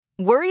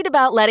Worried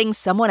about letting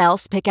someone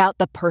else pick out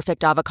the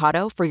perfect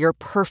avocado for your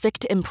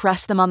perfect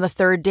impress them on the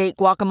third date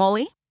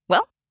guacamole?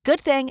 Well, good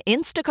thing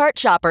Instacart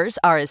shoppers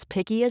are as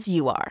picky as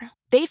you are.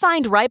 They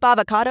find ripe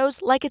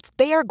avocados like it's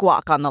their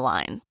guac on the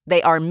line.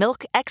 They are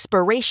milk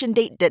expiration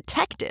date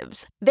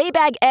detectives. They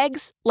bag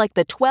eggs like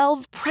the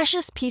 12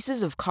 precious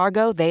pieces of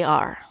cargo they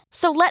are.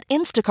 So let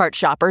Instacart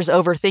shoppers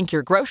overthink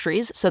your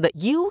groceries so that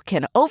you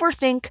can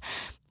overthink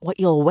what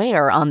you'll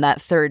wear on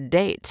that third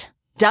date.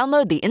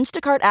 Download the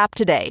Instacart app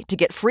today to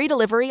get free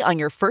delivery on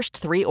your first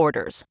 3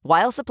 orders,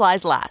 while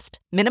supplies last.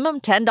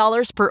 Minimum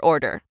 $10 per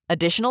order.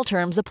 Additional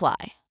terms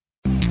apply.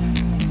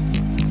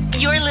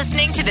 You're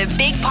listening to the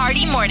Big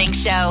Party Morning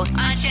Show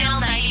on Channel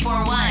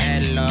 94.1.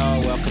 Hello,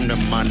 welcome to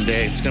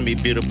Monday. It's going to be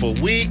a beautiful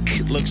week.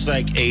 Looks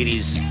like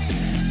 80s.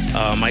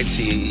 Might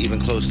see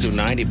even close to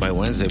 90 by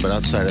Wednesday, but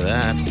outside of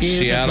that, beautiful.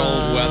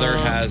 Seattle weather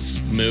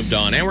has moved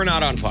on, and we're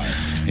not on fire.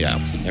 Yeah.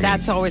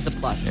 That's always a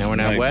plus. And we're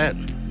not wet.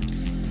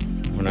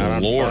 We're not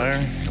on fire,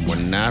 and we're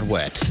not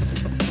wet.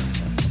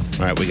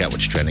 All right, we got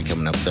what's trending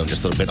coming up, though, in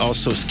just a little bit.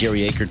 Also,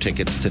 Scary Acre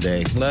tickets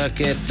today. Look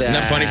at that. Isn't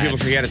that funny? People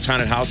forget it's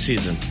haunted house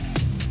season.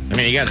 I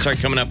mean, you got to start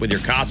coming up with your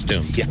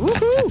costume.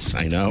 Yes,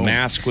 I know.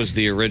 Mask was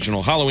the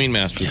original. Halloween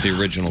mask was the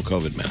original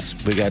COVID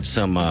mask. We got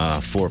some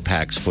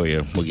 4-packs for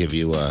you. We'll give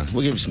you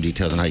some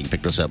details on how you can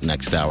pick those up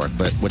next hour.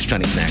 But what's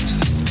trending next?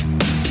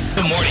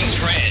 The Morning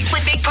Trend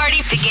With Big Party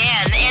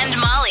began and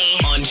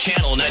Molly. on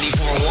Channel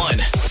 94.1.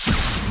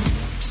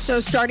 So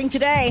starting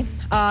today,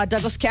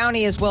 Douglas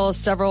County, as well as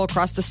several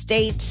across the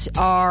state,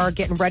 are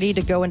getting ready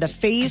to go into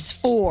phase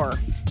 4.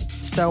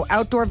 So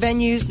outdoor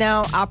venues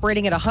now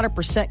operating at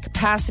 100%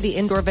 capacity,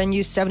 indoor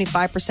venues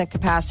 75%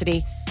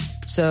 capacity.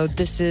 So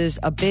this is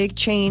a big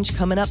change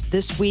coming up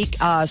this week.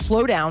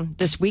 Slowdown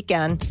this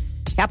weekend,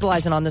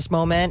 capitalizing on this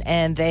moment,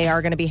 and they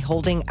are going to be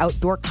holding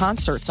outdoor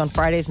concerts on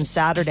Fridays and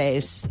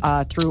Saturdays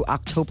through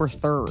October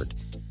 3rd.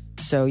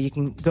 So you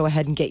can go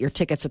ahead and get your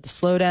tickets at the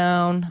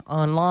Slowdown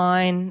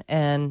online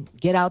and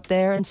get out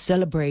there and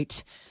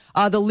celebrate.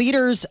 The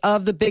leaders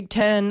of the Big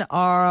Ten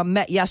are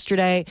met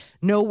yesterday.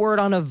 No word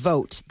on a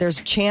vote.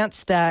 There's a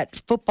chance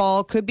that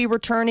football could be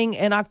returning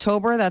in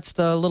October. That's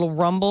the little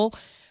rumble.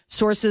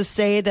 Sources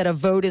say that a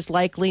vote is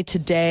likely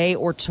today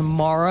or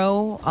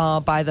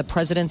tomorrow by the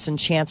presidents and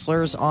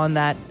chancellors on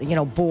that,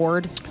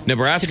 board.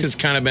 Nebraska's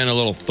kind of been a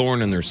little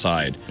thorn in their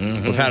side.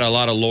 Mm-hmm. We've had a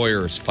lot of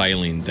lawyers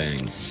filing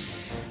things,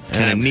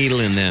 kind of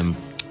needling them.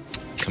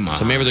 Come on.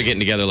 So maybe they're getting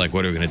together like,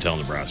 what are we going to tell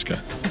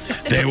Nebraska?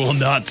 They will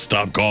not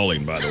stop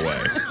calling, by the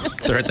way.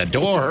 They're at the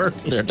door.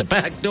 They're at the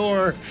back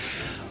door.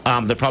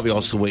 They're probably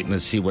also waiting to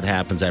see what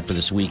happens after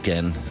this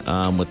weekend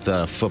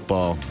with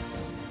football.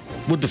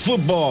 With the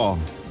football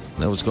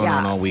that was going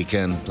on all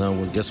weekend. So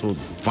I guess we'll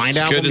find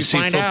out when we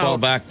find out. Good to see football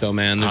back, though,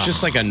 man. There's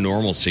just like a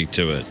normalcy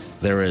to it.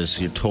 There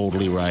is. You're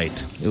totally right.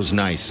 It was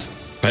nice.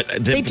 But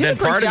then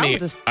part of me,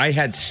 I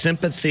had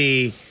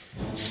sympathy,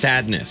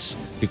 sadness,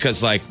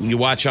 because like you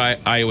watch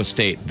Iowa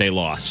State, they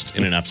lost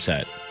in an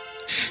upset.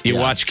 You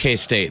watch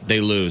K-State,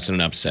 they lose in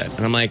an upset.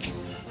 And I'm like,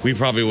 we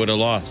probably would have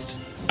lost.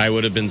 I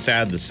would have been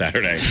sad this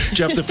Saturday.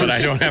 But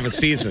I don't have a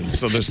season,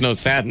 so there's no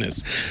sadness.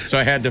 So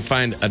I had to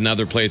find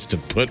another place to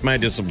put my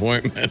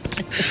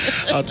disappointment.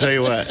 I'll tell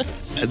you what.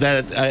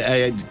 That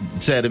I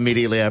said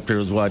immediately after I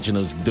was watching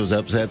those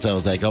upsets, I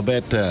was like, I'll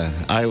bet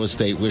Iowa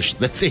State wished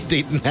that they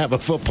didn't have a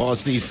football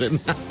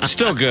season.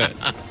 Still good.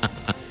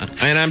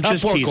 And I'm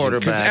just teasing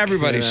because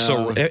everybody's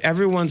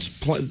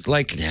everyone's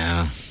like,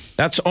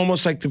 that's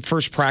almost like the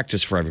first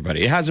practice for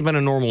everybody. It hasn't been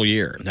a normal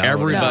year.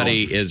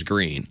 Everybody is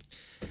green.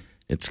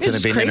 It's going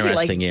to be an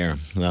interesting year.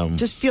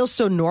 Just feels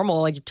so normal.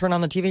 Like you turn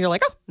on the TV, you're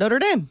like, oh, Notre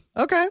Dame.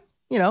 Okay.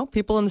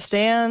 People in the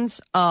stands.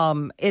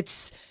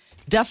 It's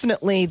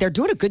definitely, they're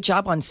doing a good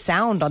job on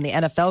sound on the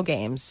NFL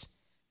games.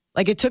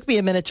 Like it took me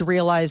a minute to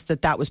realize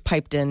that was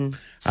piped in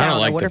sound. I don't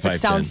like I wonder if it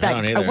sounds that.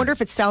 I wonder if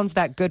it sounds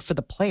that good for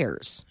the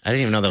players. I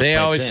didn't even know that. They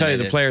always tell you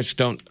the players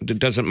don't. It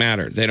doesn't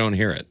matter. They don't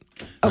hear it.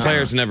 The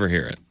players never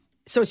hear it.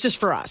 So it's just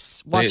for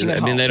us watching at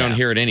home. I mean, they don't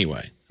hear it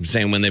anyway. I'm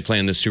saying when they play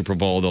in the Super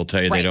Bowl, they'll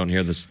tell you they don't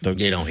hear this.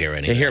 They don't hear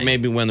anything. They hear it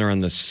maybe when they're on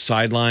the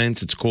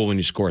sidelines. It's cool when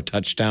you score a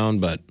touchdown,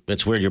 but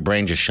it's weird. Your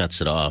brain just shuts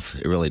it off.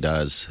 It really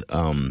does.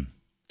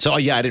 So,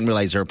 I didn't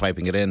realize they were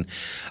piping it in.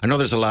 I know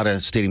there's a lot of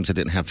stadiums that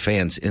didn't have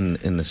fans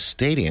in the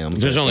stadium.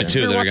 There's only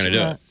two that are going to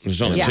do it.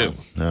 There's only two.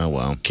 Oh,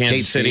 well.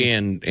 Kansas City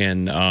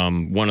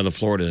and one of the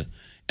Florida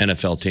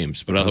NFL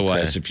teams. But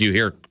otherwise, if you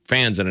hear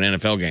fans at an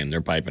NFL game,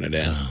 they're piping it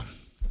in.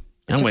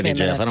 I'm with you,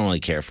 Jeff. I don't really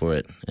care for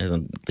it. I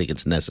don't think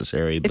it's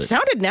necessary. But it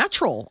sounded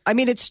natural. I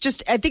mean, it's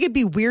just, I think it'd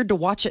be weird to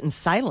watch it in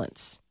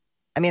silence.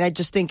 I mean, I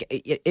just think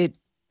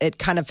it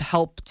kind of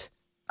helped.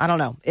 I don't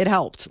know. It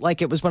helped.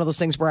 Like it was one of those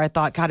things where I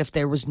thought, God, if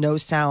there was no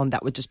sound,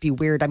 that would just be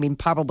weird. I mean,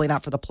 probably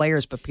not for the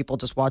players, but people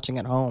just watching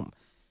at home.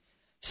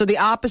 So the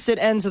opposite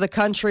ends of the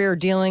country are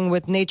dealing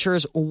with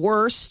nature's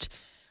worst.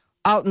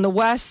 Out in the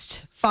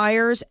west,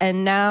 fires,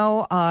 and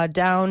now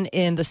down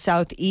in the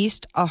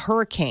southeast, a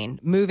hurricane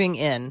moving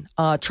in.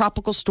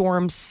 Tropical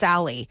storm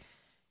Sally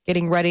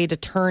getting ready to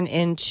turn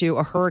into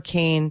a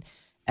hurricane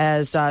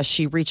as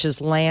she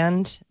reaches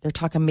land. They're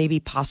talking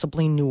maybe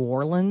possibly New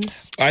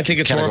Orleans. I think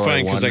it's Category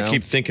horrifying because one I now.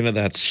 keep thinking of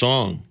that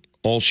song.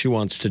 All she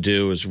wants to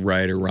do is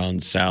ride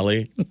around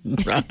Sally.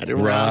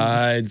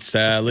 Ride,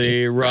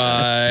 Sally,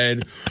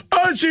 ride.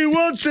 All she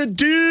wants to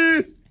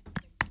do.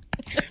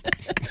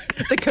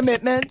 The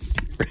Commitments.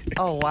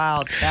 Oh,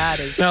 wow. That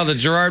is. Now, the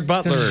Gerard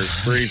Butler,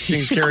 where he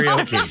sings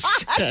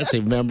karaoke. Yes,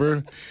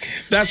 remember?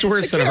 That's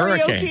worse than a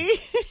hurricane.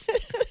 Karaoke.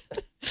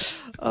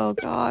 Oh,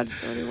 God.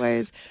 So many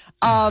ways.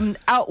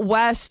 Out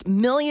west,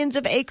 millions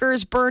of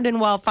acres burned in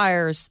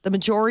wildfires. The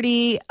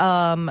majority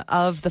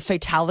of the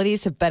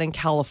fatalities have been in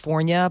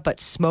California, but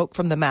smoke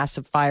from the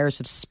massive fires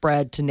have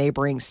spread to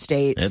neighboring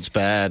states. It's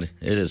bad.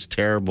 It is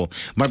terrible.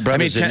 My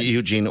brother's in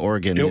Eugene,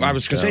 Oregon. I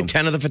was going to say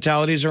 10 of the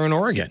fatalities are in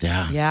Oregon.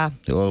 Yeah. Yeah.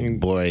 Oh,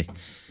 boy.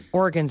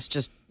 Oregon's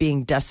just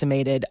being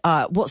decimated.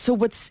 So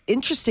what's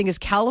interesting is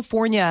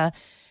California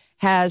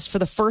has, for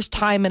the first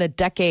time in a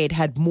decade,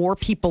 had more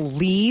people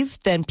leave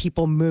than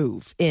people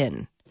move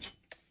in.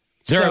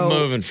 They're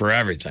moving for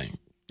everything.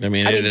 I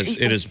mean,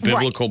 it is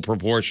biblical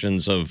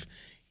proportions of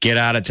get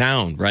out of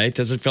town, right?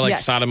 Does it feel like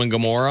Sodom and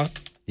Gomorrah?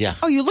 Yeah.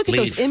 Oh, you look at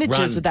those images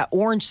run. of that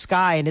orange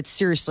sky, and it's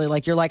seriously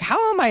like, you're like,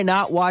 how am I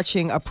not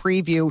watching a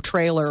preview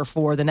trailer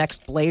for the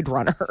next Blade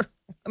Runner?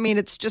 I mean,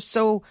 it's just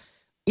so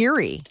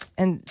eerie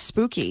and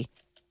spooky.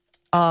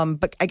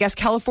 But I guess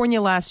California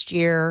last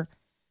year,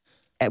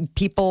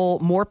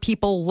 more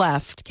people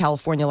left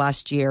California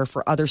last year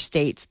for other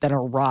states than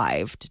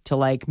arrived to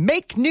like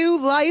make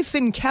new life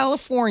in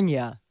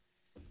California.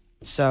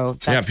 So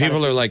that's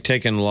people are like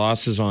taking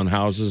losses on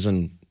houses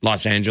in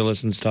Los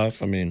Angeles and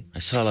stuff. I mean, I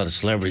saw a lot of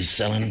celebrities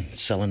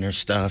selling their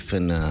stuff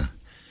and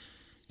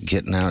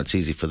getting out. It's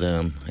easy for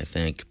them, I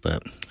think.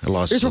 But a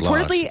loss there's is a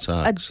loss. reportedly It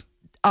sucks.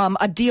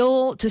 a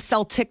deal to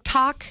sell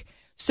TikTok.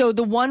 So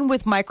the one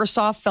with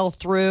Microsoft fell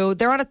through.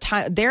 They're on a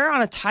tight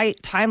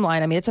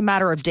timeline. I mean, it's a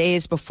matter of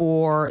days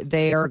before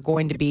they are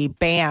going to be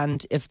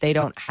banned if they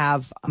don't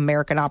have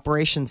American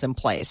operations in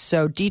place.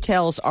 So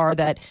details are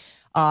that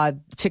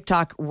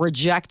TikTok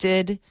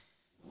rejected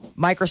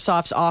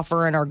Microsoft's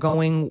offer and are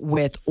going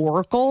with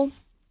Oracle,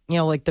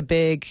 like the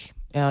big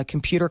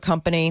computer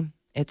company.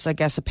 It's, I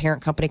guess, a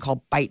parent company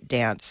called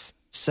ByteDance.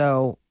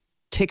 So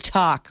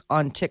TikTok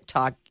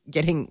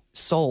getting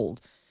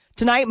sold.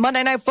 Tonight,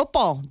 Monday Night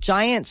Football.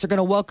 Giants are going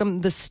to welcome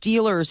the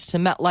Steelers to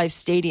MetLife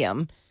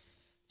Stadium.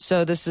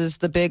 So this is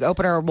the big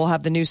opener. We'll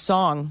have the new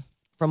song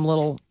from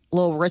Little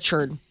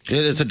Richard.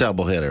 It's a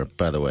doubleheader,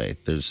 by the way.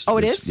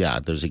 It is? Yeah,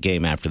 there's a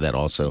game after that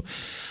also.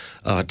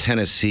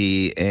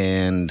 Tennessee,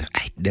 and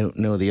I don't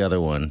know the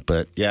other one,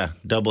 but yeah,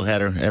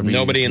 doubleheader.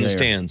 Nobody in the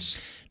stands.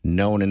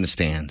 No one in the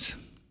stands.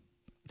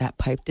 That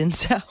piped in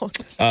sound.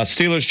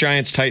 Steelers,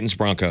 Giants, Titans,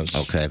 Broncos.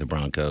 Okay, the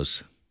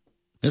Broncos.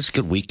 It's a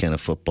good weekend of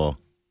football.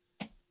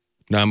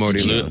 No,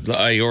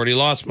 I already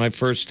lost my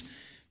first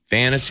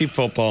fantasy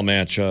football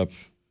matchup.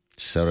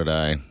 So did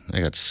I.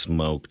 I got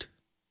smoked.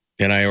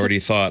 And I already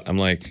thought, I'm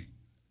like,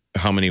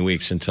 how many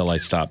weeks until I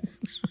stop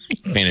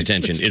paying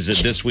attention? Is it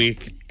this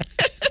week?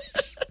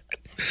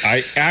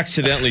 I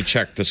accidentally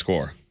checked the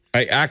score.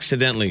 I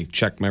accidentally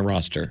checked my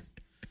roster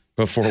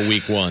before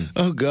week one.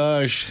 Oh,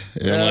 gosh.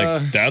 And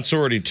I'm like, that's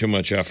already too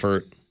much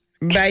effort.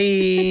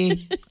 Bye.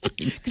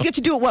 Because you have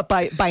to do it,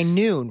 by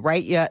noon,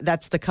 right? Yeah,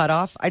 that's the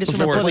cutoff. I just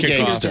Before remember the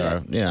game kickoff.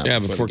 start. Yeah,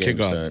 before the game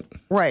kickoff. start.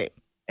 Right.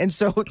 And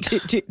so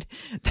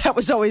that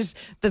was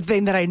always the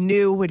thing that I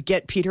knew would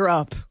get Peter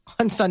up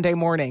on Sunday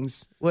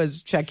mornings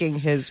was checking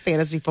his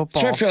fantasy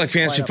football. So I feel like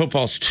fantasy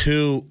football is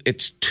too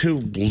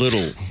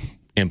little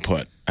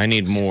input. I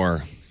need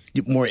more.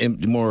 More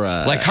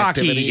like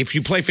hockey. activity. If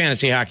you play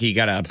fantasy hockey, you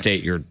got to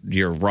update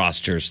your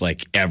rosters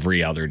like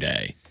every other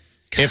day,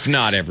 if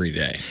not every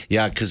day.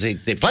 Yeah, because they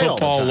play all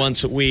the Football time.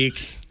 once a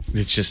week.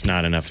 It's just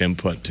not enough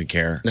input to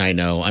care. I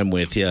know. I'm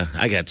with you.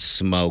 I got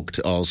smoked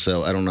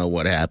also. I don't know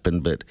what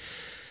happened, but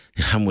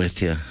I'm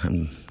with you.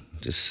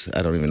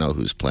 I don't even know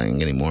who's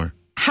playing anymore.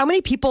 How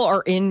many people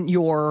are in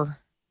your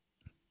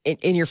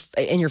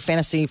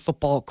fantasy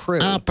football crew?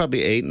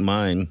 Probably 8 in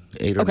mine,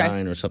 8 or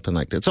 9 or something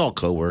like that. It's all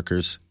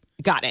coworkers.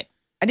 Got it.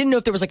 I didn't know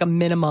if there was like a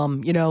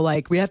minimum,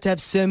 like we have to have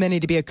so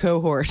many to be a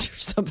cohort or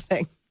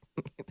something.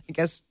 I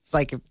guess it's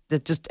like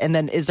and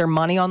then is there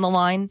money on the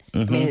line?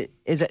 Mm-hmm. I mean,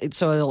 is it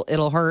so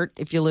it'll hurt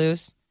if you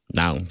lose?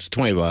 No, it's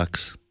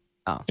 $20.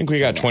 I think we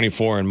got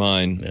 24 in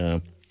mine. Yeah.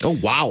 Oh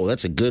wow,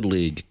 that's a good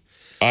league.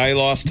 I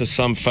lost to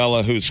some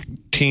fella whose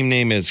team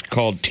name is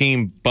called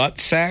Team Butt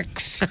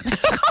Sex.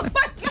 Oh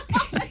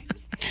my God.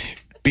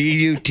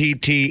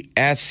 BUTTSECKS.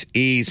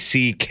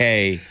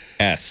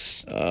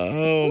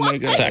 Oh my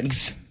God.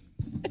 Sex.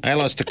 I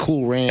lost to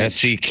Cool Ranch.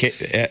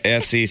 SECKS.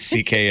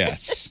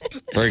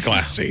 Very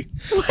classy.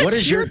 What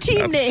is your team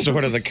That's name?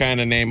 sort of the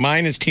kind of name.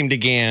 Mine is Team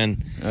DeGan.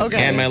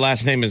 Okay. And my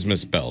last name is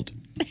misspelled.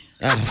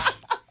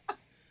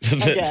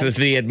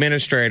 The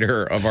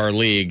administrator of our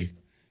league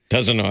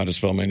doesn't know how to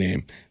spell my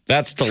name.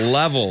 That's the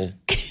level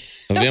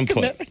of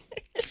input.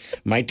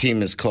 My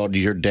team is called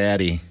Your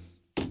Daddy.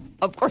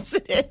 Of course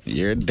it is.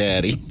 Your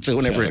Daddy. So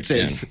whenever it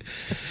says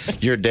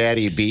Your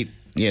Daddy beat,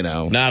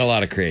 Not a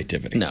lot of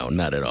creativity. No,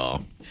 not at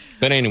all.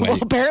 But anyway. Well,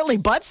 apparently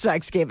butt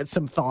sex gave it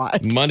some thought.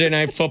 Monday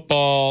Night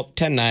Football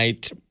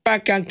tonight.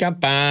 But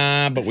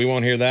we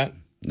won't hear that.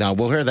 No,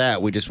 we'll hear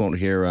that. We just won't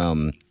hear.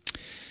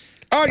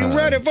 Are you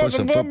ready for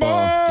some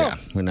football? Yeah,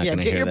 we're not going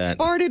to hear that.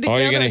 Party together. All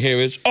you're going to hear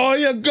is, all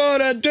you're going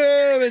to do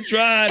is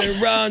ride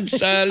and run,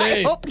 Sally.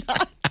 I hope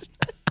not.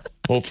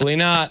 Hopefully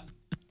not.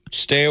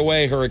 Stay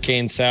away,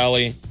 Hurricane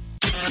Sally.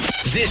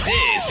 This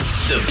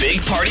is the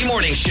Big Party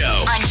Morning Show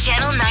on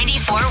Channel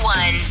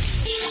 94.1.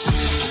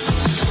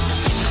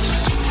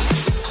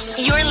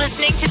 You're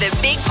listening to the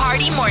Big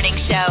Party Morning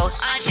Show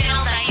on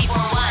Channel 94.1.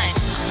 All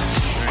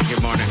right,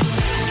 good morning.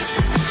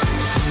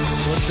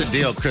 What's the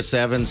deal? Chris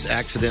Evans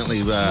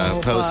accidentally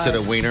posted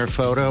a wiener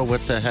photo.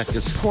 What the heck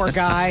is... Poor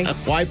guy.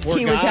 Why poor guy?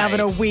 He was having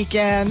a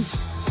weekend.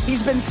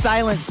 He's been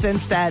silent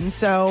since then.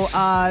 So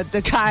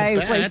the guy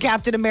who plays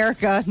Captain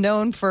America,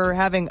 known for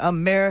having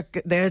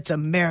it's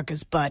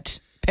America's butt.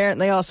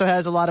 Apparently also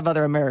has a lot of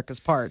other America's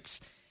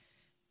parts.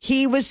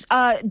 He was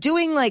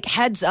doing like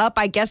Heads Up.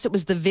 I guess it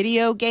was the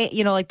video game,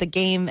 like the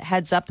game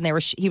Heads Up. And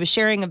he was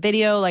sharing a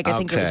video. I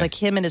think it was like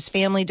him and his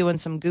family doing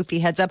some goofy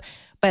Heads Up.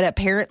 But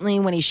apparently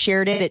when he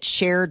shared it, it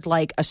shared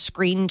like a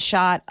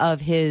screenshot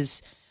of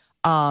his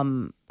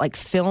like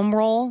film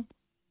roll.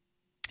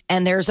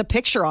 And there's a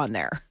picture on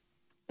there.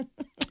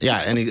 Yeah,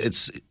 and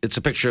it's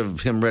a picture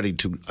of him ready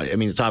to. I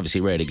mean, it's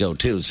obviously ready to go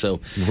too. So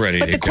ready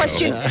but to the go.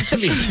 question,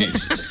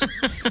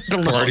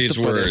 Party's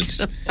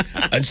words.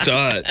 I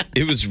saw it.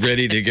 It was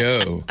ready to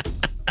go.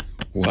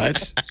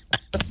 What?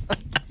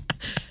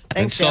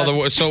 Thanks,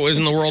 so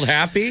isn't the world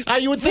happy?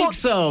 You would think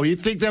so. You'd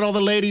think that all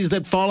the ladies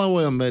that follow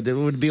him, it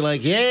would be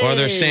like, yay. Or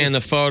they're saying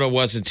the photo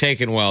wasn't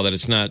taken well, that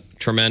it's not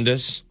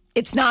tremendous.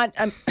 it's not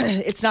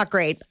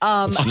great.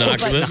 It's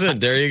not. Listen,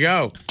 there you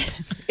go.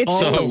 It's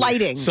just the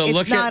lighting. So it's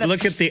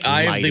look at the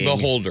eye of the lighting.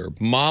 beholder.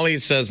 Molly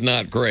says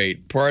not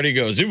great. Party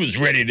goes, it was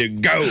ready to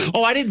go.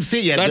 Oh, I didn't see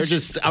it yet. I was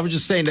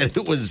just saying that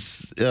it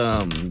was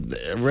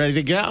ready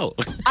to go.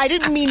 I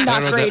didn't mean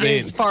not what great that as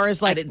means. far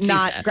as like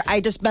not. I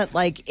just meant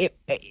like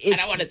it's. I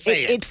don't want to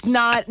say it. It's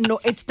not. No,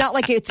 it's not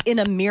like it's in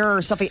a mirror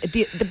or something.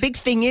 The big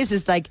thing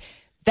is like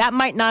that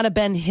might not have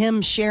been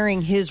him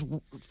sharing his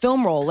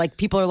film roll. Like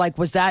people are like,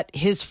 was that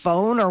his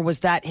phone or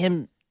was that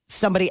him?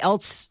 Somebody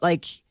else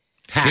like.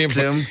 Hacked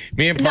him.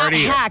 Me and Not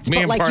Party, hacked, me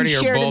but and like Party he are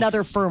shared both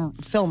another film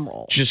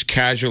roll. just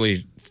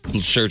casually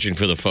searching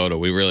for the photo.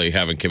 We really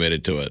haven't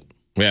committed to it.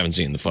 We haven't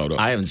seen the photo.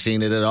 I haven't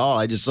seen it at all.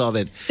 I just saw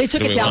that. They took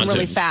Do it we down want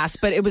really to?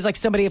 fast, but it was like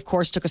somebody, of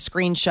course, took a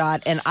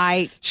screenshot, and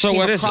I. So came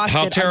what is it? across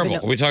How terrible?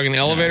 Are we talking the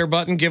elevator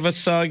button? Give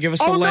us a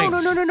Oh link.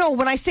 no!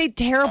 When I say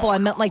terrible, I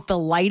meant like the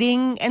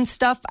lighting and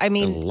stuff. I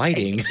mean,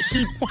 Lighting.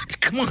 What?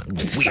 Come on,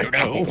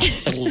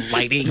 weirdo.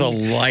 Lighting. The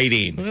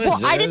lighting. well,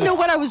 I didn't know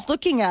what I was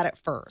looking at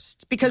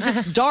first because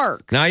it's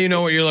dark. Now you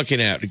know what you're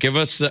looking at. Give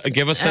us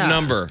a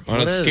number on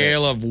What a is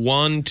scale of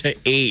 1 to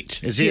 8.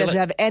 Is He he? doesn't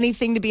have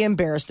anything to be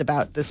embarrassed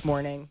about this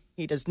morning.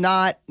 He does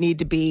not need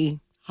to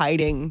be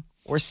hiding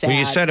or sad. Well,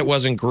 you said it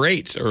wasn't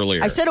great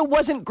earlier. I said it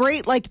wasn't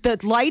great, like the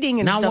lighting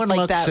and No stuff one like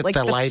looks that. at Like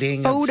the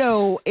lighting.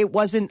 photo, it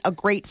wasn't a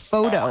great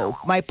photo.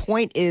 My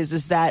point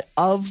is that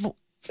of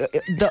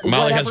the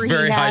Molly has whatever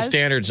very he high has,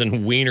 standards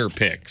in wiener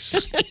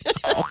pics.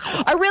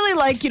 I really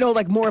like,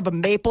 like more of a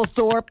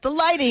Mapplethorpe. The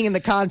lighting and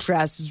the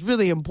contrast is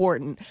really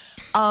important.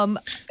 No,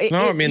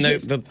 I mean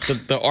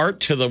the art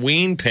to the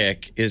ween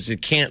pic is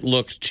it can't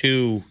look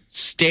too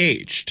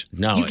staged.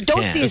 No, You it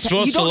don't can't. see It's You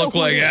supposed to don't know look who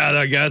like, it is.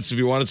 I guess if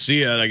you want to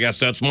see it, I guess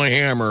that's my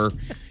hammer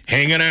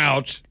hanging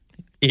out.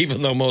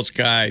 Even though most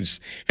guys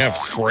have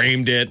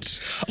framed it.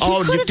 He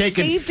could have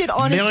saved it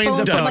on his millions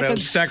phone of from like a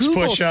photos. Sex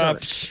Google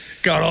push-ups.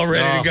 search. Got all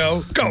ready to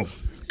Oh. go.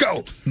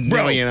 Go.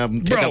 Bro, Million of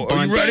 'em. Take a bro, are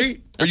bunch. you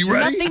ready? Are you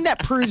ready? Nothing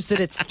that proves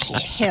that it's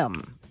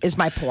him is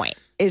my point.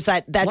 Is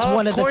that's Well,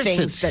 one of the course things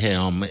it's that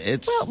him.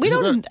 It's Well, we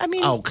don't- I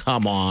mean- oh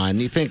come on!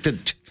 You think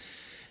that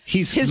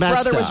he's his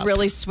messed brother was up.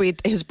 really sweet.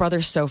 His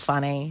brother's so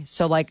funny.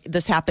 So like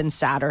this happened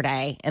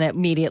Saturday, and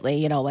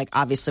immediately, like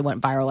obviously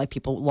went viral. Like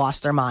people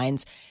lost their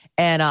minds.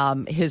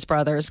 And his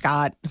brother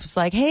Scott was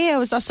like, "Hey, I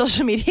was on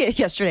social media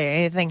yesterday.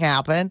 Anything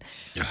happened?"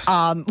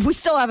 We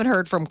still haven't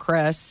heard from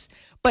Chris,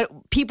 but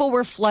people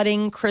were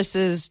flooding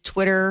Chris's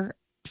Twitter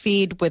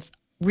feed with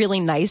really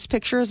nice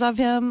pictures of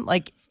him.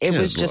 Like it Good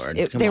was just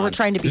Lord, come they were on.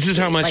 trying to be. This is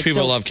how sweet. much Like,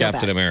 people don't love feel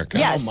Captain bad. America.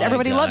 Yes, Oh, my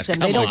everybody God. loves him.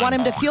 They Come don't want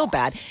on. him to feel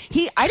bad.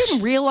 I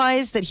didn't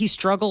realize that he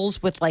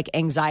struggles with like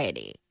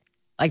anxiety.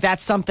 Like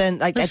that's something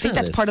like I think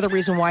that's part of the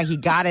reason why he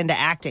got into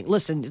acting.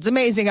 Listen, it's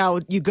amazing how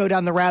you go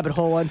down the rabbit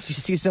hole once you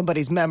see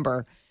somebody's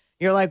member.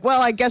 You're like, well,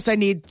 I guess I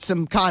need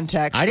some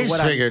context. I for just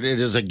what figured it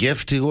is a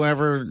gift to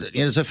whoever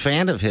is a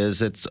fan of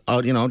his. It's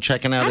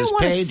checking out I his don't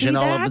wanna page, see and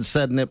all that. of a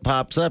sudden it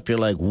pops up. You're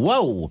like,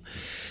 whoa!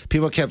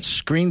 People kept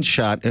shooting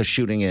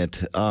it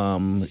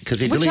because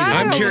he Which deleted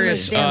I it. don't I'm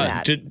curious. understand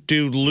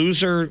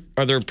that.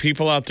 Are there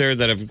people out there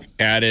that have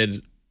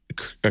added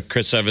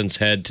Chris Evans'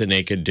 head to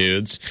naked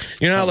dudes?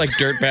 You know how like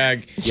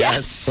dirtbag?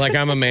 Yes. Like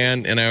I'm a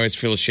man and I always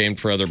feel ashamed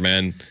for other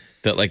men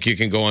that like you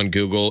can go on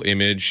Google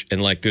image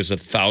and like there's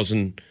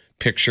 1,000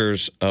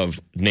 pictures of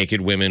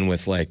naked women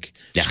with like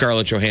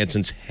Scarlett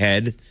Johansson's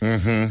head.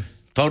 Mm-hmm.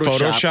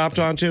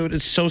 photoshopped onto it.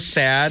 It's so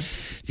sad.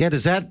 Yeah,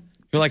 does that...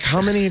 You're like,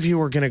 how many of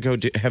you are going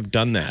to have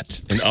done that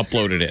and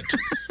uploaded it?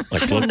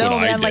 Like, look no,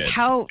 what man. I did. Like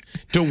how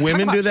do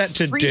women do that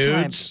to free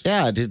dudes?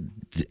 time. Yeah,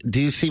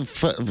 do you see...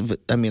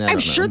 I mean, I'm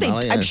sure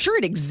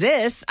it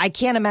exists. I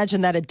can't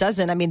imagine that it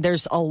doesn't. I mean,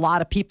 there's a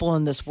lot of people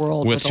in this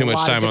world with too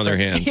much time on their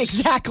hands.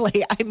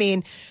 Exactly. I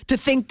mean, to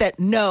think that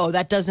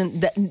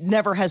that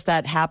never has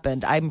that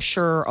happened. I'm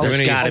sure.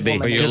 There's got to be,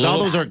 woman- because all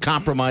those are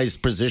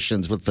compromised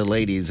positions with the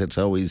ladies. It's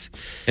always...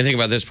 And think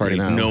about this party.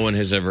 You know. No one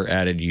has ever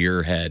added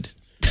your head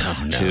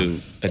to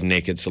a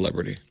naked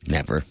celebrity.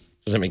 Never.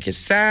 Does that make you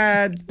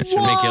sad? Should it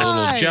make you a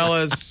little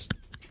jealous?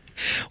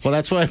 Well,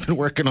 that's why I've been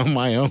working on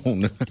my own.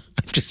 I'm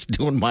just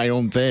doing my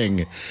own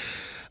thing.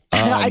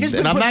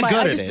 And I'm not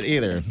good at it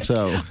either.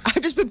 So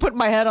I've just been putting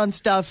my head on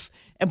stuff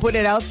and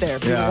putting it out there.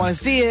 People want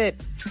to see it.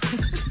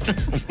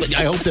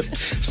 I hope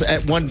that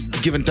at one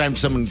given time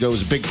someone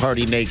goes big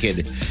party naked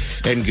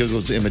and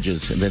Googles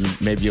images, and then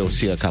maybe you'll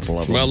see a couple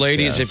of them. Well,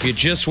 ladies, if you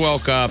just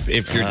woke up,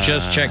 if you're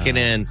just checking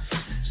in,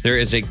 there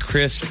is a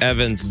Chris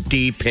Evans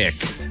D pic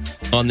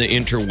on the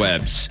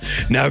interwebs.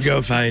 Now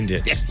go find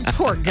it.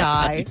 Poor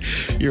guy.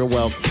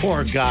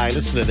 Poor guy.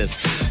 Listen to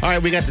this. All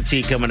right, we got the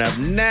tea coming up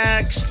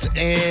next.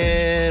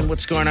 And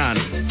what's going on?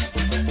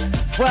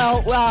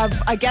 Well,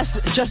 I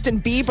guess Justin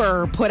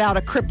Bieber put out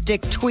a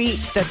cryptic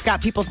tweet that's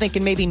got people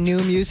thinking maybe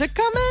new music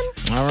coming.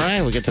 All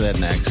right, we'll get to that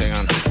next. Hang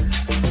on.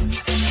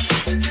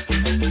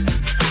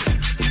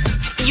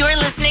 You're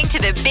listening to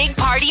the Big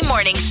Party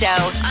Morning Show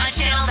on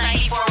Channel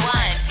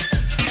 94.1.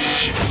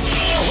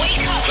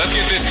 Wake up. Let's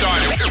get this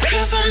started.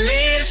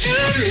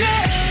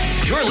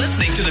 You're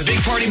listening to the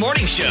Big Party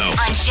Morning Show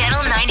On Channel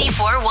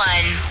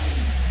 94.1.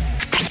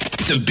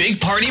 The Big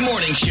Party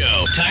Morning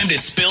Show. Time to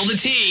spill the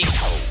tea.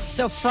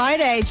 So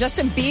Friday,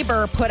 Justin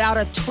Bieber put out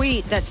a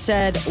tweet that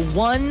said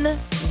 1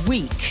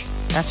 week.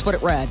 That's what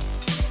it read.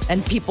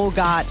 And people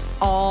got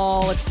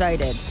all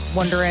excited,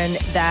 wondering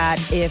that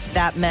if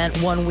that meant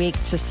 1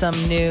 week to some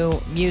new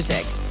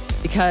music.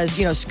 Because,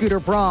 Scooter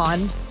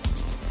Braun,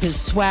 his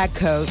swag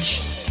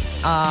coach,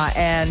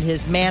 and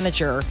his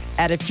manager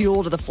added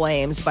fuel to the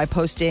flames by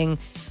posting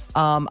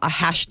a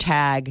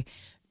hashtag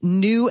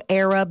New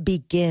Era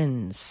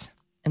Begins.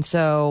 And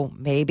so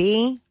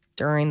maybe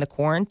during the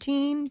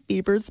quarantine,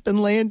 Bieber's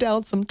been laying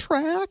down some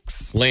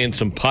tracks. Laying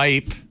some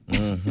pipe.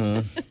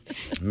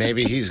 Mm-hmm.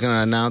 Maybe he's going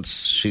to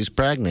announce she's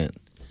pregnant.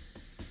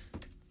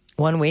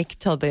 1 week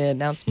till the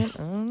announcement?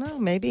 I don't know.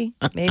 Maybe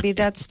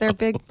that's their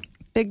big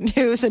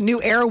news. A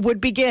new era would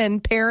begin.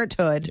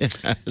 Parenthood.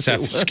 Does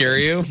that scare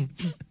you?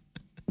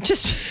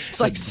 It's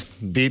like...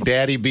 Be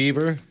Daddy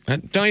Bieber?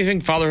 Don't you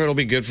think fatherhood will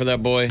be good for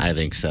that boy? I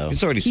think so.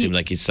 It's already seemed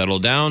like he's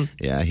settled down.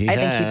 Yeah, I think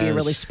he'd be a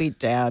really sweet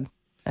dad.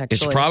 Actually.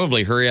 It's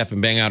probably hurry up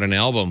and bang out an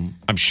album.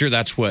 I'm sure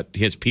that's what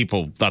his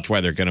people, that's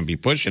why they're going to be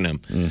pushing him.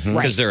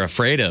 Because they're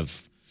afraid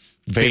of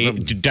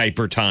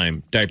diaper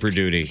time, diaper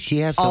duty. He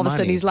has all of a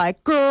sudden he's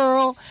like,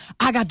 girl,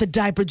 I got the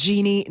diaper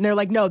genie. And they're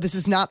like, no, this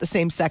is not the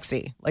same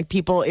sexy. Like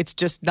people,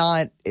 it's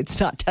not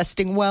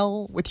testing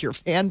well with your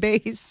fan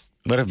base.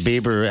 What if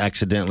Bieber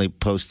accidentally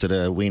posted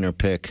a wiener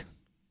pic?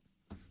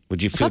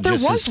 Would you feel I thought there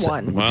was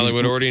one. Molly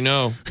would already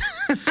know.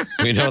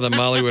 We know that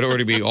Molly would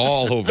already be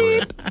all over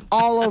it.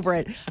 All over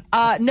it.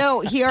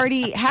 No, he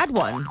already had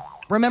one.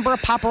 Remember, a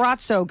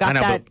paparazzo got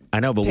that. I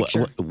know, but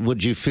picture.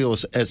 Would you feel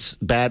as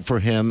bad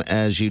for him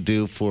as you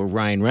do for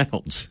Ryan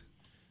Reynolds?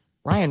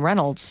 Ryan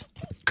Reynolds.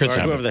 Chris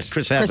Evans.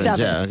 Chris Evans.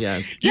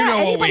 Yeah. You know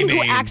anybody what we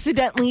who mean.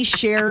 accidentally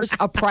shares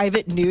a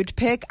private nude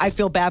pic, I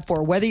feel bad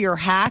for. Whether you're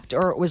hacked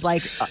or it was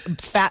like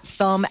fat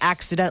thumb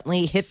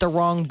accidentally hit the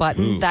wrong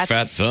button. Ooh, that's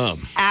fat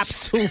thumb.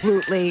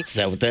 Absolutely. Is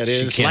that what that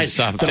is? She can't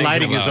stop the thinking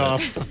lighting is about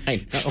off. I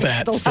know.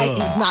 Fat The thumb.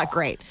 lighting's not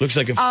great. Looks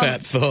like a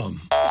fat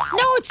thumb.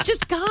 No, it's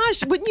just,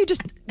 gosh, wouldn't you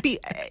just be,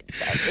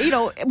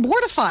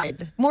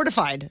 mortified?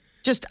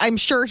 Just, I'm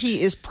sure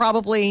he is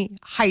probably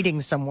hiding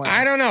somewhere.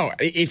 I don't know.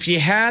 If you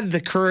had the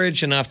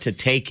courage enough to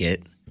take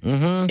it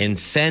and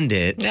send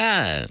it,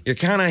 Yeah. you're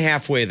kind of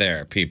halfway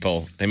there,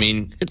 people. I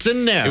mean, It's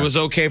in there. it was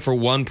okay for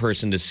one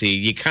person to see.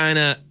 You kind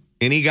of,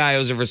 any guy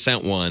who's ever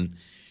sent one,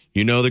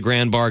 the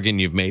grand bargain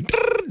you've made.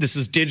 This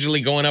is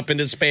digitally going up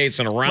into space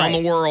and around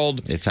the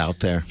world. It's out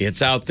there.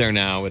 It's out there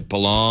now. It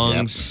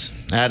belongs.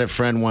 I had a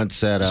friend once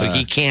that... So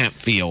he can't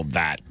feel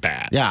that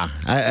bad. Yeah,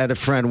 I had a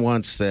friend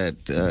once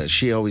that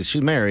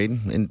she's married,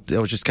 and it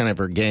was just kind of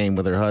her game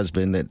with her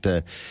husband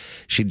that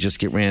she'd just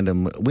get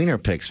random wiener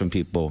pics from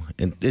people.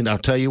 And I'll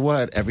tell you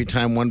what, every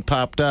time one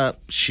popped up,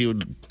 she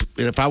would,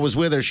 if I was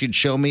with her, she'd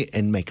show me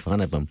and make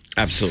fun of them.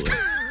 Absolutely.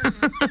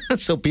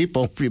 So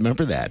people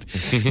remember that.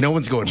 No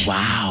one's going,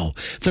 wow,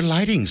 the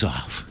lighting's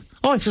off.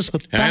 Oh, it's just...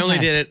 I've only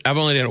did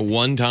it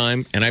one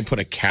time, and I put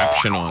a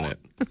caption on it.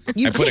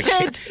 You I put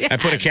did? I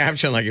put a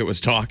caption like it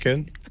was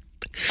talking.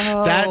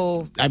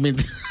 Oh.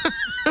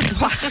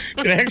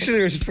 It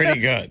actually was pretty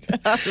good.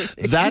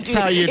 That's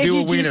how you do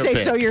a wiener If you say pic.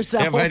 so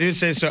yourself. If I do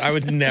say so, I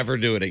would never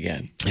do it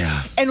again.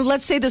 Yeah. And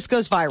let's say this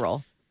goes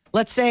viral.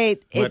 Let's say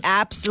it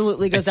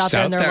absolutely goes out It's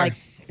there and out they're there. like,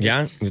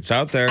 Yeah, it's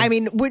out there. I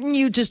mean, wouldn't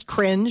you just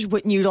cringe?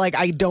 Wouldn't you like,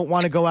 I don't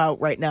want to go out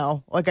right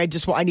now. Like, I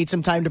need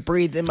some time to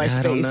breathe in my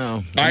space. I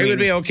don't know. I would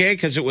be okay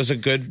because it was a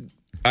good,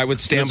 I would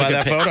stand by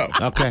that photo.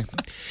 Okay.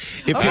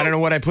 I don't know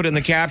what I put in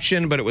the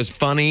caption, but it was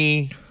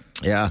funny.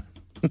 Yeah.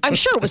 I'm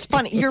sure it was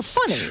funny. You're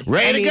funny.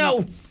 Ready to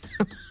go.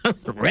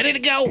 Ready to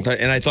go.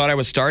 And I thought I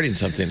was starting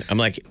something. I'm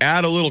like,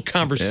 add a little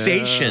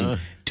conversation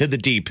to the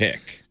D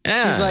pic.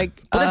 Yeah. She's like,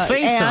 put a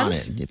face and? on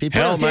it. If you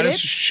Hell, put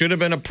should have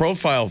been a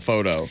profile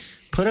photo.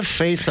 Put a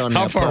face on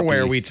How that far puppy. away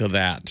are we to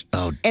that?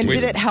 Oh, And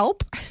did it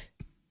help?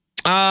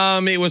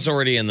 It was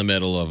already in the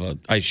middle of a.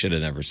 I should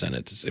have never sent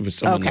it. It was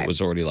someone that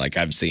was already like,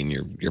 I've seen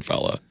your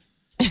fella.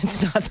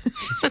 It's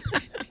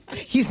not.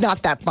 He's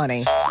not that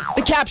funny.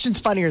 The caption's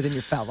funnier than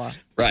your fella.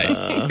 Right.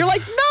 You're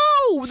like,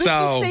 no, this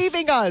was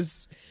saving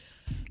us.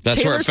 That's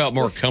Taylor where it felt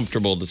more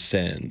comfortable to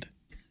send.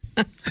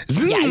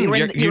 Yeah, you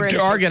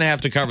are going to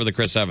have to cover the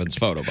Chris Evans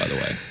photo, by the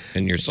way,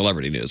 in your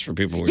celebrity news for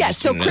people who are Yeah, just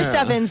so tuning in. Chris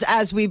Evans,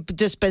 as we've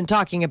just been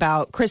talking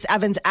about, Chris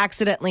Evans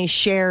accidentally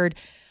shared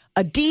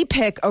a D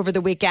pic over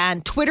the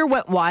weekend. Twitter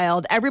went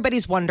wild.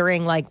 Everybody's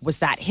wondering, like, was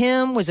that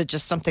him? Was it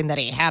just something that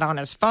he had on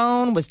his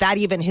phone? Was that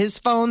even his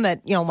phone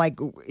that,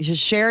 he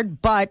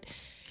shared? But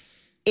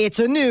it's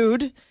a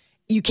nude.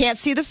 You can't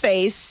see the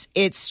face.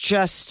 It's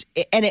just,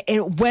 and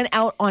it went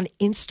out on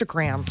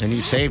Instagram. And you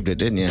saved it,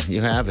 didn't you?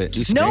 You have it.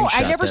 You No,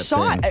 I screenshot never that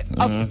saw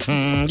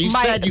thing. it. You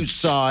said you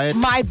saw it.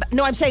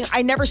 No, I'm saying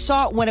I never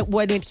saw it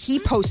when he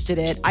posted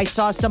it. I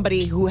saw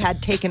somebody who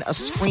had taken a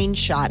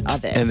screenshot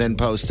of it And then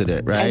posted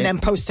it, right? and then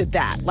posted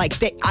that. Like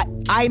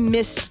I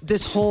missed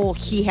this whole.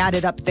 He had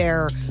it up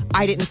there.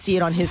 I didn't see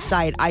it on his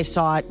site. I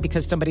saw it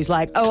because somebody's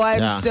like, "Oh,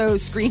 I'm so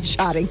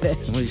screenshotting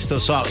this." Well, you still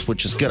saw it,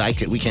 which is good.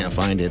 We can't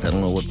find it. I don't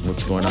know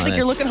what's going on. I don't think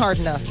you're looking hard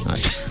enough.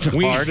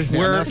 We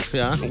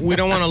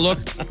don't want to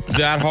look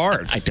that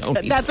hard. I don't.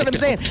 That's what I'm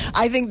saying.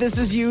 I think this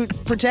is you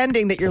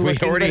pretending that you're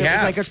looking. already but it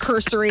was have. like a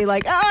cursory,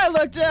 like, I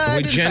looked.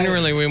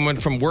 We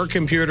went from work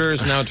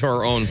computers now to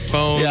our own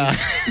phones, Yeah.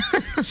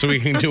 so we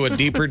can do a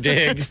deeper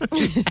dig.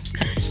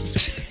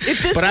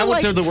 If this But I were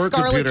looked like at the work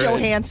Scarlett computer.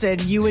 Johansson,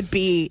 you would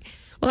be.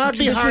 Well, that'd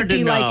be this hard would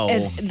be to like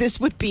know. this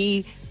would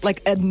be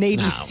like a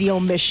Navy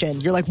SEAL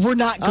mission. You're like, we're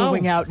not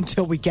going out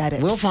until we get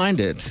it. We'll find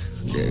it.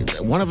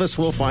 One of us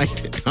will find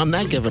it. I'm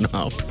not giving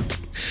up.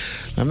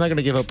 I'm not going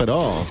to give up at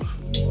all.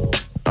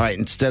 All right,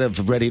 instead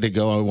of ready to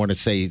go, I want to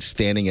say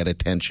standing at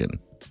attention.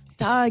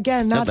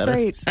 Again, not better?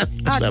 great. Not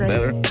Is that great.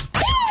 better?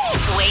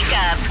 Wake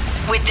up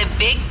with the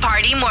Big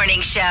Party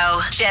Morning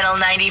Show, Channel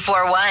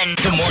 94.1.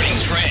 The morning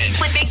trend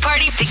With Big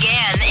Party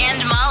began and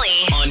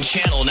Molly. on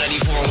Channel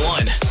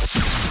 94.1.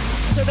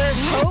 So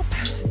there's hope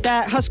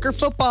that Husker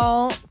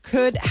football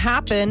could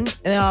happen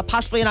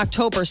possibly in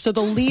October. So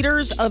the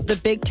leaders of the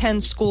Big Ten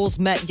schools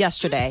met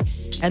yesterday,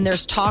 and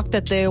there's talk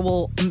that they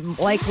will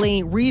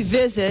likely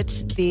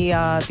revisit the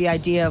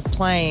idea of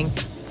playing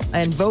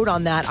and vote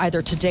on that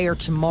either today or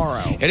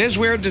tomorrow. It is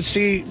weird to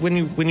see when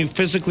you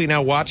physically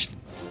now watch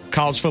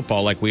college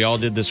football like we all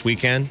did this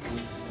weekend.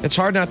 It's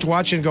hard not to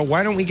watch it and go,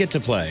 why don't we get to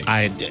play?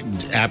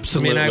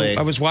 Absolutely. I mean,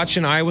 I was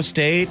watching Iowa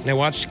State and I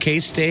watched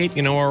K-State,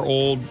 our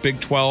old Big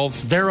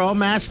 12. They're all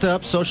masked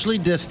up, socially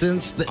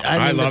distanced.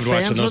 I loved the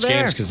watching fans those were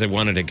there. games because they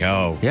wanted to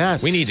go.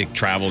 Yes. We need to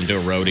travel and do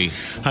a roadie.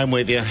 I'm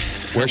with you.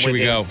 Where should we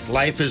go?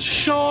 Life is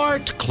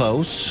short,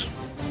 close.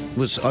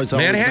 Was always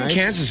Manhattan, nice.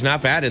 Kansas is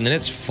not bad, and then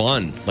it's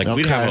fun. Like,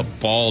 we'd Okay. have a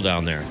ball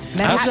down there.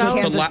 Manhattan,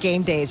 the Kansas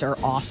game days are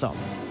awesome.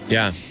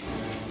 Yeah.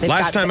 They've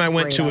Last got time I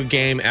went great to a up.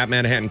 game at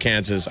Manhattan,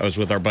 Kansas, I was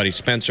with our buddy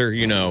Spencer,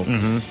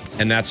 and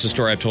that's the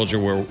story I told you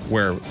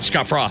where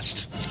Scott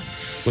Frost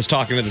was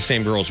talking to the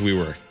same girls we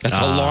were. That's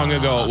how long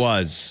ago it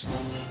was.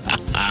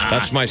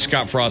 That's my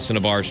Scott Frost in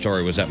a bar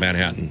story, was at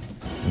Manhattan.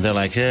 And they're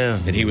like, yeah.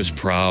 And he was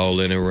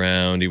prowling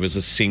around. He was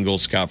a single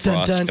Scott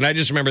Frost. Dun, dun. And I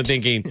just remember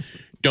thinking,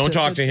 don't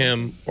talk to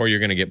him or you're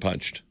going to get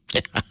punched.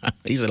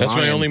 He's a That's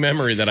my lion. only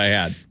memory that I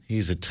had.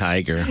 He's a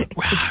tiger.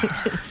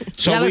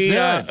 So Yeah, let's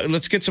do it.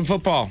 let's get some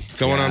football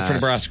going on for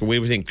Yes. Nebraska. What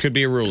do we think? Could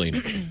be a ruling.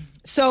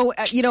 So,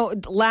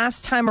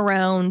 last time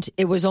around,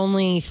 it was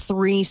only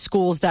 3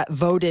 schools that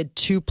voted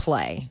to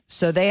play.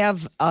 So they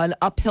have an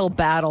uphill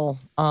battle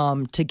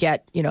to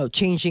get,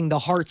 changing the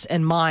hearts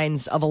and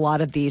minds of a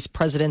lot of these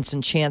presidents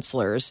and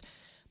chancellors.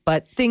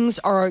 But things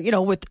are,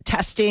 with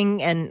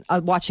testing and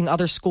watching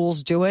other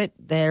schools do it,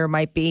 there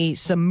might be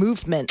some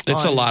movement.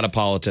 It's a on- lot of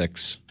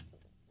politics.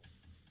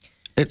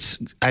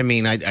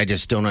 I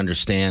just don't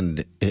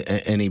understand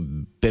any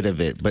bit of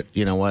it. But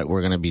you know what?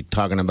 We're going to be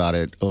talking about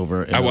it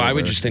over and over. I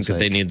would just think It's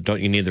that like,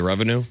 don't you need the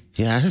revenue?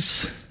 Yes.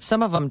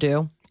 Some of them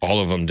do. All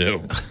of them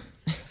do.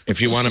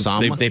 If you want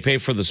Some. to, they pay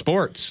for the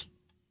sports.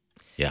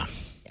 Yeah.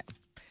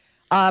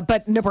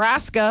 But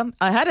Nebraska,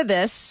 ahead of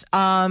this,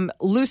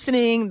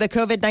 loosening the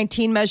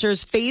COVID-19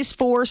 measures. Phase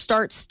 4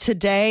 starts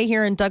today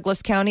here in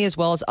Douglas County, as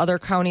well as other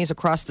counties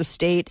across the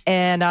state.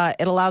 And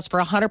it allows for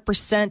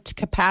 100%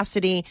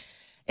 capacity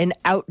in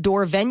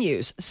outdoor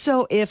venues.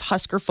 So if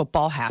Husker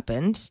football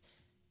happened,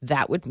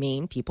 that would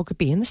mean people could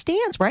be in the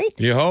stands, right?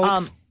 You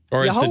hope.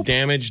 Or is the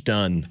damage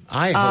done?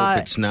 I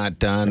hope it's not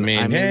done. I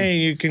mean, hey,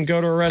 you can go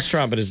to a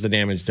restaurant, but is the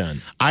damage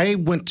done? I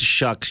went to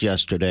Shucks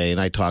yesterday,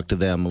 and I talked to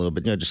them a little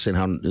bit, just saying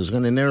how it was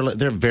going. And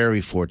they're very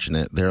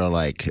fortunate. They're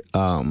like,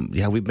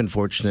 yeah, we've been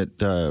fortunate,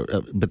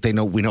 but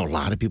we know a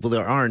lot of people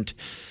that aren't.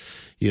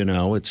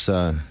 It's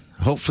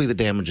hopefully the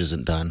damage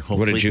isn't done. Hopefully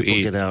what did you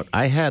eat? Get out.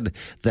 I had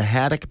the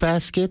haddock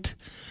basket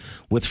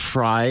with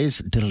fries,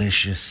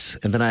 delicious,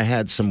 and then I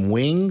had some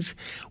wings,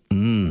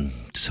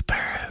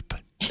 superb.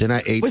 Then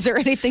I ate. Was there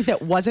anything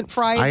that wasn't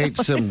fried? I ate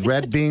some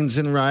red beans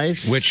and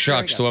rice. Which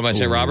Shucks? The one by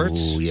St.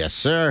 Roberts? Yes,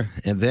 sir.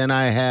 And then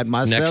I had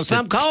myself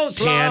some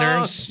coleslaw.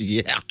 Tanner's.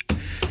 Yeah.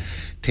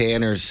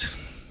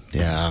 Tanner's.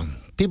 Yeah.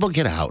 People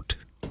get out.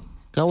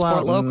 Go Support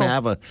out local.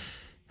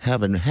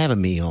 and have a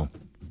meal.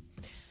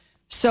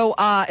 So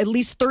at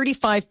least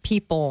 35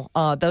 people.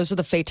 Those are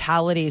the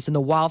fatalities and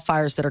the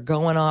wildfires that are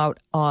going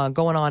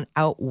on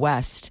out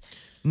west.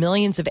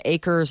 Millions of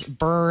acres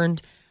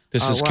burned.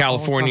 This is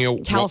California,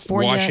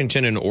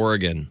 Washington, and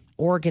Oregon.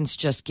 Oregon's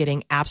just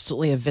getting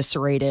absolutely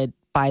eviscerated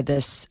by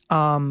this.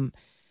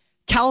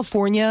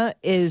 California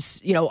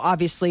is,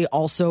 obviously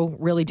also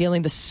really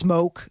dealing. The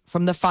smoke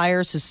from the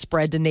fires has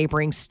spread to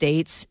neighboring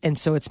states. And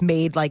so it's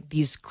made like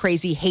these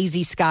crazy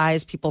hazy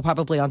skies. People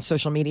probably on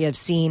social media have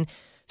seen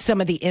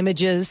some of the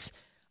images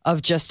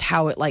of just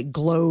how it like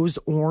glows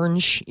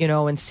orange,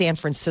 in San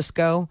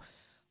Francisco.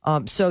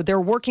 So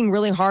they're working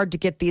really hard to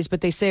get these,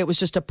 but they say it was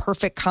just a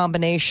perfect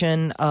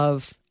combination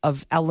of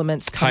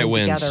elements coming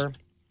together.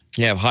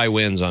 You have high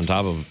winds on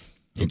top of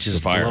It's just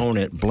the fire.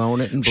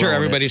 blown it. Sure,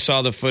 everybody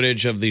saw the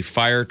footage of the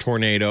fire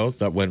tornado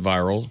that went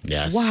viral.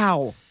 Yes.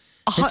 Wow.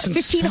 It's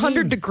 1,500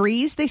 insane.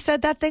 degrees, they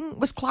said that thing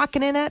was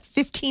clocking in at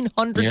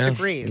 1,500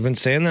 degrees. I've been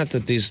saying that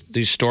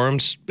these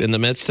storms, in the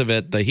midst of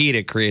it, the heat,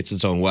 it creates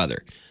its own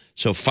weather.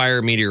 So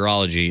fire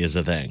meteorology is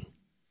a thing.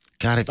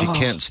 God, if you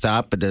can't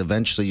stop it,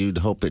 eventually you'd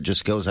hope it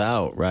just goes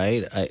out,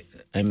 right?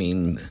 I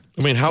mean,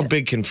 how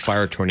big can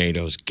fire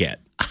tornadoes get?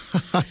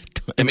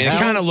 I mean, it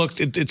kind of looked,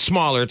 it's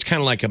smaller. It's kind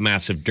of like a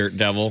massive dirt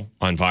devil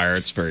on fire.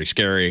 It's very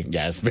scary.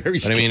 Yeah, it's very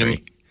But scary. I mean,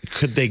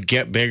 could they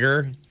get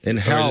bigger? In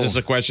Or hell. is this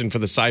a question for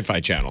the Sci-Fi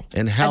Channel?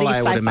 In hell, think I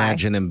it's would sci-fi.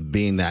 imagine him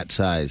being that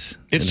size.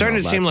 It's In starting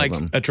hell, to seem lots like of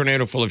them. a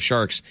tornado full of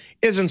sharks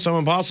isn't so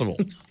impossible.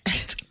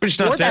 We're just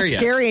not Or there that yet.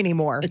 scary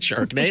anymore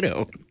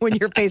Sharknado. when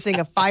you're facing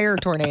a fire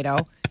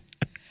tornado.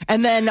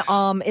 And then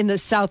in the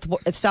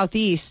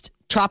southeast,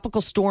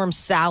 Tropical Storm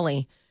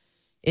Sally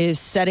is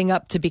setting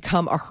up to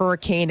become a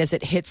hurricane as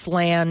it hits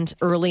land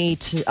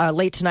late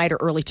tonight or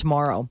early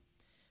tomorrow.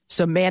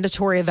 So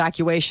mandatory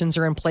evacuations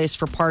are in place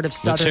for part of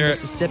southern hear it.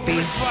 Mississippi.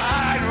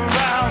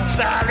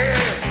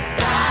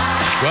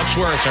 What's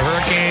worse, a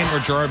hurricane or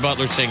Gerard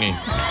Butler singing?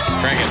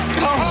 Crank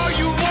it. All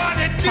you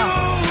wanna do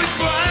is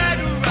ride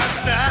around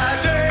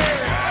Sally.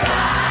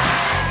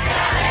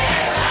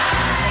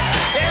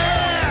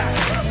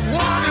 Yeah,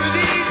 one of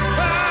these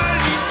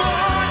early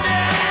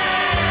mornings,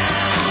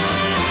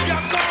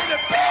 you're gonna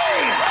be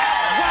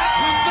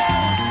wiping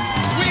those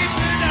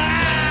weeping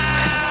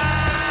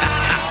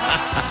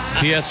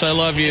eyes. P.S. I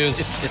love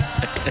yous.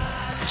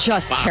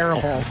 Just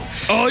terrible.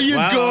 All you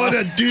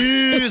gotta do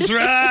is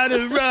ride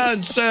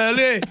around,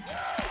 Sally.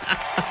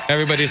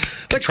 Everybody's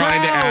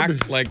trying to crowd.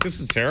 act like this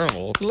is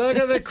terrible. Look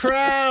at the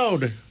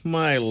crowd.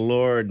 My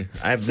Lord.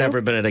 I've never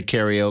been at a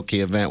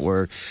karaoke event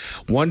where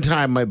one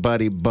time my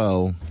buddy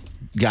Bo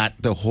got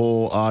the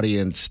whole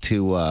audience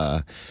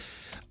to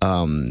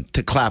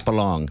clap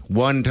along.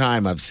 One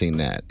time I've seen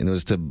that. And it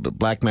was to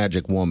Black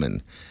Magic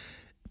Woman.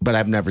 But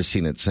I've never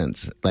seen it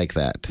since like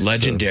that.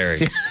 Legendary.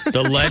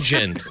 The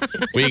legend.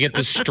 Where you get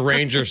the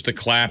strangers to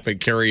clap at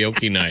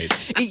karaoke night.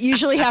 It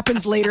usually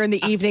happens later in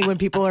the evening when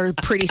people are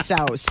pretty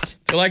soused.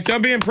 They're like,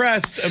 don't be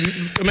impressed.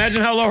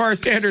 Imagine how low our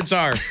standards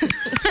are.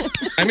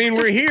 I mean,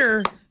 we're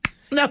here.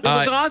 No, it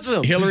was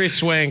awesome. Hillary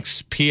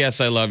Swank's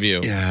P.S. I Love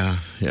You. Yeah.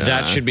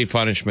 That should be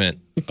punishment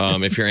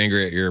if you're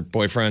angry at your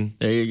boyfriend.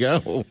 There you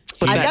go.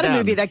 I got a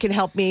movie that can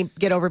help me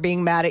get over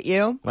being mad at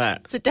you.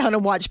 What? Sit down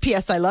and watch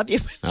P.S. I Love You.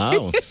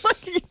 Oh.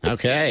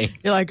 Okay.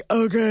 You're like,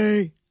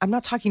 okay. I'm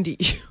not talking to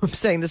you. I'm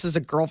saying this is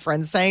a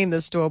girlfriend saying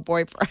this to a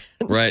boyfriend.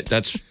 Right.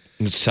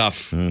 It's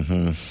tough.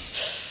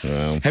 Mm-hmm.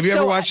 Well, Have you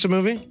ever So watched the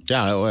movie?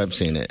 yeah, I've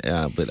seen it,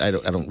 but I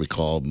don't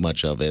recall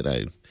much of it.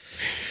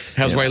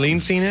 Has Wileen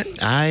seen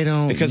it? I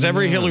don't Because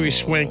every know. Hillary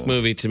Swank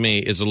movie to me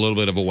is a little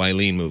bit of a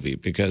Wileen movie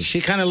because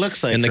She kind of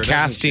looks like in the her, doesn't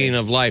casting she?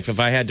 of life, if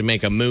I had to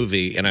make a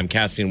movie and I'm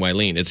casting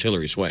Wileen, it's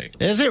Hillary Swank.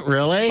 Is it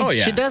really? Oh,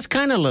 yeah. She does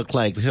kind of look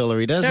like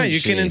Hillary, doesn't Yeah, you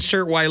she? can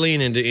insert Wileen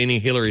into any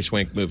Hillary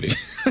Swank movie.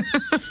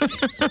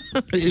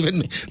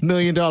 Even $1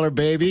 Million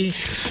Baby.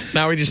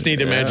 Now we just need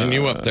to imagine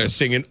you up there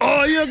singing,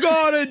 all you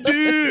gotta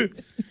do.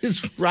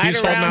 It's right He's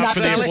holding around. out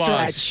for the Not such a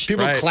applause. stretch.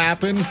 People Right.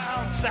 clapping.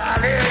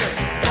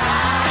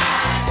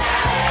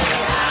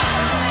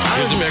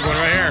 Here's a big one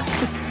right here.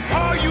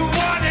 All you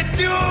wanna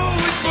do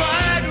is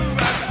ride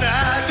around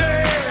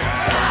Sally.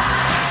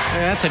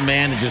 That's a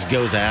man that just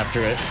goes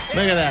after it.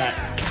 Look at that.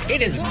 He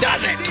just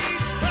does it.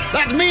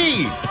 That's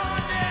me.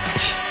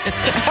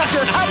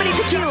 After how many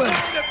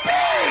tequilas?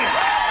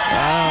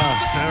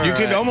 All You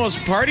could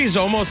Party's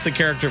almost the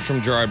character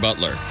from Gerard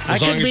Butler.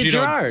 As long as you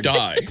don't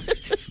die.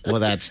 Well,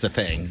 that's the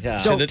thing. Yeah.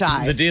 So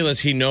the deal is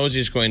he knows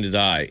he's going to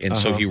die, and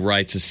so he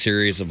writes a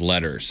series of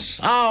letters.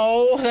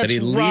 Oh, that's that he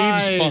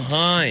leaves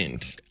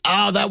behind.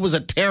 Oh, that was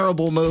a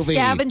terrible movie.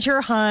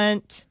 Scavenger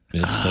hunt.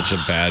 It's such a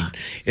bad.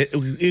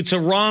 It's a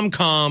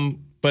rom-com,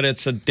 but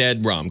it's a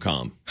dead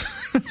rom-com.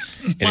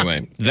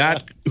 Anyway,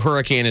 that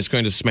hurricane is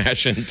going to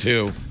smash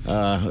into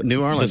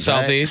New Orleans, the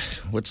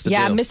southeast. Right? What's the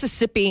deal? deal?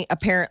 Mississippi.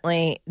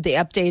 Apparently, the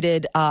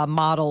updated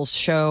models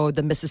show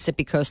the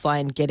Mississippi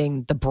coastline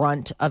getting the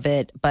brunt of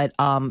it, but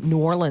New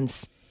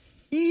Orleans,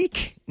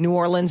 New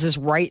Orleans is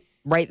right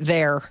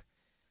there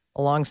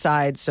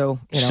alongside. So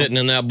sitting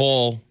in that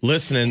bowl,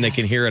 listening, they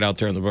can hear it out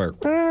there in the park.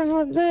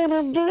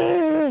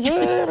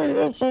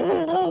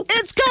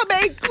 It's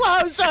coming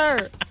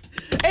closer.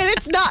 And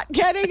it's not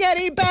getting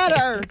any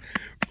better.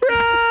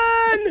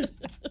 Run!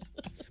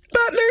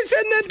 Butler's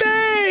in the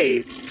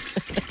bay.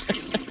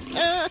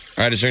 All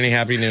right, is there any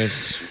happy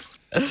news?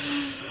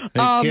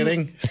 Are you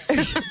kidding?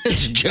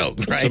 It's a joke,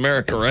 right? It's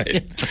America,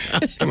 right?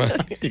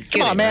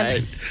 Come on, man.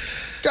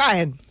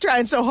 Right?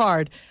 Trying so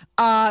hard.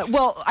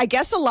 Well, I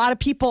guess a lot of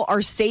people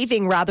are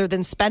saving rather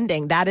than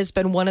spending. That has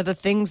been one of the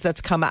things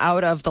that's come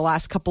out of the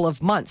last couple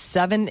of months.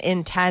 7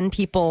 in 10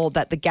 people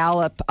that the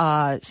Gallup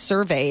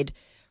surveyed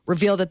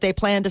reveal that they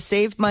plan to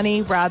save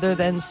money rather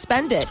than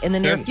spend it in the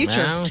near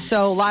future. Wow.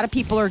 So a lot of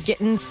people are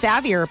getting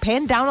savvier,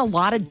 paying down a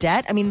lot of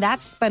debt. I mean,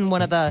 that's been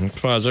one of the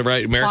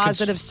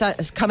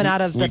positives coming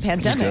out of the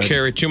pandemic. We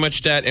carry too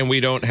much debt and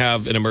we don't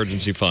have an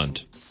emergency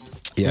fund.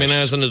 Yes. I mean,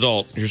 as an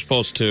adult, you're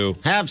supposed to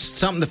have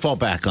something to fall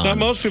back on. Now,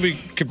 most people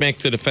could make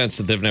the defense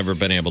that they've never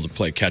been able to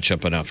play catch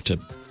up enough to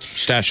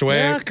stash away.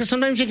 Yeah, because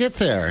sometimes you get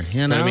there.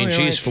 You know, I mean,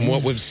 geez, from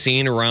what we've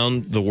seen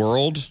around the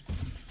world,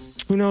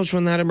 who knows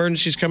when that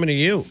emergency's coming to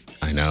you?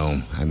 I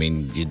know. I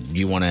mean,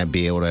 you want to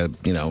be able to,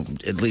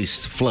 at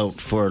least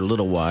float for a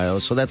little while.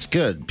 So that's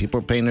good. People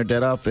are paying their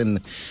debt off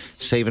and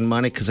saving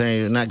money because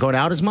they're not going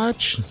out as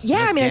much.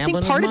 Yeah, I mean, I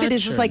think part of it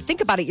is just like,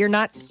 think about it. You're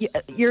not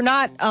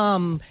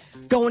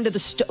going to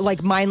the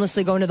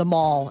mindlessly going to the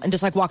mall and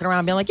just like walking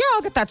around being like, yeah,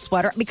 I'll get that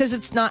sweater, because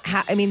it's not.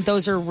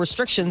 Those are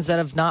restrictions that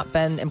have not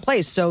been in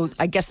place. So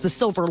I guess the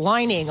silver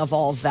lining of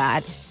all of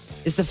that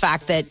is the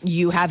fact that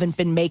you haven't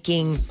been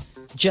making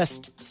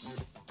just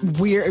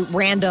weird,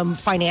 random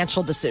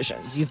financial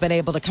decisions. You've been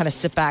able to kind of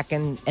sit back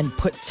and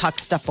tuck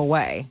stuff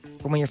away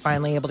for when you're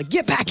finally able to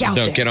get back out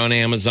there. Don't get on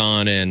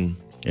Amazon and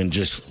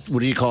just, what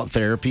do you call it?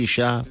 Therapy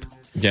shop?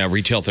 Yeah,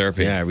 retail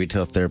therapy. Yeah,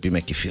 retail therapy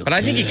make you feel But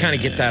I think you kind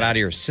of get that out of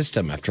your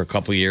system after a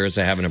couple of years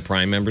of having a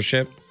Prime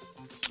membership.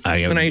 I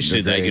used to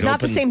do that. It's not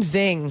the same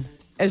zing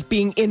as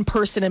being in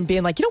person and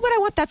being like, you know what, I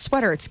want that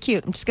sweater. It's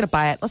cute. I'm just going to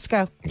buy it. Let's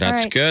go.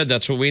 That's good.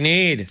 That's what we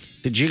need.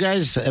 Have you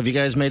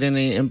guys made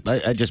any,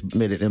 I just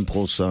made an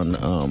impulse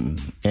on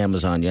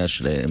Amazon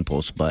yesterday,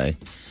 impulse buy.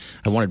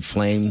 I wanted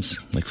flames,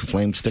 like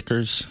flame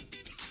stickers.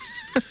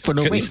 For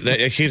no reason.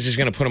 He's just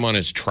going to put them on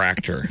his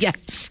tractor.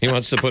 Yes. He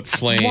wants to put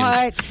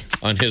flames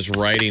on his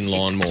riding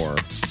lawnmower.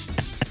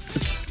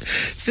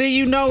 See,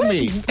 you know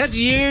me. That's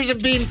years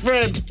of being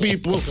friends,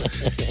 people.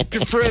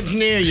 Your friends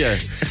near you. I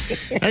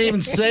didn't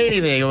even say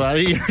anything about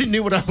it. You already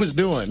knew what I was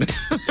doing.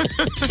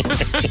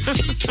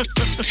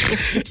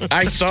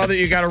 I saw that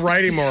you got a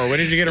riding mower. When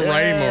did you get a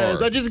riding mower?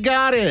 I just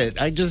got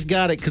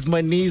it because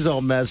my knee's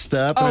all messed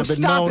up. Oh,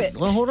 stop it.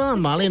 Well, hold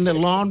on, Molly. And the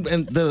lawn,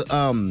 and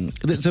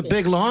it's a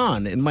big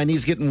lawn, and my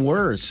knee's getting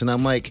worse. And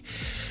I'm like...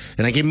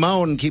 And I keep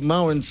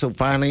mowing. So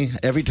finally,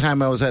 every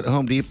time I was at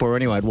Home Depot or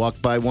anywhere, I'd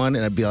walk by one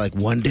and I'd be like,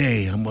 one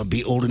day I'm going to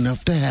be old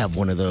enough to have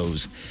one of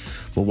those.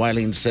 Well,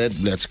 Wileen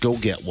said, let's go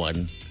get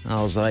one.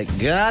 I was like,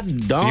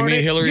 God darn it. You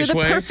mean Hillary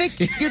Swank?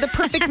 You're the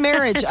perfect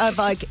marriage of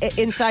like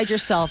inside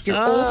yourself.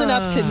 You're old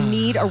enough to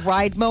need a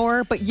ride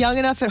mower, but young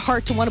enough at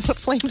heart to want to put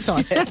flames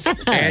on it.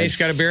 And he's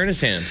got a beer in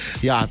his hand.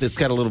 Yeah, it's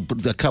got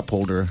a cup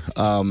holder.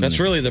 That's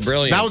really the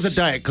brilliance. That was a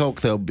Diet Coke,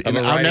 though.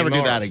 I'll never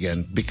do that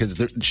again because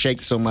it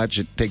shakes so much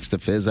it takes the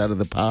fizz out of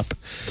the pop.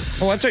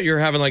 Oh, I thought you were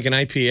having like an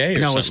IPA or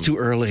something. No, it's too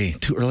early.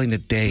 Too early in the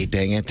day,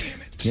 dang it.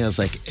 Yeah, it's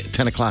like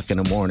 10 o'clock in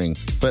the morning.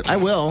 But I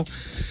will.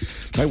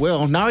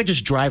 Now I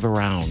just drive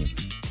around.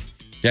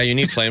 Yeah, you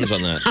need flames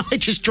on that. I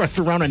just drive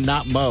around and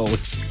not mow.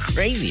 It's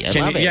crazy. I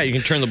love it. Yeah, you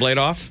can turn the blade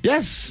off?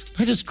 Yes.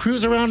 I just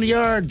cruise around the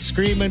yard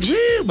screaming,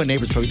 woo! My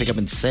neighbors probably think I'm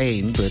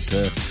insane, but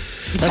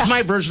that's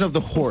my version of the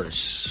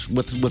horse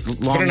with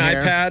long hair. Put an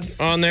iPad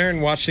on there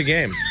and watch the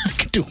game. I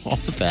can do all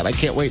of that. I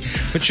can't wait.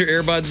 Put your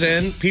earbuds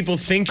in. People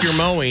think you're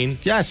mowing.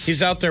 Yes.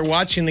 He's out there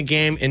watching the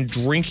game and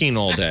drinking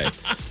all day.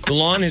 The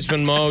lawn has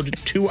been mowed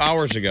 2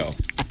 hours ago.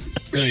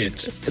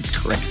 Brilliant. It's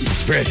great.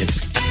 It's brilliant.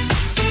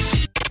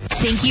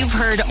 Think you've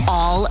heard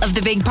all of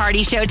the Big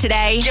Party Show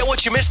today? Get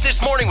what you missed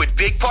this morning with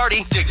Big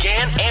Party,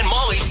 DeGan, and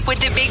Molly With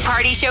the Big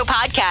Party Show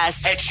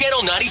podcast at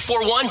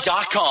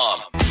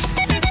channel941.com.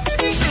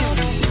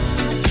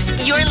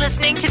 You're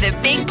listening to the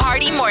Big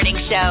Party Morning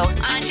Show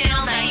on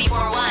Channel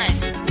 941.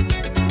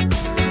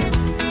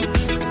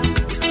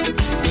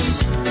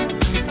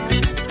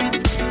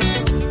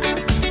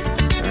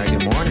 All right,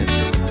 good morning.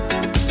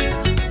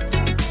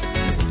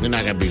 You're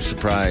not going to be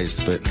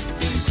surprised, but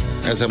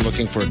as I'm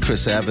looking for a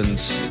Chris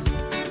Evans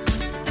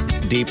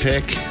D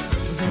pick,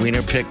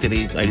 wiener pick that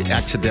I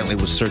accidentally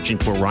was searching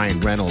for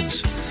Ryan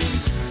Reynolds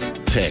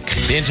pick.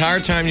 The entire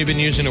time you've been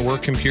using a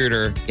work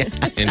computer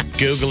and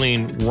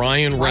Googling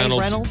Ryan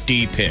Reynolds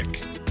D pick.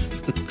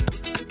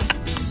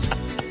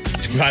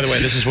 By the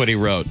way, this is what he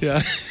wrote.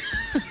 Yeah.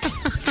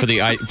 For the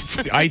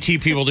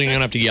IT people, don't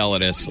have to yell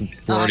at us.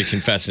 We're already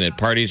confessing it.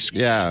 Party's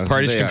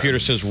computer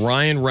says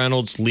Ryan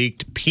Reynolds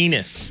leaked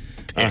penis.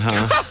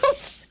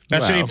 That's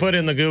what he put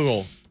in the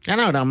Google. I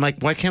know. I'm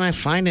like, why can't I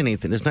find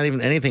anything? There's not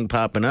even anything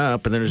popping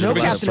up. And there's no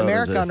Captain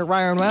America under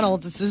Ryan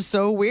Reynolds. This is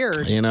so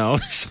weird. You know?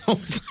 So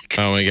it's like,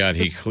 oh my God,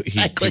 he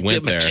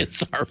went there.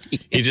 Sorry.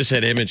 He just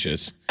had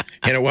images.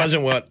 And it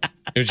wasn't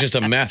it was just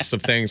a mess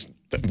of things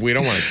that we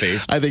don't want to see.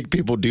 I think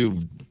people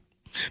do.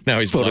 Now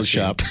he's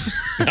Photoshop.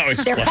 Now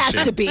he's there blushing.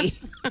 has to be.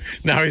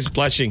 Now he's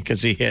blushing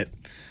because he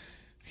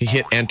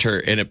hit enter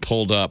and it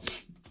pulled up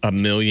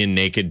 1 million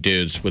naked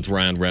dudes with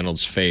Ryan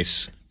Reynolds'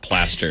 face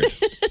plastered.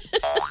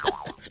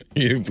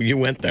 You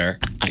went there.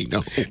 I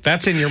know.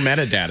 That's in your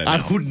metadata now.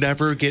 I would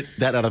never get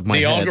that out of my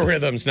head. The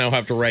algorithms now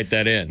have to write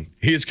that in.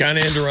 He's kind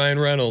of into Ryan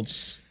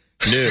Reynolds.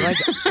 New.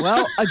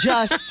 Well,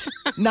 adjust.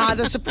 Not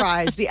a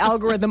surprise. The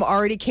algorithm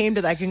already came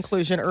to that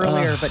conclusion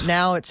earlier, but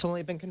now it's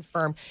only been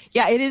confirmed.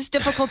 Yeah, it is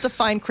difficult to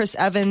find Chris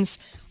Evans'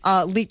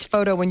 leaked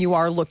photo when you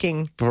are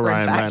looking for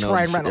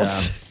Ryan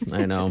Reynolds. Yeah,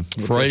 I know.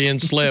 Freudian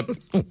slip.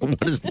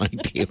 What is my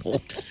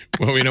deal?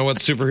 Well, we know what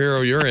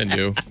superhero you're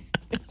into.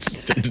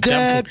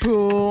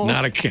 Deadpool.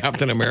 Not a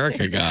Captain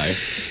America guy.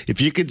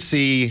 If you could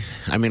see,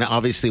 I mean,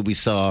 obviously we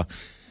saw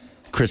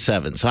Chris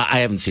Evans. I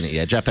haven't seen it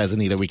yet. Jeff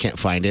hasn't either. We can't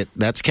find it.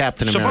 That's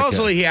Captain America.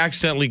 Supposedly he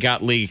accidentally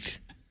got leaked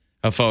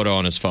a photo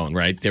on his phone,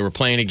 right? They were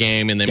playing a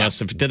game and they must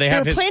have. Did they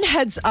have were playing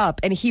Heads Up,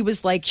 and he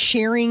was like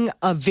sharing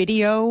a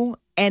video.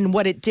 And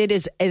what it did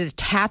is it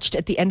attached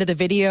at the end of the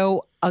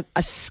video a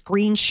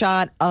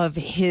screenshot of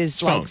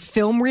his like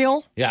film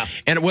reel. Yeah.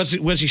 And was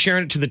he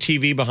sharing it to the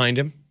TV behind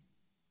him?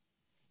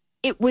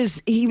 He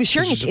was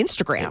sharing his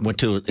Instagram.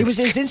 It was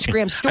his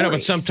Instagram stories. I know,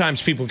 but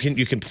sometimes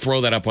you can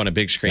throw that up on a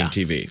big screen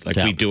TV. Like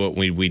we do it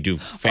when we do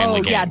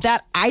family games. Yeah,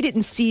 that I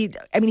didn't see.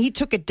 I mean, he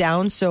took it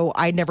down, so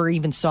I never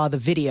even saw the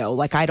video.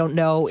 Like, I don't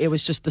know. It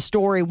was just the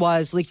story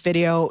was leaked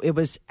video. It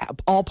was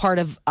all part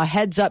of a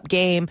Heads Up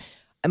game.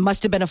 It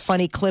must have been a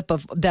funny clip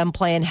of them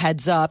playing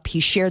Heads Up. He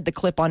shared the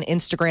clip on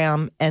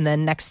Instagram, and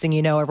then next thing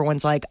you know,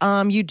 everyone's like,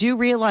 you do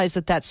realize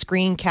that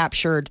screen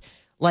captured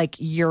like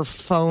your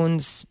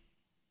phone's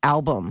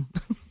album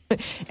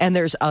and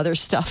there's other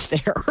stuff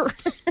there.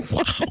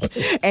 Wow.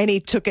 And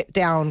he took it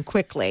down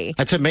quickly.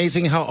 It's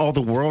amazing how all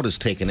the world has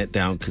taken it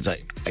down because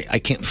I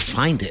can't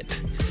find it.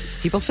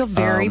 People feel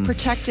very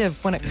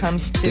protective when it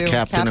comes to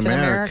Captain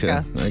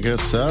America. I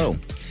guess so.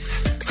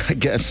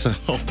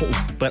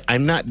 But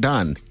I'm not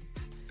done.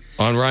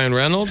 On Ryan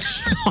Reynolds?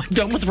 I'm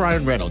done with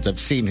Ryan Reynolds. I've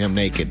seen him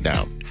naked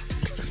now.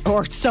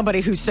 Or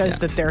somebody who says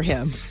that they're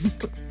him.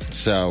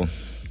 So,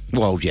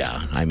 well, yeah.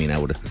 I mean, I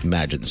would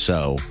imagine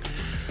so.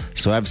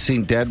 So I've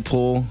seen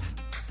Deadpool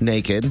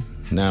naked.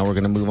 Now we're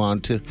going to move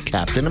on to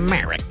Captain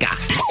America.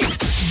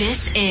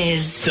 This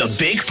is the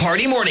Big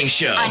Party Morning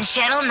Show on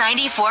Channel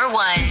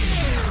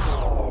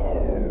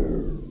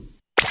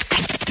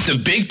 94.1. The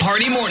Big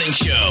Party Morning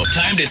Show.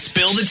 Time to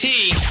spill the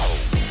tea.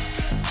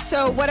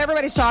 So what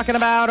everybody's talking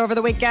about over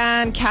the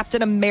weekend,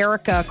 Captain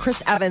America,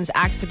 Chris Evans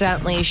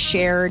accidentally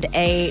shared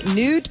a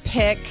nude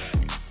pic,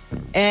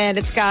 and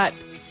it's got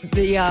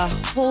the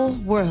whole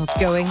world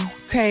going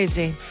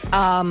crazy.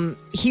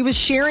 He was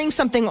sharing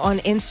something on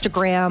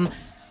Instagram.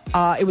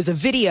 It was a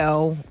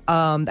video.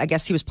 I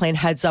guess he was playing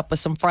Heads Up with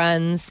some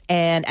friends.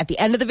 And at the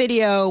end of the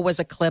video was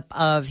a clip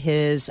of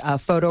his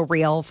photo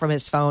reel from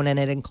his phone. And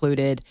it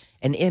included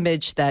an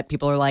image that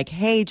people are like,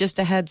 hey, just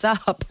a heads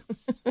up.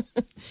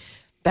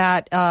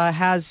 That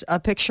has a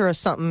picture of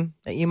something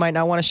that you might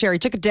not want to share. He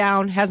took it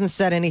down, hasn't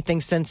said anything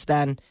since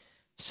then.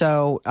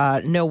 So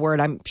no word.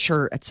 I'm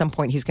sure at some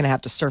point he's going to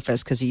have to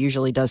surface because he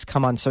usually does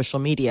come on social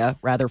media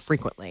rather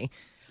frequently.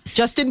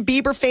 Justin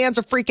Bieber fans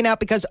are freaking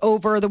out because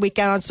over the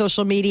weekend on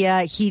social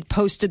media, he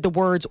posted the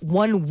words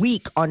 1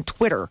 week on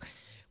Twitter,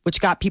 which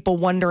got people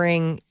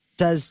wondering,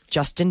 does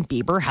Justin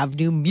Bieber have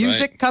new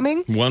music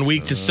coming? 1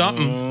 week to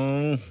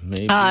something.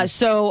 Maybe.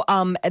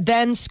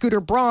 Then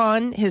Scooter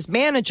Braun, his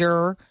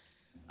manager,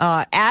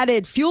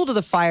 added fuel to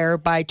the fire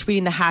by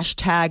tweeting the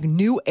hashtag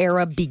New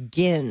Era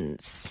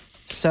Begins.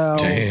 So,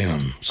 damn.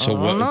 So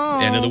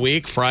what? End of the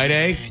week,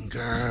 Friday.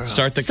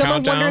 Start the Someone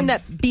countdown. wondering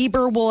that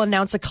Bieber will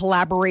announce a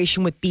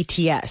collaboration with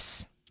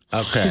BTS.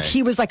 Okay. Because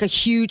he was like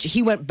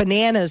he went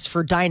bananas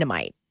for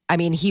Dynamite. I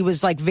mean, he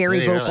was like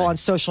very vocal on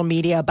social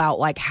media about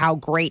like how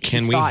great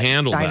Can he we thought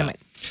handle Dynamite.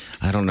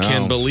 I don't know.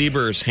 Can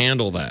believers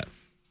handle that?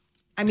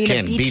 I mean,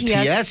 Can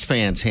BTS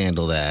fans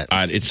handle that?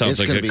 It sounds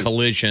like a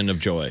collision of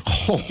joy.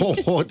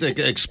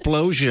 The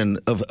explosion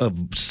of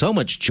so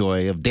much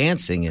joy of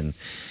dancing and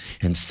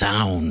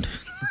sound.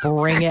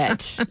 Bring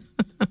it.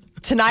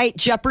 Tonight,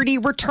 Jeopardy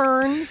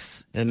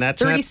returns. And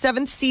that's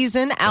 37th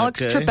season.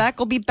 Alex Trebek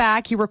will be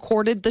back. He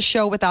recorded the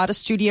show without a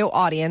studio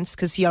audience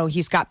because,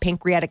 he's got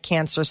pancreatic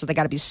cancer, so they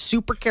got to be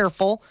super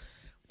careful.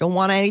 Don't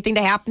want anything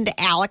to happen to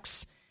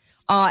Alex.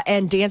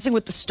 And Dancing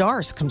with the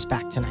Stars comes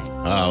back tonight.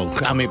 Oh,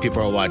 how many people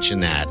are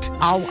watching that?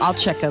 I'll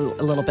check a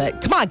little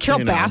bit. Come on, Carol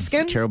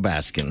Baskin. Carol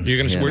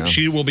Baskin.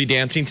 She will be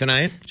dancing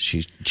tonight?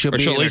 She'll at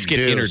least get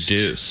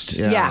introduced.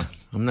 Yeah.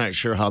 I'm not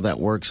sure how that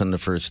works on the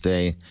first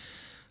day.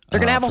 They're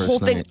going to have a whole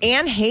thing.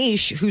 Anne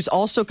Heche, who's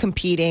also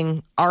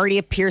competing, already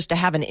appears to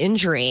have an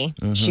injury.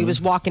 Mm-hmm. She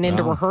was walking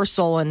into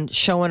rehearsal and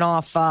showing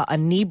off a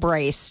knee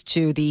brace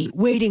to the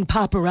waiting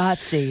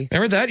paparazzi.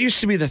 Remember, that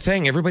used to be the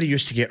thing. Everybody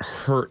used to get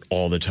hurt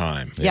all the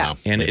time. Yeah.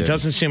 And it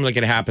doesn't seem like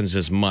it happens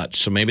as much.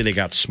 So maybe they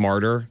got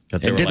smarter.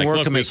 That they were like,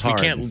 look,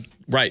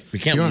 we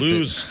can't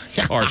lose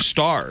our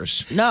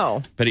stars.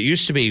 No. But it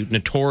used to be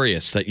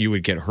notorious that you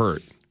would get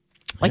hurt.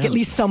 Like at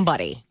least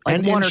somebody,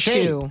 like one or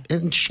two.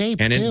 In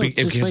shape, and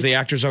because the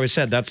actors always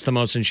said, that's the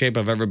most in shape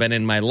I've ever been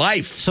in my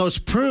life. So it's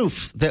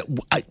proof that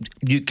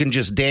you can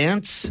just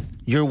dance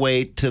your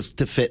way to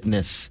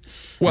fitness.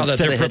 Well, that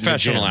they're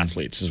professional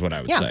athletes is what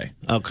I would say.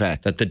 Okay.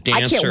 That the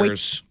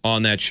dancers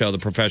on that show, the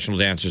professional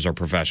dancers are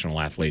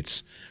professional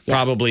athletes. Yeah.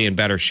 Probably in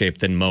better shape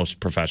than most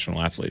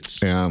professional athletes.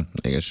 Yeah,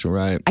 I guess you're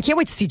right. I can't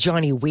wait to see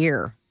Johnny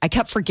Weir. I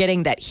kept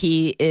forgetting that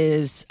he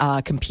is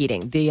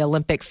competing, the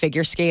Olympic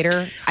figure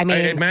skater. I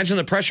mean, imagine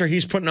the pressure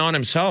he's putting on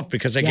himself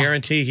because I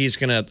guarantee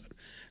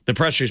the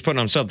pressure he's putting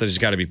on himself that he's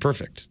got to be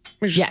perfect.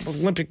 He's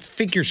an Olympic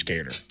figure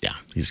skater. Yeah,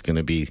 he's going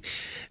to be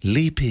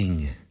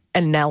leaping.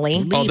 And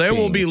Nelly. Oh, there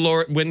will be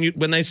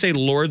when they say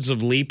Lords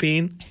of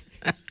Leaping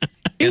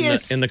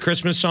in the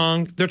Christmas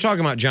song, they're talking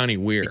about Johnny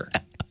Weir.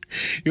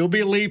 He'll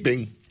be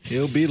leaping.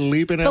 He'll be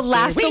leaping. The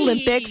last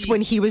Olympics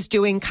when he was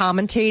doing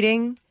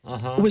commentating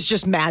was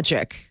just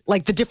magic.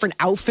 Like the different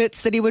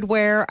outfits that he would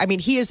wear. I mean,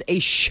 he is a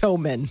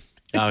showman.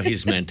 Oh,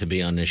 he's meant to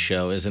be on this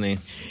show, isn't he?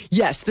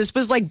 Yes, this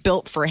was like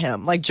built for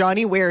him. Like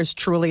Johnny Weir is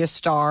truly a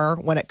star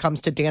when it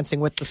comes to Dancing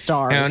with the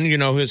Stars.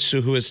 And who is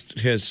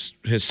his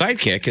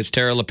sidekick is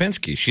Tara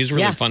Lipinski. She's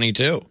really funny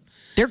too.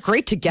 They're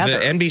great together.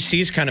 The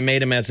NBC's kind of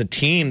made him as a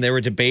team. They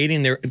were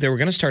debating. They were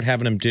going to start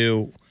having him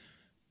do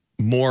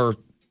more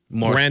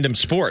random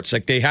sports.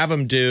 Like they have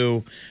him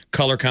do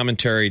color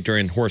commentary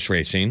during horse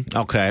racing.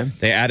 Okay.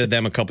 They added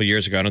them a couple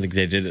years ago. I don't think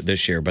they did it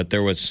this year, but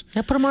there was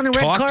put him on a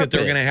red talk carpet. that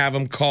they're going to have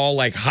him call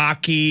like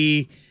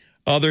hockey,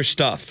 other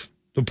stuff.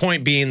 The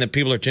point being that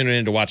people are tuning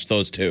in to watch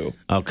those two.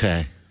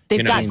 Okay.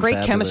 They've got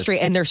great chemistry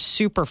and they're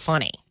super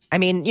funny. I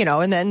mean,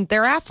 and then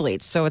they're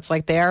athletes. So it's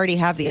like they already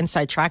have the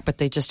inside track, but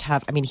they just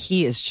have,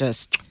 he is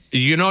just.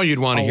 You'd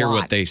want to hear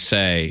what they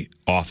say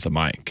off the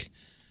mic.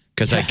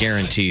 Because I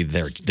guarantee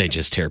they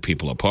just tear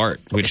people apart,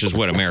 which is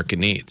what America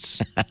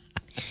needs.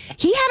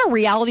 He had a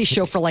reality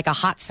show for like a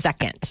hot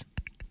second.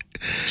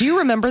 Do you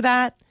remember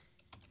that?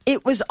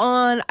 It was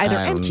on either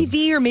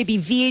MTV or maybe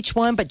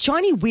VH1, but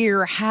Johnny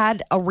Weir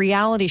had a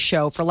reality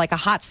show for like a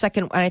hot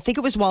second. And I think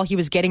it was while he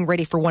was getting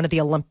ready for one of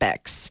the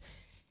Olympics.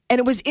 And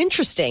it was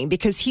interesting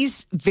because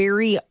he's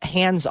very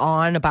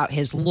hands-on about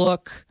his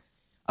look,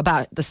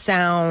 about the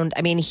sound.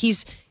 I mean,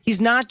 he's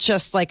not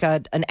just like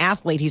an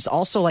athlete. He's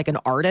also like an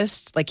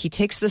artist. Like he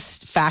takes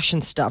this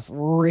fashion stuff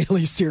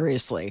really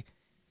seriously.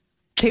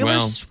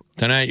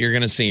 Tonight you're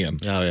going to see him.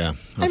 Oh, yeah.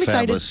 I'm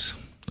excited.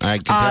 I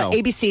can tell.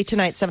 ABC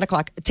tonight, 7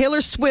 o'clock.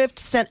 Taylor Swift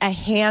sent a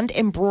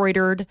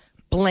hand-embroidered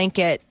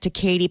blanket to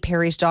Katy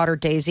Perry's daughter,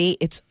 Daisy.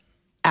 It's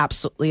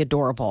absolutely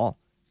adorable.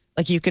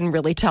 Like you can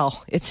really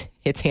tell it's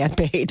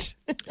handmade.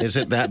 Is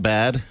it that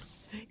bad?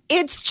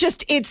 It's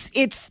just,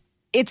 it's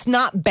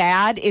not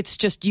bad. It's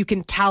just you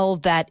can tell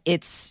that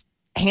it's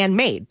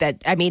handmade.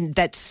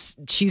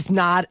 She's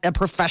not a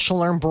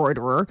professional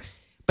embroiderer,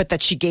 but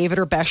that she gave it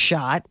her best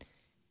shot,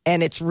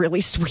 and it's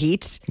really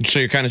sweet. So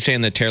you're kind of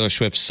saying that Taylor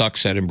Swift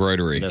sucks at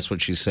embroidery. That's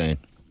what she's saying.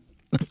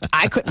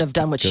 I couldn't have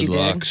done what she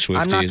luck, did.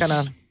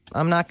 Swifties.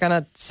 I'm not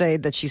gonna say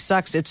that she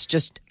sucks. It's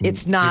just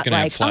it's not you can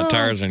like have flat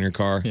tires in your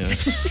car. Yeah.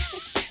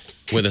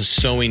 With a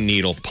sewing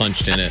needle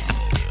punched in it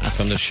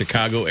from the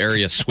Chicago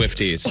area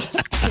Swifties.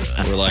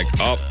 We're like,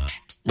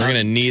 we're going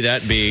to knee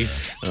that bee.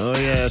 Oh,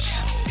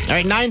 yes. All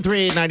right,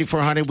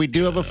 938-9400. We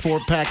do have a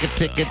 4-pack of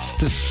tickets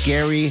to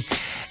Scary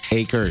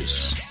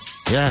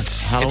Acres.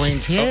 Yes,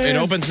 Halloween's here. It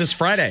opens this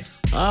Friday.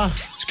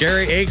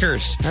 Scary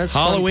Acres. That's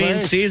Halloween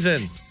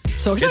season.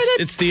 So excited.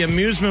 It's the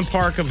amusement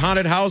park of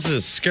haunted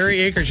houses. Scary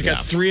Acres. You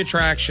got 3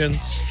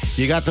 attractions.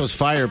 You got those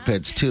fire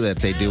pits, too, that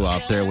they do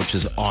out there, which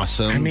is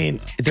awesome. I mean,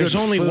 there's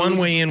only one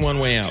way in, one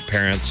way out,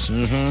 parents.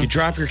 Mm-hmm. You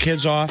drop your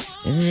kids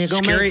off. And you go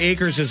Scary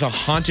Acres is a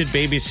haunted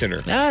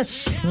babysitter.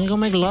 Yes. You go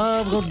make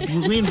love, go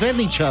reinvent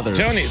each other. I'm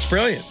telling you, it's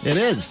brilliant. It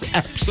is.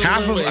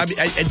 Absolutely.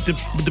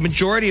 The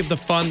majority of the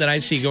fun that I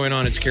see going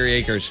on at Scary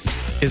Acres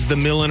is the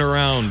milling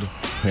around.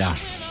 Yeah.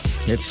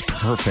 It's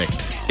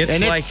perfect.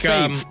 It's like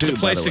safe, the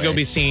place to go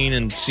be seen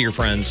and see your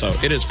friends. So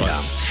it is fun.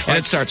 Yeah. And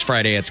it starts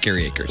Friday at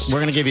Scary Acres. We're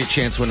going to give you a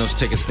chance to win those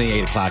tickets in the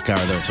 8 o'clock hour,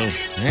 though. So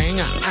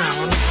hang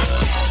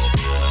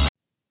on.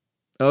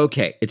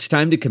 Okay, it's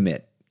time to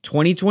commit.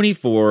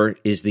 2024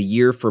 is the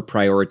year for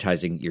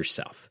prioritizing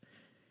yourself.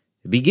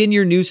 Begin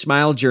your new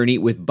smile journey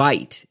with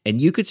Byte,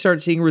 and you could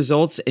start seeing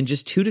results in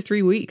just 2 to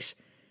 3 weeks.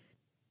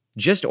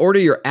 Just order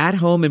your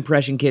at-home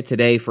impression kit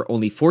today for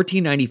only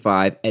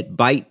 $14.95 at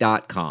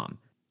Byte.com.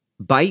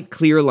 Byte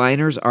clear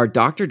liners are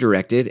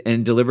doctor-directed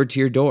and delivered to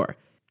your door.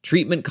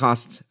 Treatment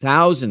costs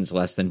thousands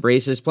less than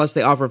braces, plus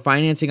they offer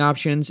financing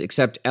options,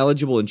 accept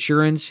eligible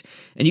insurance,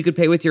 and you could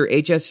pay with your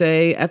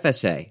HSA,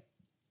 FSA.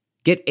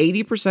 Get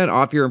 80%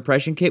 off your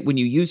impression kit when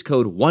you use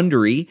code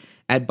WONDERY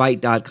at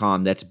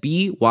Byte.com. That's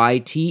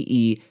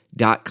BYTE.com.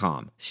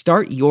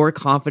 Start your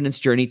confidence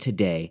journey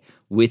today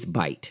with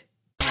Byte.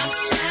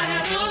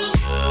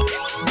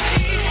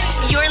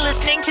 You're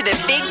listening to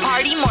the Big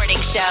Party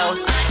Morning Show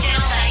on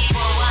Channel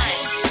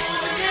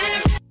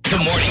 94.1. The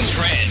morning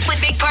trend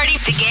With Big Party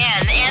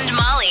began and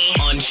Molly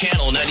on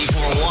Channel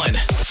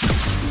 94.1.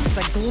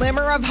 There's a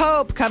glimmer of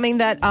hope coming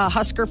that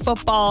Husker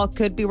football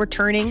could be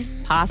returning,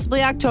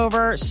 possibly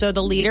October. So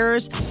the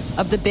leaders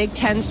of the Big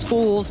Ten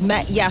schools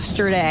met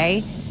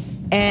yesterday,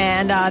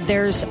 and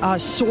there's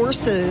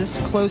sources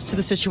close to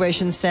the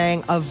situation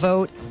saying a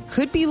vote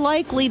could be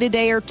likely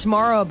today or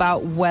tomorrow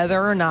about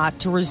whether or not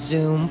to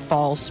resume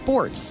fall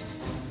sports.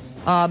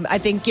 I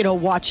think,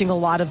 watching a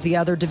lot of the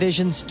other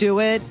divisions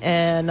do it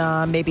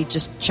and maybe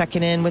just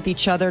checking in with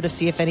each other to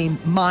see if any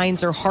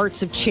minds or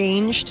hearts have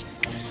changed.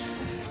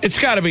 It's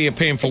got to be a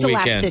painful It's a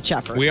weekend. last-ditch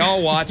effort. We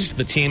all watched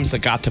the teams that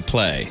got to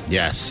play.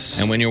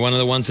 Yes. And when you're one of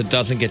the ones that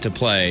doesn't get to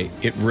play,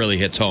 it really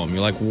hits home. You're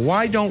like,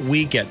 why don't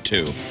we get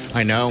to?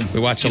 I know. We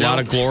watched a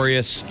lot of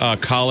glorious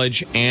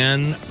college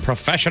and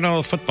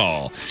professional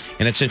football.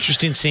 And it's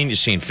interesting you're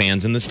seeing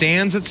fans in the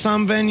stands at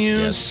some venues.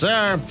 Yes,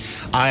 sir.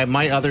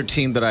 My other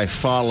team that I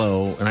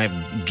follow, and I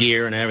have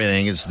gear and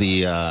everything,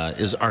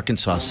 is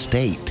Arkansas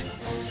State.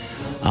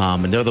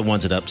 And they're the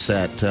ones that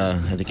upset, I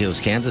think it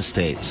was Kansas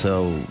State.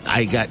 So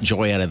I got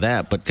joy out of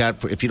that. But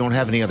God, if you don't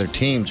have any other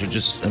teams, are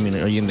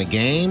you in the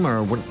game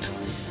or what?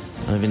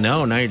 I don't even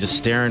know. Now you're just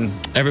staring.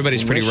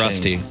 Everybody's pretty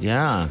rusty.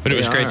 Yeah. But it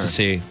was great to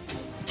see.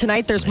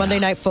 Tonight, there's Monday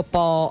Night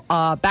Football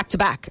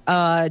back-to-back.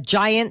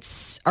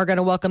 Giants are going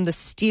to welcome the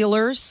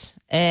Steelers,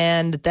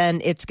 and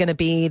then it's going to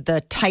be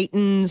the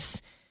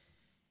Titans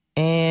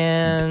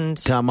and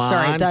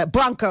the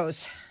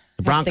Broncos.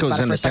 The Broncos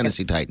and the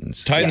Tennessee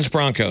Titans.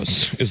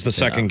 Titans-Broncos is the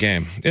second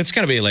game. It's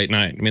going to be a late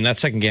night. I mean, that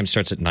second game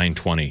starts at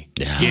 9:20.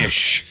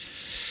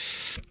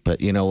 Ish. But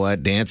you know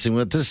what? Dancing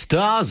with the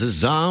Stars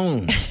is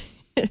on.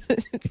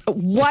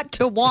 What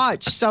to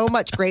watch. So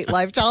much great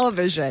live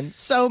television.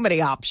 So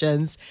many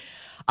options.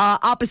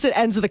 Opposite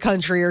ends of the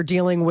country are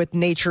dealing with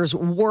nature's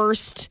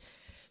worst.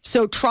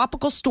 So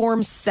Tropical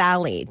Storm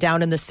Sally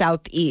down in the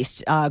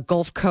southeast,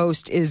 Gulf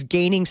Coast, is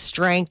gaining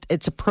strength.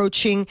 It's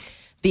approaching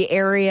the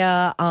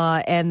area,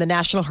 and the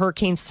National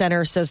Hurricane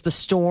Center says the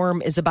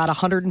storm is about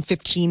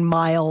 115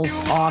 miles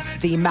off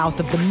the mouth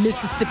of the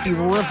Mississippi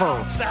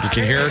River. You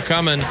can hear her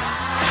coming.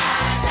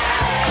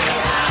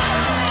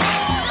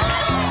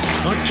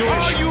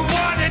 All you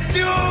wanna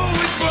do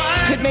is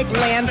run. Could make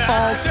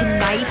landfall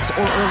tonight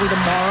or early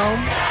tomorrow.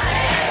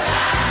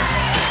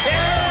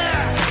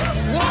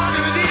 One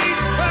of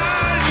these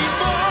early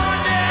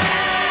mornings,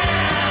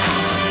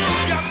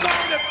 you're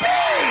gonna be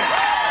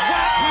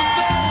what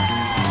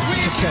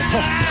So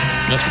terrible.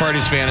 That's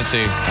Party's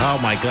fantasy Oh,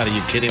 my God. Are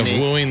you kidding of me?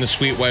 wooing the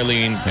sweet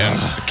Wileen and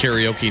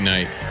karaoke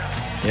night.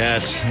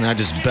 Yes. And I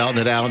just belting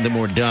it out, and then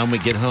we're done. We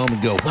get home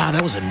and go, wow,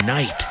 that was a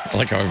night. I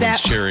like how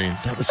everyone's cheering.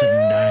 That was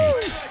a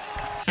night.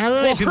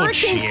 Well,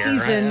 hurricane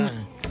season,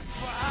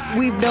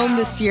 we've known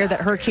this year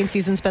that hurricane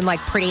season's been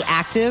pretty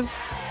active.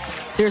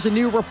 There's a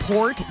new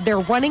report. They're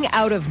running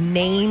out of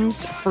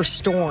names for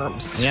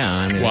storms. Yeah,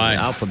 I mean, Why?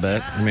 the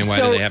alphabet. I mean, why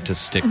do they have to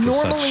stick to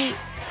such?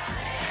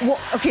 Well,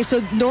 okay,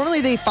 so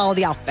normally they follow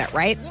the alphabet,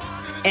 right?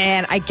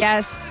 And I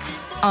guess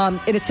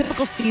in a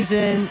typical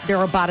season, there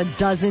are about a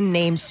dozen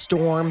named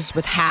storms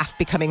with half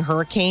becoming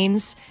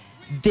hurricanes.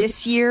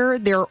 This year,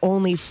 there are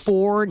only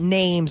 4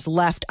 names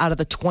left out of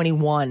the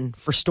 21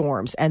 for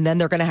storms. And then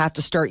they're going to have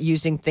to start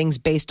using things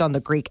based on the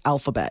Greek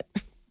alphabet.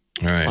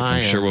 All right.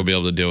 I'm sure we'll be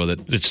able to deal with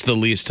it. It's the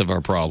least of our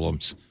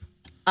problems.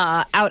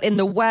 Out in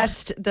the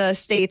West, the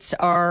states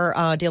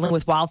are dealing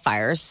with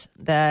wildfires.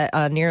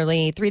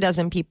 Nearly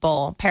 36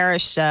 people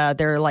perished.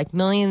 There are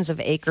millions of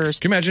acres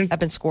Can you imagine?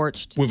 have been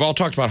scorched. We've all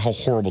talked about how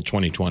horrible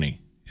 2020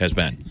 has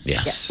been.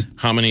 Yes.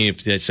 How many,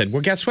 if they said,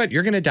 well, guess what?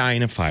 You're going to die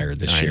in a fire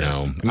this year.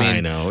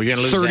 I know. You're going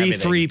to lose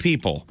 33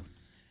 people.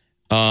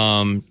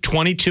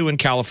 22 in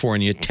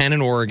California, 10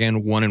 in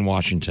Oregon, 1 in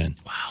Washington.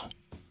 Wow.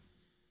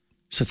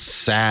 Such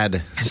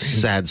sad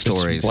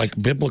stories. It's like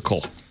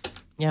biblical.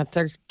 Yeah,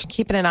 they're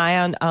keeping an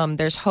eye on.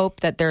 There's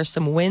hope that there's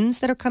some winds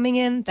that are coming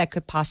in that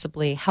could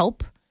possibly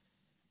help.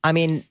 I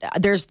mean,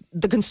 there's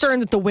the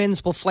concern that the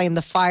winds will flame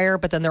the fire,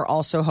 but then they're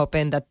also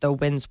hoping that the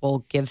winds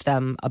will give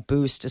them a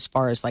boost as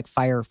far as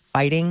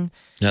firefighting.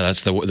 Yeah,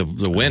 that's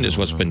the wind is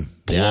what's been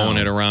blowing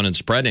it around and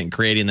spreading,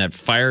 creating that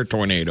fire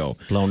tornado.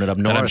 Blowing it up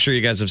north. And I'm sure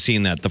you guys have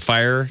seen that. The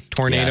fire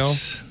tornado.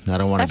 Yes. I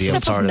don't want to That's be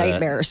a stuff part of of that.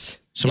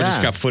 nightmares. Somebody's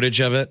got footage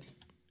of it.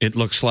 It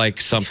looks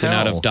like something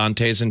out of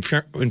Dante's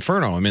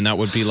Inferno. I mean, that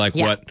would be like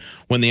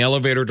when the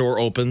elevator door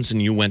opens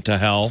and you went to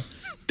hell.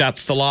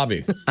 That's the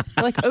lobby.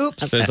 Like,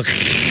 oops. There's a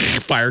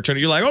fire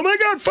tornado. You're like, oh my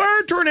God,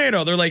 fire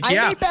tornado. They're like,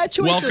 yeah, made bad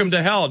choices. Welcome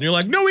to hell. And you're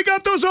like, no, we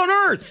got those on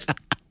Earth.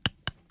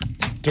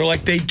 They're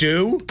like, they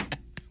do?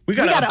 We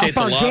got to update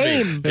the lobby.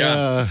 Game.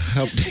 Yeah.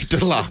 Update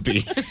the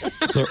lobby.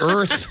 The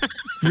Earth.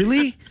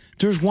 Really?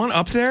 There's one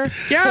up there?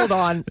 Yeah. Hold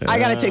on. I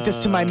got to take this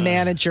to my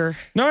manager.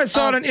 No, I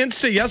saw it on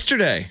Insta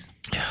yesterday.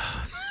 No,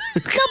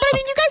 but I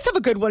mean, you guys have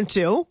a good one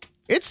too.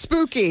 It's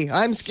spooky.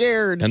 I'm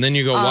scared. And then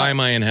you go, why am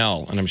I in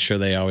hell? And I'm sure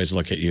they always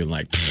look at you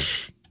like,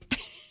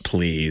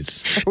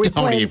 please.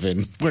 Don't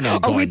even. We're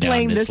not going Are we down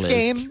playing this list.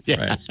 game?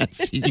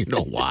 Yes. You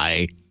know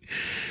why.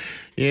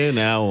 You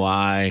know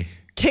why.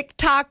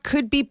 TikTok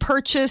could be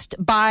purchased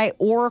by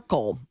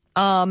Oracle.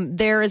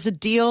 There is a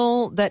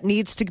deal that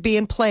needs to be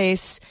in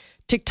place.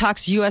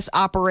 TikTok's U.S.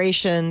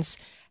 operations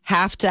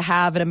have to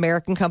have an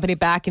American company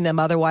backing them.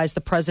 Otherwise,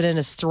 the president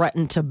has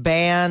threatened to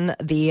ban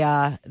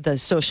the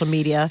social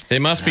media. They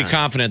must be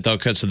confident, though,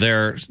 because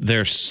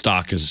their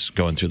stock is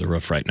going through the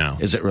roof right now.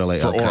 Is it really?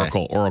 For okay.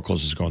 Oracle.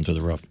 Oracle's is going through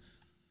the roof.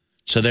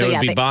 So they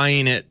would be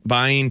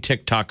buying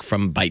TikTok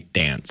from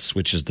ByteDance,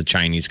 which is the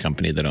Chinese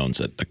company that owns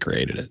it, that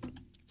created it.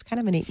 It's kind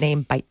of a neat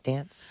name,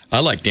 ByteDance. I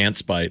like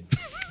Dance Bite.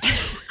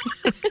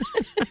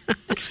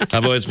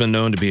 I've always been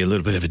known to be a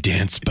little bit of a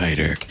dance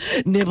biter.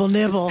 Nibble,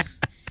 nibble.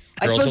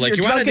 I Girls suppose are like, you're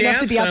you want drunk to enough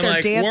dance? to be out And there I'm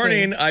like, dancing.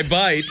 warning, I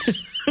bite.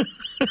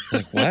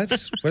 Like,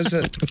 what? What is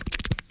it?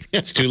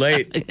 It's too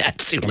late. Yeah,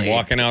 it's too I'm late.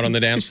 walking out on the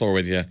dance floor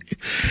with you.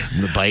 I'm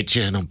going to bite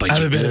you and I'll bite you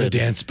I'm a bit of a good.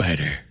 dance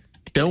biter.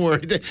 Don't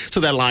worry. So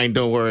that line,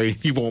 don't worry,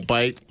 he won't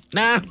bite.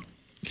 Nah.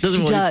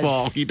 Doesn't He really does.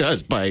 fall. He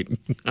does bite.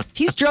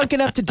 He's drunk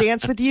enough to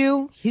dance with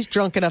you. He's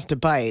drunk enough to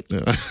bite.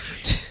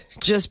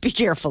 Just be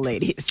careful,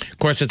 ladies. Of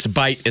course, it's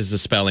bite is the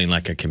spelling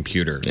like a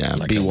computer. Yeah,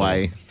 like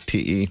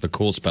B-Y-T-E. the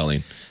cool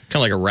spelling. Kind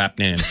of like a rap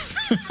name.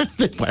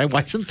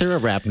 Why isn't there a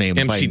rap name?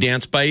 MC Bite?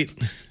 Dance Bite.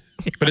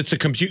 But it's a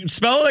computer.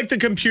 Spell it like the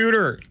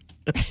computer.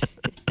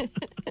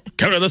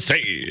 Come to the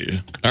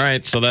stage. All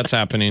right, so that's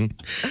happening.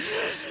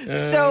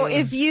 So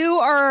if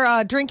you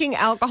are drinking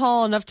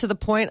alcohol enough to the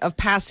point of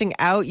passing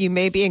out, you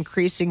may be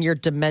increasing your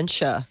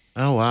dementia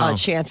Oh, wow.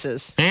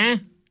 chances. Eh?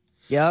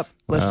 Yep.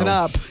 Listen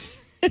up.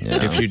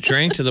 Yeah. If you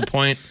drink to the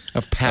point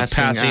Of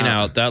passing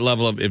out, that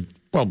level of,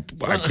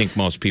 I think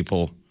most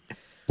people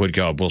would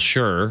go, well,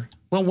 sure.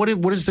 Well, what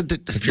is the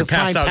If you're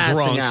passed out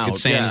drunk,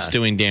 it's saying yeah. it's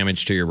doing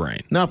damage to your brain.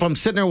 Now, if I'm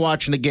sitting there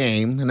watching a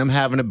game and I'm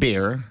having a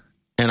beer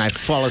and I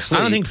fall asleep.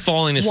 I don't think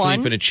falling asleep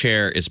One. in a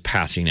chair is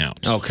passing out.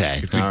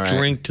 Okay. If you All right.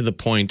 drink to the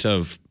point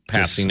of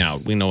passing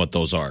out, we know what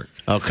those are.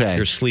 Okay.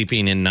 You're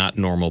sleeping in not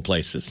normal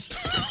places.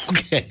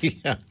 Okay.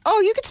 Yeah.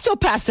 Oh, you could still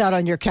pass out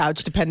on your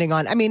couch depending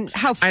on, how I know,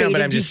 faded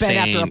but I'm you've just been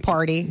saying, after a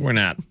party. We're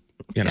not,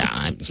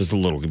 Yeah. it's just a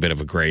little bit of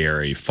a gray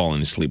area. You're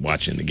falling asleep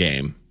watching the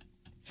game.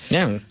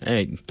 Yeah.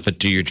 Hey, But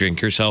do you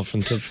drink yourself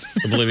into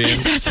oblivion?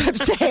 That's what I'm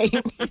saying.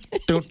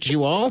 don't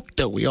you all?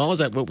 Don't we all? Is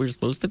that what we're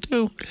supposed to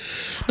do?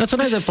 Now,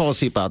 sometimes I fall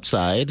asleep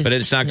outside. But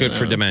it's not good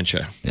for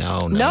dementia.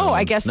 No,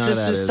 I guess None of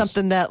this that is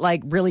something that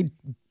really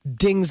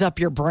dings up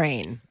your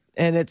brain.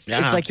 And it's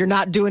like you're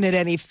not doing it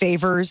any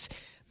favors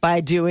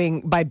by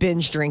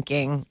binge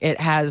drinking. It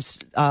has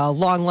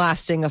long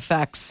lasting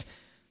effects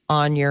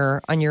on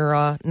your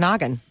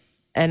noggin.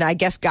 And I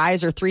guess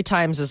guys are 3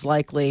 times as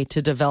likely to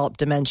develop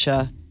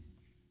dementia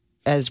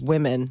as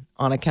women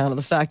on account of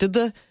the fact of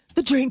the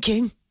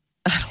drinking.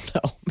 I don't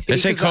know. Maybe They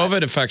say 'cause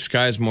COVID affects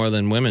guys more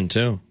than women,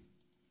 too.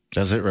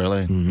 Does it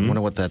really? I wonder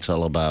what that's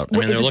all about. I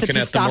mean, Is they're it the looking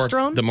at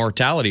testosterone? the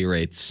mortality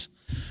rates,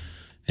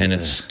 and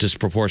it's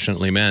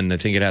disproportionately men. I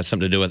think it has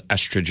something to do with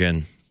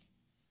estrogen.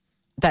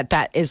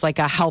 that is like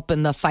a help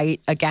in the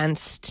fight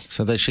against.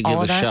 So they should give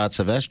all us of that? shots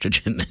of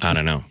estrogen. I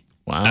don't know.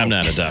 Wow. I'm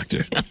not a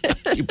doctor.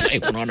 You play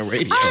one on the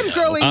radio. I'm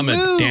growing I'm a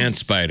moves.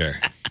 dance biter.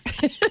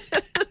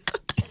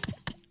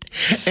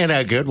 And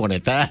a good one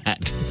at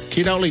that.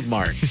 You don't leave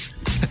marks.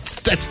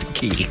 That's the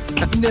key.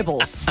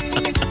 Nibbles.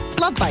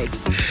 Love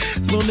bites.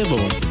 Little nibble.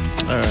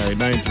 All right,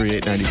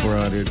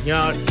 938-9400. You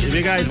know, if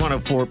you guys want a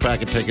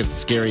 4-pack of tickets to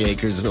Scary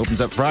Acres, it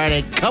opens up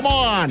Friday. Come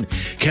on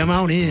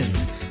in.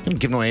 I'm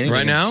giving away anything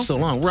Right now? in so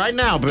long. Right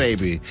now,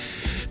 baby.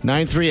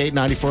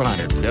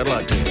 938-9400. Good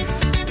luck to you.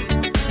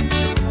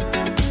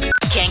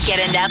 Can't get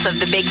enough of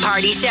the Big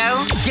Party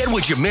Show Get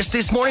what you missed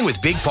this morning with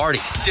Big Party,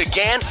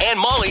 DeGan and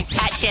Molly.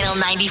 at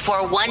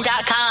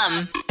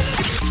channel941.com.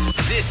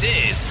 This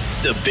is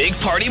the Big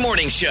Party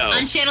Morning Show.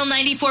 On channel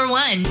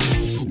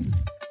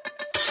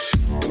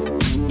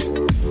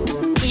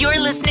 94.1. You're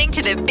listening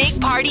to the Big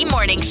Party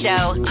Morning Show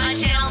on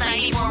channel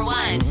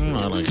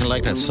 94.1. I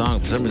like that song.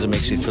 For some reason, it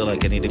makes me feel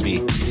like I need to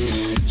be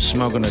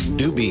smoking a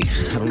doobie.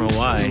 I don't know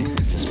why.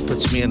 It just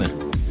puts me in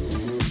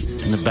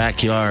the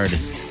backyard,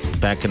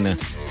 back in the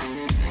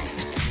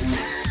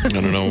I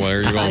don't know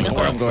where you're going.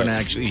 I'm going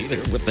actually either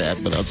with that,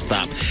 but I'll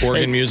stop.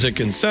 Organ music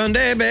and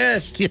Sunday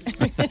best.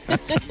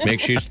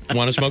 Makes you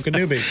want to smoke a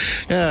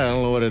doobie. Yeah, I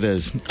don't know what it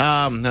is.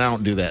 And I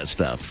don't do that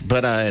stuff.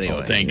 But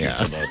anyway. Thank you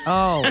for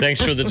that.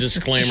 Thanks for the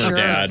disclaimer,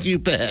 Dad. You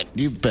bet.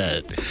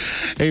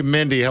 Hey,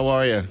 Mindy, how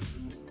are you?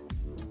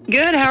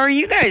 Good. How are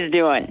you guys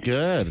doing?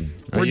 Good.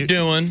 We're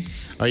doing.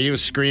 Are you a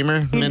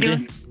screamer,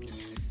 Mindy?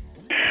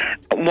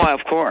 Well,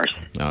 of course.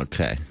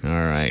 Okay. All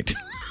right.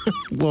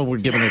 Well, we're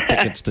giving her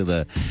tickets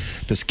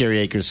to Scary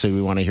Acres, so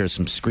we want to hear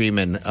some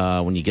screaming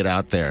when you get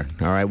out there.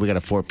 All right, we got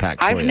a 4-pack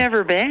for you. I've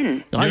never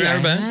been. Oh, You've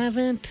never been?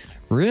 Haven't?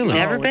 Really?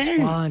 Never been.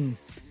 It's fun.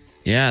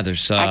 Yeah,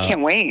 there's. I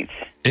can't wait.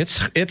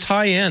 It's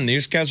high end.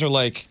 These guys are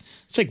like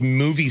it's like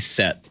movie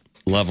set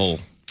level.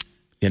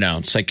 You know,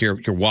 it's like you're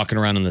walking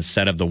around on the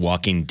set of The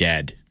Walking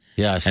Dead.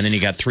 Yes. And then you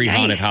got 3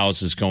 haunted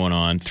houses going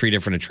on, 3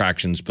 different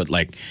attractions, but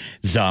like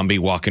zombie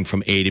walking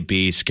from A to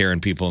B, scaring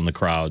people in the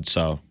crowd.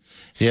 So,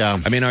 yeah.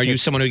 I mean, are you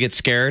someone who gets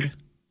scared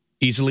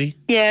easily?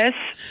 Yes.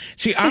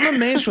 See, I'm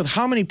amazed with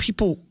how many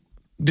people.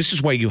 This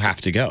is why you have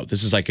to go.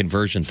 This is like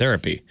inversion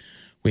therapy.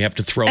 We have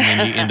to throw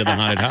Mindy into the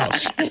haunted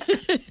house.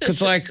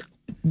 Because, like,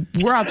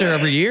 we're out there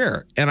every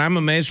year. And I'm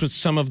amazed with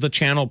some of the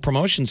channel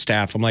promotion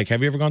staff. I'm like,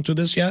 have you ever gone through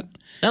this yet?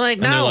 They're like,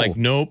 no. And they're like,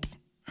 nope.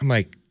 I'm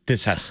like,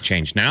 this has to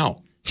change now.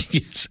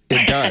 Yes,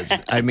 it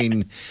does. I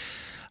mean,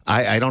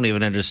 I don't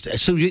even understand.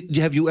 So,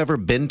 have you ever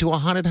been to a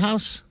haunted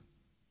house?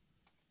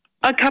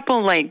 A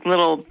couple like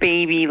little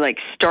baby like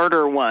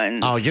starter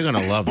ones. Oh, you're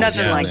gonna love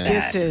Nothing this. like man. that.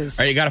 This is.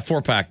 All right, you got a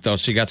 4-pack though,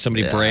 so you got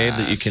somebody brave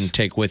that you can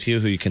take with you,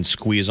 who you can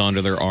squeeze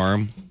onto their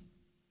arm.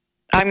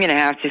 I'm gonna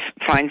have to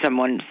find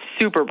someone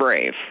super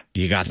brave.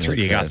 You got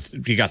 3.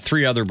 You got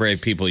 3 other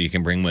brave people you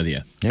can bring with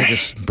you, Yeah,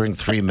 just bring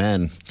 3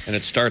 men. and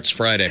it starts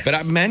Friday.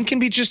 But men can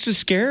be just as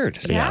scared.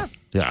 Yeah.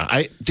 Yeah,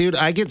 I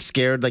get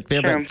scared. Like they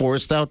have that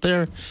forest out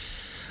there.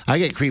 I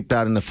get creeped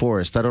out in the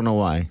forest. I don't know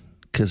why.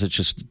 Because it's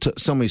just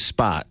so many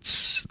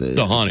spots.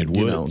 The haunted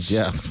woods.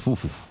 Yeah.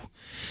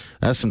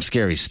 That's some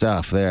scary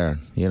stuff there.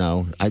 You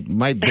know,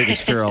 my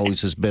biggest fear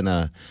always has been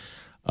like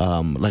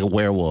a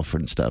werewolf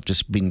and stuff,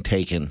 just being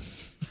taken.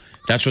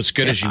 That's what's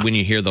good is when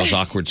you hear those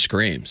awkward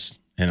screams.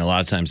 And a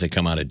lot of times they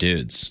come out of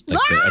dudes. Like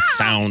a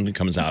sound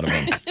comes out of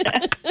them.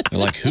 They're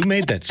like, who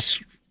made that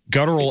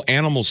guttural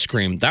animal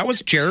scream? That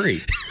was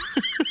Jerry.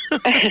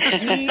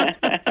 He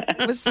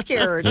was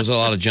scared. There's a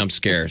lot of jump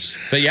scares.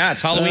 But yeah,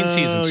 it's Halloween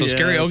season. So yes.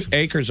 Scary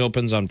Acres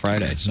opens on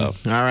Friday. So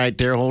All right,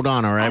 dear, hold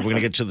on. All right, we're going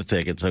to get you the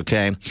tickets,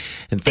 okay?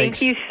 And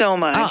Thank you so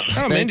much.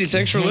 Mindy,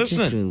 thanks for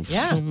listening. Thank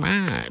you so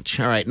much.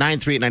 All right,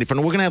 93894.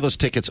 We're going to have those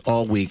tickets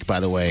all week, by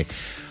the way.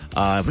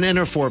 And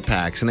they're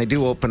 4-packs, and they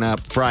do open up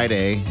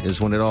Friday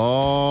is when it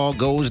all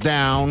goes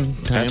down.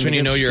 That's when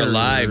you know you're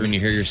alive, when you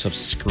hear yourself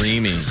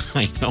screaming.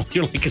 I know.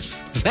 You're like,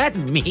 is that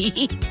me?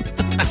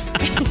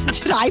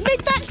 Did I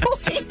make that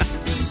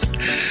noise?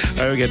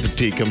 All right, we got the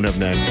tea coming up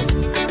next.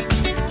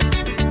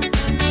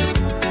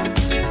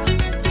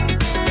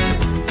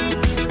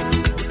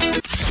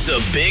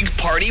 The Big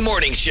Party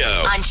Morning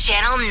Show. On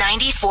Channel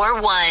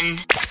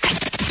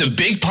 94.1. The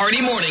Big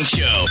Party Morning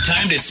Show.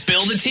 Time to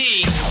spill the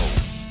tea.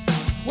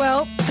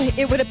 Well,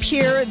 it would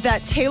appear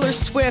that Taylor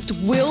Swift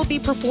will be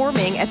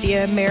performing at the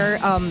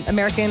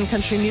American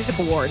Country Music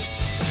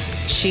Awards.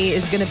 She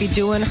is going to be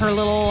doing her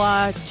little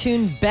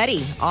tune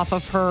Betty off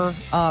of her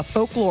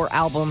Folklore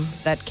album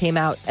that came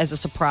out as a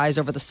surprise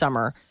over the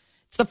summer.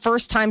 It's the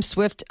first time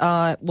Swift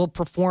will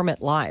perform it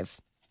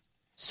live.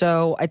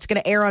 So it's going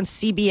to air on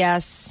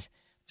CBS.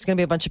 There's going to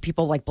be a bunch of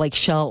people like Blake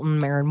Shelton,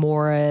 Maren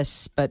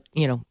Morris, but,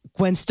 you know,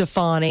 Gwen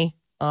Stefani,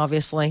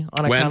 obviously,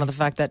 on account of the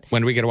fact that...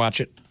 When do we get to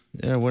watch it?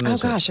 Yeah, when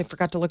is gosh, I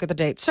forgot to look at the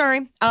date.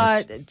 Sorry.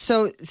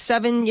 So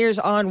 7 years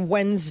on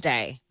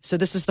Wednesday. So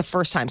this is the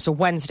first time. So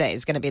Wednesday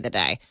is going to be the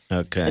day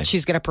that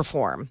she's going to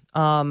perform.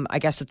 I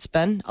guess it's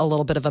been a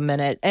little bit of a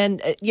minute.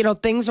 And, you know,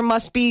 things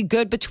must be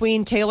good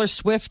between Taylor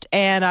Swift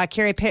and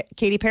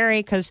Katy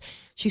Perry because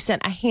she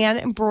sent a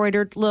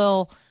hand-embroidered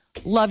little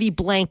lovey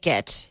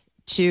blanket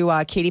to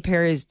Katy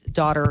Perry's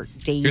daughter,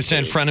 Daisy. You're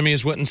saying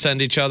frenemies wouldn't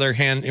send each other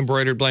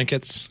hand-embroidered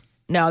blankets?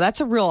 No,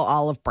 that's a real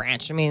olive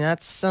branch. I mean,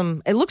 that's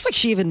some. It looks like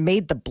she even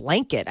made the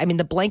blanket. I mean,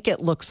 the blanket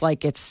looks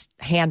like it's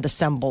hand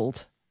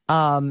assembled.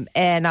 And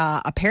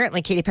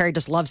apparently, Katy Perry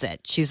just loves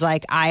it. She's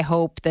like, I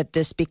hope that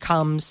this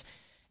becomes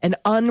an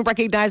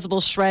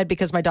unrecognizable shred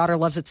because my daughter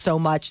loves it so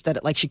much that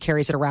she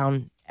carries it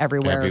around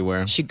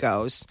everywhere she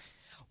goes.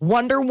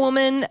 Wonder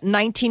Woman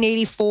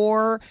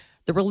 1984.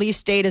 The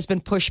release date has been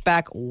pushed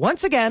back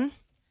once again.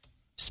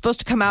 Supposed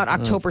to come out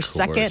October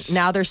 2nd.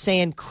 Now they're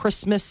saying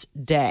Christmas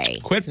Day.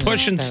 Quit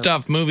pushing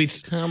stuff, movie.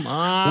 Come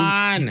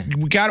on.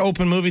 We got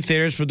open movie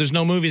theaters, but there's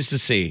no movies to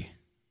see.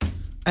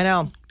 I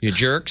know. You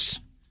jerks.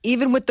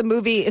 Even with the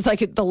movie, it's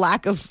like the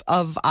lack of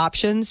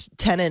options,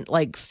 Tenet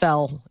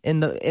fell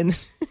in.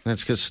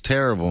 That's just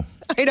terrible.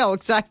 I know,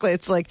 exactly.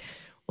 It's like,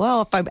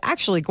 well, if I'm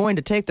actually going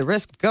to take the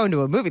risk of going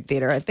to a movie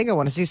theater, I think I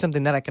want to see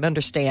something that I can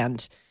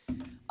understand.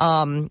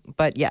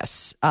 But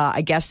yes,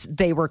 I guess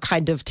they were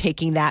kind of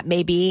taking that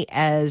maybe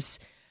as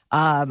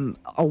a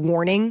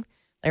warning.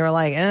 They were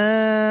like,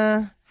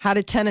 how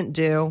did Tenet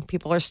do?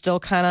 People are still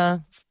kind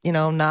of,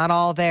 not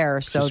all there.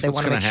 So they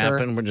want to make sure.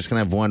 We're just going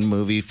to have one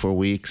movie for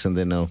weeks and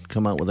then they'll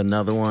come out with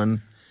another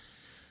one.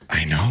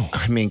 I know.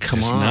 I mean,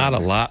 There's not a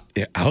lot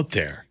out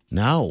there.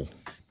 No.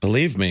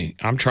 Believe me,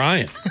 I'm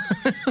trying.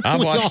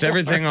 I've watched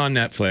everything on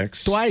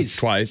Netflix.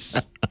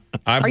 Twice.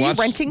 I've Are you watched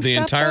renting the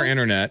stuff, entire though?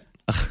 internet.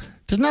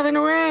 There's nothing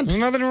to rent. There's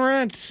nothing to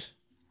rent.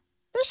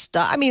 There's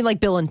stuff. I mean, like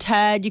Bill and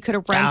Ted, you could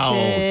have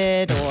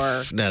rented,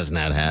 or That's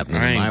not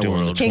happening I in ain't my doing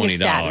world. the King of $20.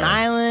 Staten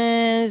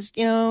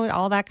Island,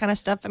 all that kind of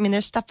stuff. I mean,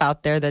 there's stuff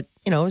out there that,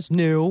 is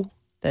new.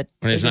 That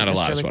There's isn't not a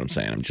lot, is necessarily- what I'm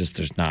saying.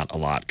 There's not a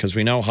lot because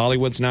we know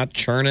Hollywood's not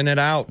churning it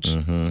out.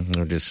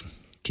 They're just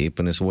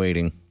keeping us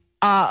waiting.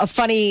 A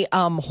funny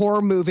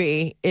horror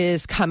movie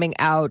is coming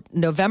out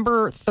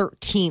November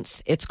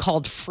 13th. It's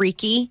called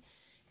Freaky,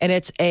 and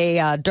it's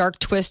a dark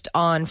twist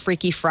on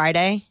Freaky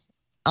Friday.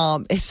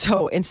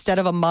 So instead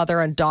of a mother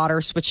and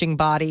daughter switching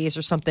bodies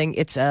or something,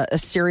 it's a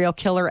serial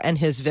killer and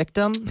his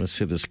victim. Let's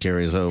see if this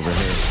carries over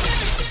here.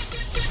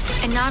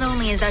 And not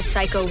only is that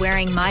psycho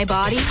wearing my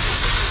body,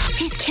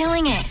 he's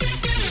killing it.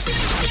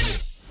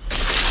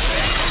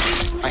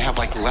 I have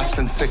like less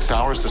than 6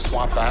 hours to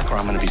swap back or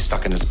I'm going to be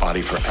stuck in his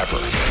body forever.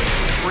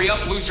 Hurry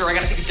up, loser. I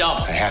got to take a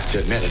dump. I have to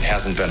admit, it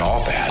hasn't been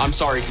all bad. I'm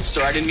sorry,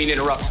 sir. I didn't mean to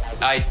interrupt.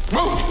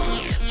 Move!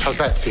 How's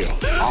that feel?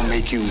 I'll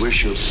make you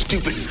wish your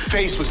stupid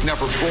face was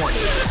never born.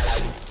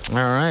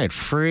 All right,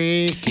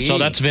 Freaky. So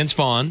that's Vince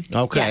Vaughn.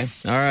 Okay.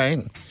 Yes. All right.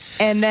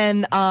 And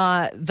then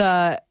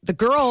the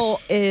girl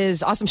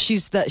is awesome. She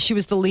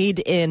was the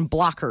lead in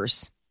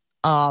Blockers.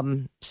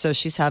 So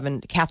she's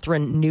having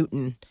Catherine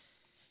Newton.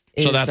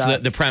 So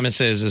that's the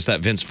premise is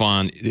that Vince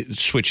Vaughn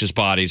switches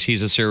bodies.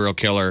 He's a serial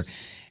killer,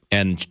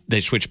 and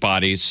they switch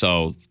bodies.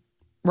 So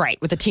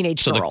right, with a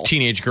teenage girl. So the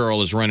teenage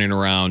girl is running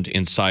around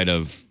inside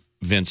of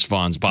Vince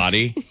Vaughn's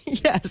body.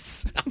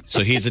 Yes.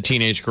 So he's a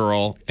teenage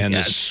girl, and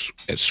this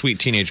sweet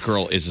teenage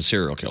girl is a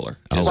serial killer.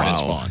 Oh, is wow.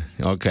 Vince Vaughn.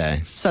 Okay.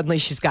 Suddenly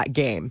she's got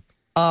game.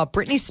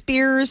 Britney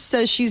Spears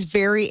says she's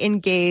very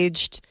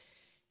engaged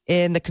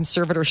in the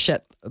conservatorship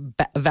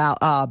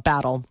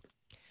battle.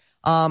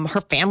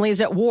 Her family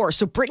is at war.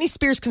 So Britney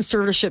Spears'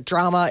 conservatorship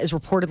drama is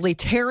reportedly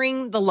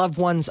tearing the loved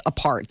ones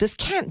apart. This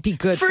can't be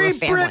good for a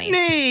family.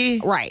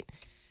 Britney! Right.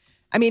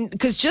 I mean,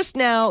 because just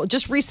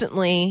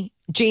recently,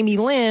 Jamie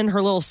Lynn,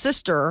 her little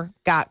sister,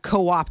 got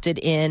co-opted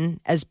in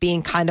as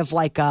being kind of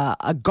like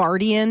a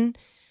guardian.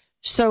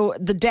 So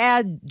the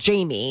dad,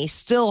 Jamie,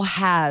 still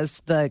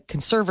has the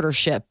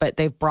conservatorship, but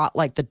they've brought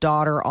like the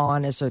daughter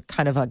on as a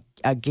kind of a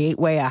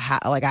gateway,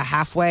 like a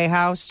halfway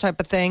house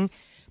type of thing.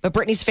 But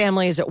Britney's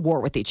family is at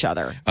war with each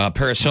other.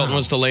 Paris Hilton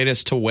was the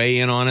latest to weigh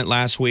in on it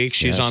last week.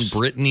 She's on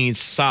Britney's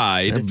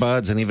side. They're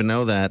buds. I didn't even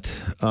know that.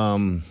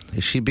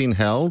 Is she being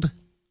held?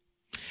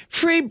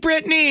 Free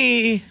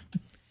Britney.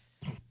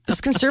 This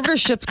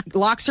conservatorship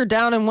locks her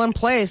down in one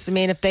place. I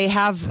mean, if they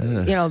have,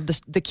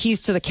 the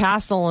keys to the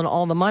castle and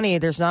all the money,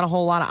 there's not a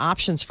whole lot of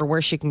options for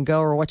where she can go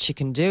or what she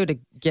can do to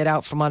get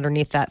out from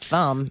underneath that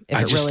thumb. If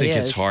I it just really think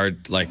is. it's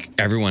hard. Like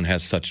everyone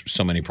has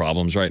so many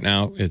problems right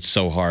now. It's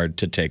so hard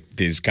to take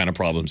these kind of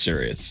problems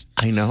serious.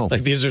 I know.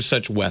 Like these are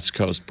such West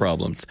Coast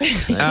problems.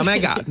 Oh my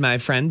God, my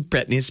friend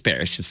Britney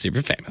Spears, she's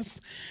super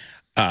famous.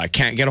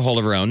 Can't get a hold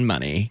of her own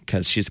money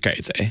because she's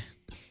crazy.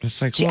 It's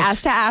like She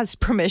has to ask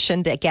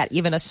permission to get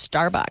even a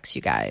Starbucks,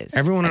 you guys.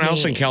 Everyone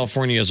else in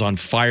California is on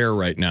fire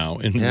right now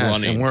and Yes,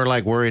 running. and we're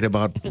like worried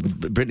about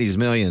Britney's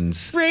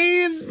millions.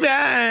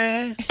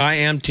 I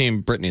am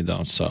Team Britney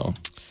though, so.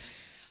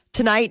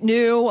 Tonight,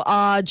 new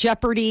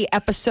Jeopardy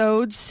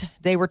episodes.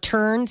 They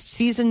return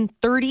season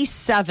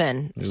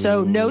 37.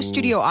 So no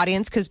studio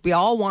audience because we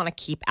all want to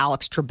keep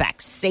Alex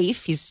Trebek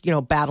safe. He's,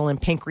 battling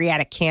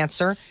pancreatic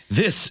cancer.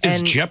 This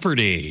is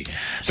Jeopardy.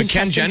 But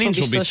Ken Jennings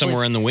will be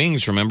somewhere in the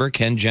wings, remember?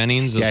 Ken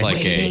Jennings is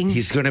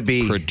he's going to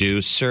be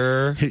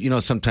producer.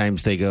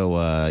 Sometimes they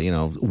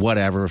go,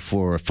 whatever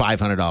for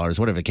 $500,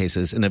 whatever the case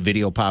is, and a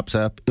video pops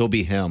up. It'll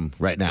be him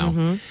right now.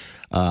 Mm-hmm.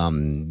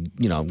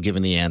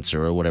 Giving the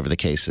answer or whatever the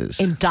case is.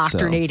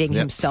 Indoctrinating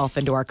himself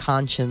into our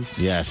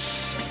conscience.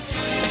 Yes.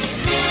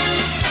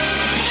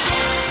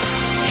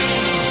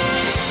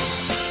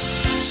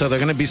 So they're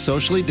going to be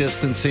socially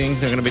distancing.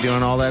 They're going to be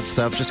doing all that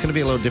stuff. Just going to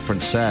be a little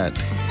different set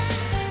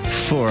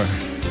for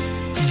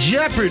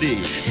Jeopardy.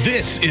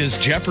 This is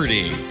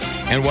Jeopardy.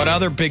 And what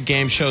other big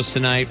game shows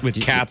tonight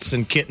with cats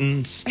and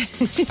kittens?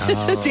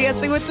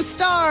 Dancing with the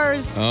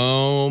Stars.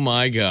 Oh,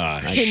 my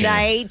gosh.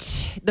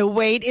 Tonight, the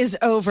wait is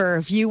over.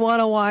 If you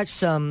want to watch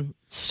some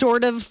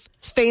sort of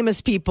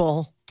famous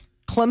people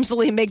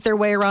clumsily make their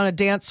way around a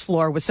dance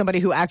floor with somebody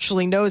who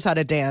actually knows how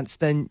to dance,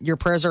 then your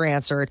prayers are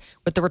answered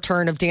with the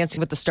return of Dancing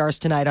with the Stars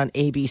tonight on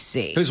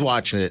ABC. Who's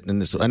watching it?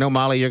 I know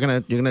Molly, you'll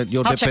I'll dip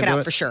check it into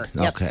out for sure.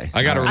 Yep. Okay.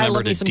 I got to remember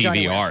love to me some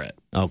Johnny DVR it.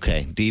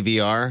 Okay,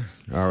 DVR.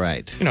 All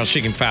right. So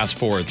you can fast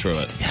forward through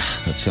it. Yeah,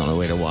 that's the only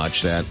way to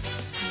watch that.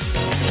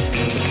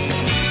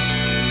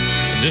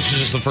 This is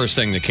just the first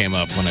thing that came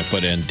up when I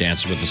put in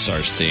Dancing with the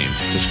Stars theme.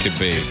 This could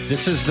be.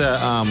 This is the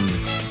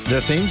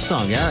their theme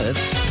song. Yeah,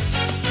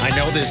 I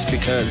know this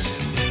because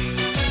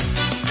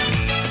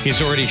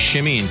He's already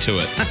shimmying to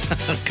it.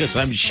 Because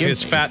I'm shimmying.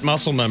 His fat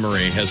muscle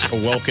memory has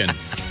awoken.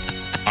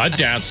 I'd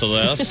dance to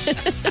this.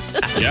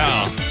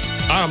 Yeah.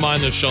 I don't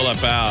mind this show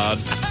that bad.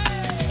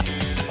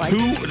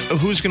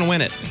 Who's going to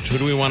win it? Who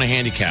do we want to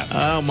handicap?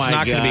 Oh, my God. It's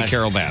not going to be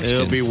Carol Baskin.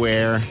 It'll be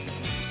Weir.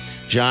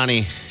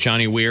 Johnny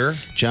Weir?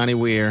 Johnny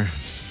Weir.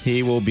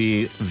 He will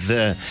be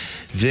the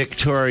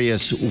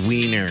victorious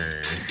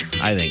wiener.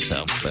 I think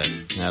so, but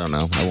I don't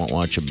know. I won't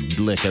watch a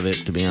lick of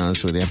it, to be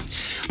honest with you.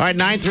 All right,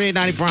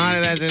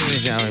 938-9400. That's it.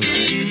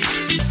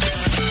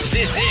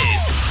 This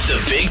is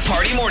the Big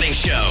Party Morning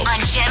Show on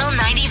Channel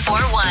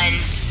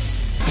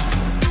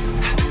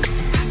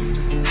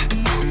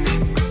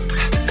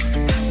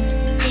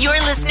 94.1.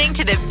 You're listening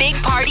to the Big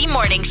Party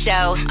Morning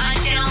Show on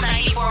Channel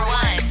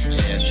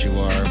 94.1. Yes, you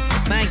are.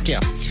 Thank you.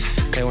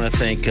 I want to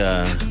thank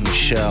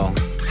Michelle.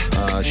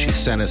 She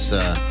sent us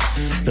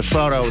the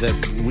photo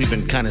that we've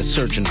been kind of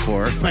searching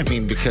for. I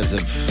mean, because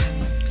of...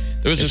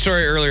 There was a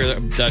story earlier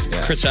that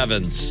Chris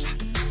Evans,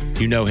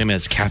 you know him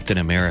as Captain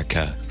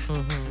America,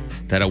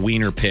 that a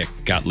wiener pic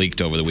got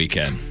leaked over the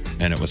weekend.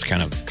 And it was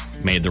kind of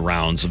made the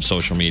rounds of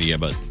social media,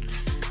 but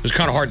it was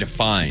kind of hard to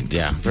find.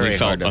 Yeah, very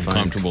hard to find. We felt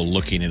uncomfortable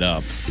looking it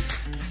up.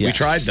 Yes. We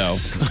tried, though.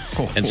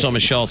 And so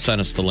Michelle sent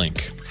us the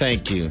link.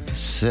 Thank you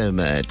so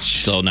much.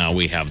 So now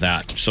we have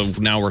that. So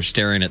now we're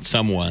staring at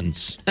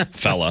someone's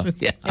fella.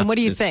 Yeah. And what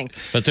do you think?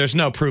 But there's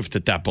no proof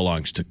that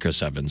belongs to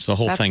Chris Evans. The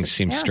whole thing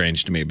seems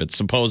strange to me. But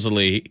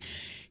supposedly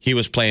he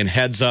was playing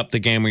Heads Up, the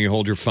game where you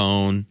hold your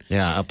phone.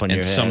 Yeah, up on your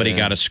head. And somebody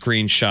got a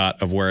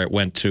screenshot of where it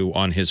went to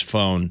on his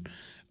phone,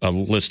 a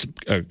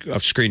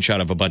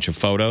screenshot of a bunch of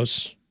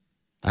photos.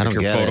 I don't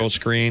get your photo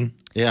screen.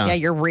 Yeah,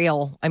 you're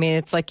real. I mean,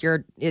 it's like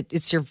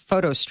it's your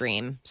photo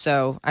stream.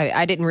 So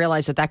I didn't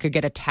realize that could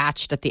get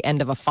attached at the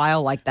end of a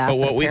file like that. But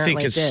what we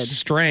think is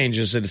strange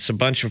is that it's a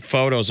bunch of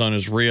photos on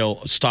his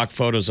stock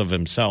photos of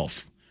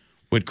himself.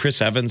 Would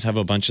Chris Evans have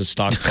a bunch of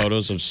stock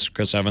photos of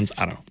Chris Evans?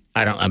 I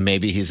don't.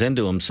 Maybe he's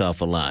into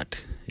himself a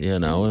lot,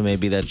 and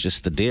maybe that's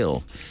just the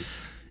deal.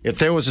 If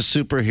there was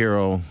a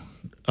superhero,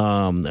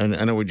 and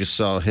I know we just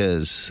saw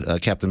his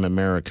Captain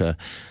America.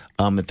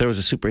 If there was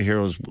a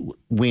superhero's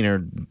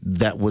wiener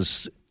that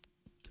was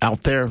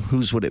out there,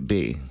 whose would it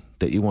be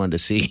that you wanted to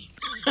see?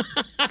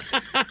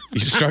 You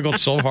struggled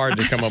so hard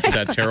to come up with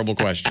that terrible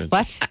question.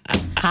 What?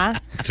 Huh?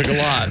 It took a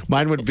lot.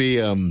 Mine would be...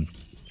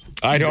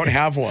 I don't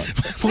have one.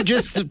 Well,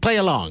 just play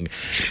along.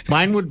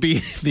 Mine would be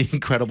the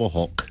Incredible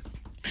Hulk.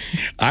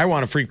 I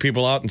want to freak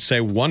people out and say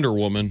Wonder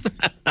Woman.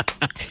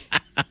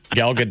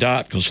 Gal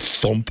Gadot goes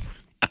thump,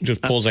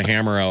 just pulls a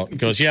hammer out and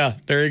goes, yeah,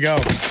 there you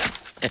go.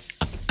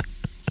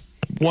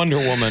 Wonder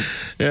Woman.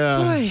 Yeah.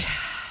 Boy.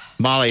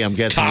 Molly, I'm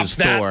guessing top is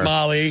that, Thor.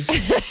 Molly.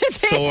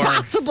 Thor.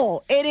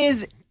 Impossible. It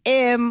is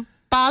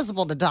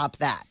impossible to top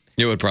that.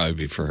 It would probably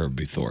be for her to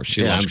be Thor.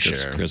 She loves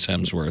Chris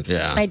Hemsworth.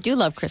 Yeah. I do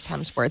love Chris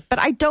Hemsworth, but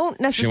I don't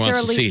necessarily... She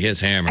wants to see his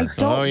hammer. I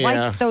don't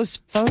like those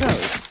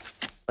photos.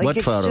 Like, what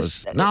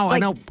photos? No,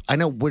 like, I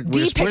know. We're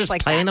just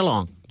like playing that.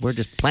 along. We're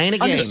just playing a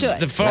game. Understood.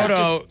 The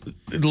photo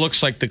it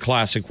looks like the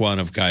classic one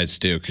of guys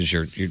do because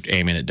you're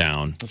aiming it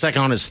down. It's like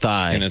on his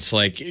thigh. And it's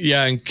like,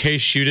 yeah, in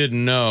case you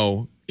didn't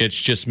know,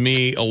 it's just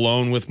me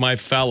alone with my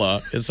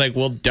fella. It's like,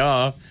 well,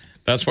 duh.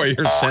 That's why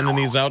you're sending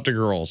these out to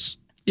girls.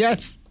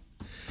 Yes.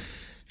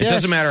 It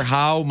doesn't matter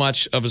how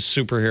much of a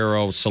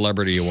superhero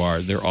celebrity you are.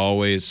 They're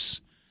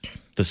always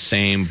the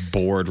same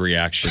bored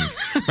reaction.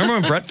 Remember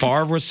when Brett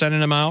Favre was sending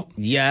them out?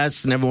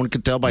 Yes, and everyone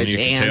could tell by his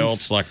hands. You could tell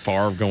it's like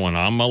Favre going,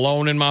 I'm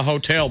alone in my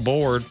hotel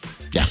bored.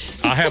 Yeah.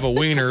 I have a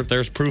wiener.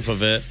 There's proof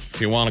of it if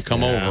you want to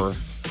come over.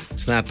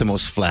 It's not the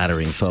most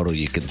flattering photo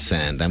you can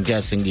send. I'm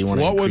guessing you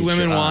want to What would increase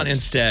women your want odds.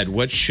 instead?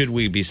 What should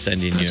we be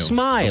sending you? A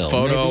smile. A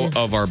photo maybe.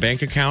 of our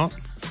bank account?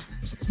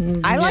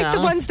 I like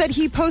the ones that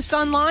he posts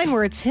online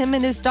where it's him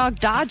and his dog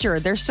Dodger.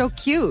 They're so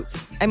cute.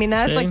 I mean,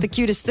 that's like the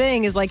cutest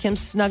thing is like him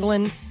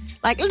snuggling.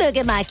 Like, look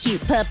at my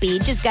cute puppy.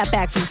 Just got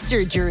back from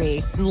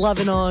surgery. And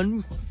loving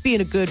on being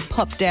a good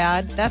pup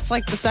dad. That's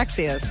like the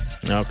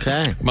sexiest.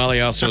 Okay. Molly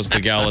also is the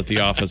gal at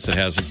the office that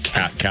has a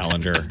cat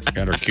calendar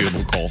at her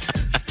cubicle.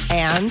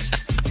 And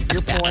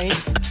your point.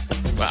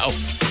 Wow. All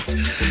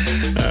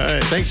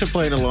right. Thanks for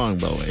playing along,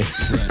 by the way.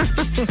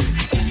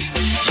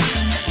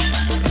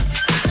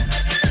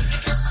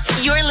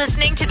 You're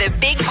listening to the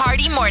Big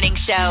Party Morning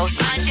Show on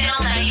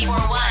Channel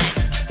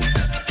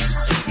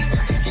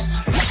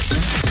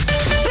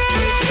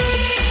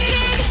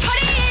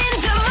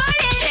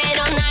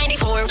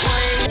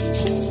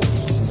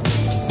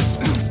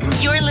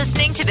You're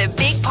listening to the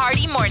Big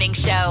Party Morning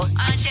Show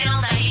on Channel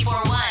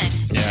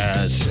 94.1.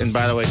 Yes. And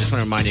by the way, just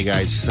want to remind you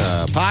guys,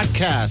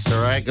 podcasts,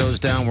 all right, goes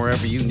down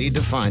wherever you need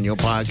to find your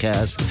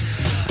podcast.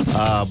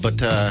 But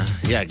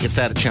get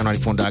that at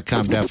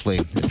channel94.com, definitely,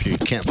 if you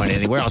can't find it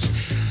anywhere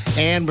else.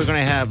 And we're going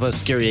to have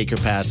Scary Acre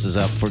passes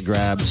up for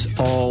grabs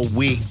all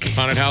week.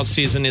 Haunted House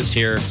season is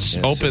here.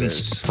 Yes,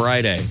 Opens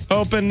Friday.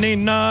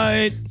 Opening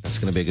night. It's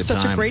going to be a good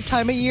time. Such a great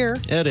time of year.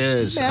 It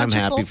is. Magical. I'm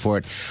happy for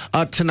it.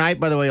 Tonight,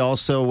 by the way,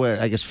 also,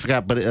 I guess I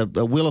forgot, but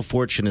Wheel of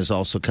Fortune is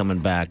also coming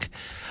back.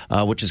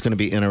 which is going to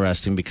be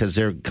interesting because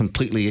they're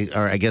completely,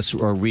 or I guess,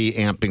 are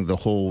reamping the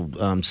whole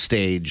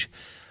stage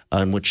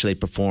on which they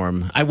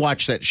perform. I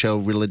watch that show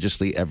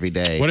religiously every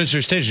day. What is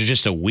their stage? It's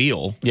just a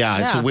wheel.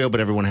 Yeah, it's a wheel, but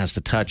everyone has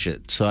to touch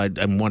it. So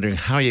I'm wondering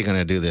how you're going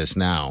to do this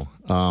now.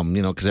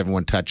 Because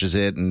everyone touches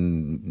it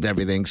and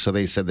everything. So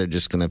they said they're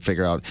just going to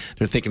figure out.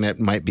 They're thinking that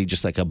might be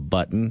just like a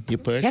button you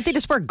push. Can't they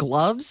just wear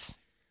gloves?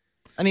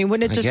 I mean,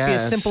 wouldn't it just be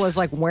as simple as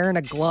like wearing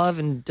a glove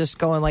and just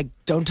going like,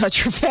 "Don't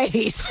touch your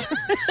face"?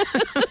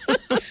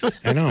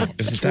 I know.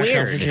 Is it that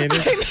complicated?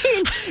 I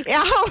mean,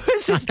 how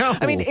is this?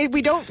 I mean,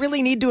 we don't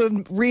really need to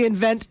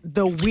reinvent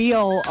the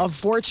wheel of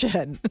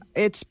fortune.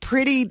 It's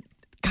pretty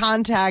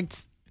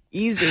contact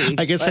easy.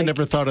 I guess I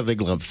never thought of the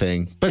glove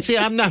thing. But see,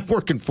 I'm not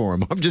working for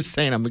him. I'm just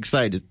saying I'm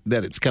excited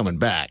that it's coming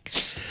back.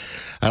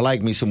 I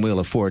like me some Wheel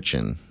of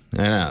Fortune.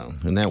 I know.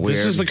 Isn't that weird?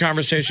 This is the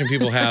conversation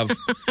people have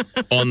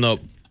on the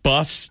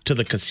bus to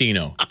the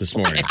casino this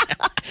morning.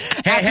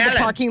 Hey, Helen. The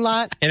parking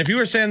lot. And if you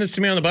were saying this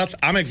to me on the bus,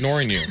 I'm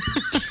ignoring you.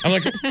 I'm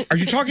like, are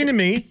you talking to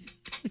me?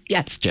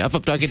 Yes, Jeff,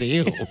 I'm talking to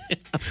you.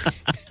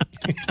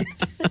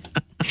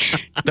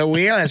 The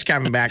wheel is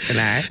coming back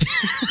tonight.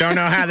 Don't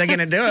know how they're going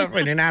to do it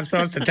when you're not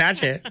supposed to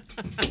touch it.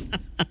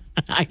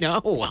 I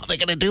know. How they're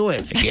going to do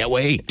it. I can't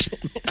wait.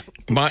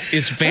 But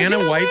is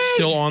Vanna White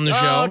still on the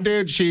show? Oh,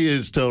 dude, she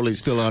is totally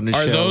still on the show.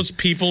 Are those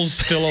people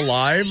still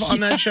alive on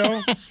that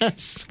show?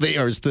 Yes, they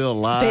are still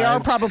alive. They are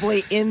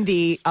probably in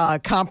the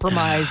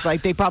compromise.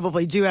 Like, they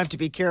probably do have to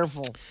be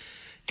careful.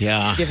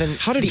 Yeah. Given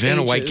how did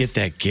Vanna White get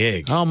that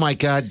gig? Oh, my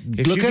God.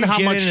 Look at how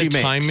much she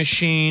makes. Time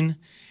machine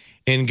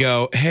and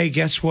go, hey,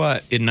 guess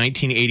what? In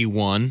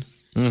 1981,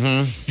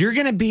 you're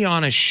going to be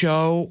on a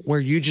show where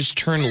you just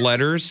turn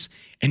letters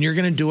and you're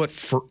going to do it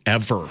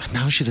forever.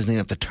 Now she doesn't even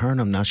have to turn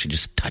them. Now she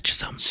just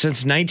touches them.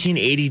 Since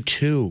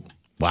 1982.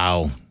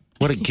 Wow.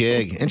 What a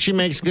gig. And she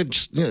makes good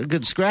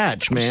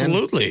scratch, man.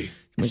 Absolutely.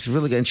 Makes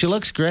really good. And she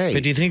looks great.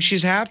 But do you think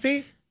she's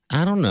happy?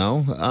 I don't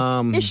know.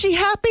 Is she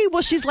happy?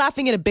 Well, she's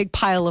laughing at a big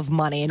pile of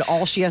money, and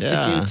all she has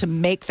to do to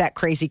make that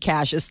crazy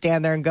cash is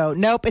stand there and go,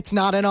 nope, it's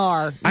not an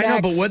R. I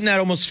know, but wouldn't that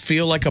almost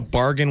feel like a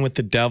bargain with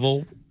the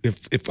devil?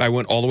 If I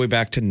went all the way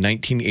back to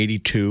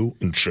 1982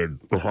 and said,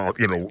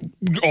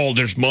 oh,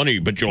 there's money,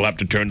 but you'll have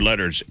to turn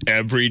letters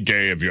every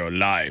day of your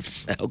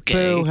life. Okay.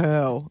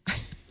 Boo-hoo.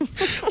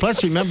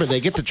 Plus, remember, they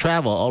get to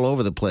travel all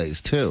over the place,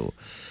 too.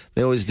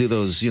 They always do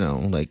those, She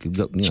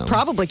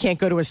probably can't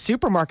go to a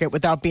supermarket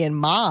without being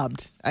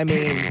mobbed. I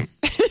mean.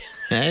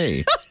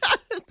 Hey.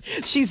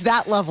 She's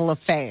that level of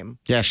fame.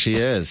 Yeah, she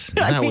is. Isn't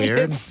that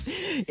weird?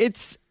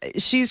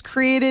 She's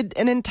created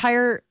an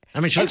entire. I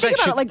mean,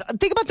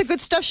 think about the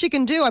good stuff she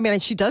can do. I mean,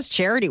 she does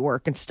charity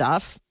work and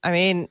stuff. I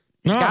mean,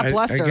 God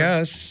bless her. I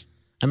guess.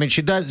 I mean,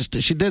 she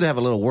did have a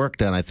little work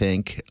done, I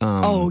think.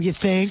 You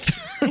think?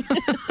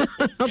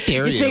 How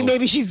dare you? You think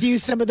maybe she's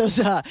used some of those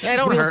don't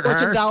hurt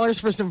her. dollars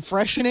for some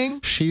freshening?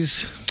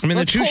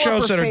 The two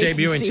shows that are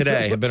debuting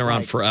today have been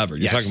around forever.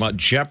 You're talking about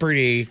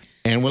Jeopardy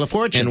and Wheel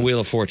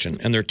of Fortune.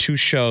 And they're two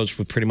shows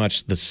with pretty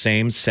much the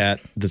same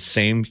set, the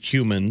same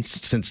humans.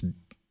 Since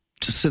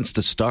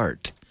the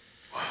start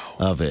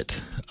of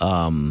it.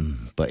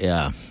 But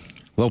yeah.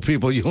 Well,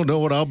 people, you'll know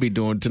what I'll be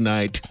doing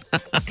tonight.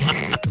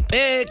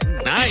 Big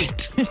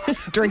night.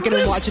 Drinking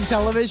and watching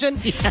television.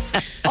 Yeah.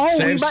 Oh,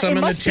 Save some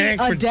in the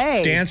tank for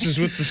day. Dances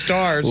with the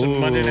Stars and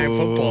Monday Night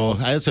Football.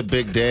 It's a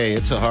big day.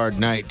 It's a hard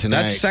night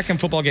tonight. That second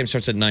football game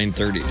starts at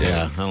 9:30.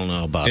 Yeah, I don't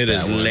know about that. It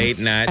is late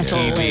night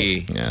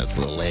TV. Yeah, it's a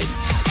little late.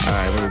 All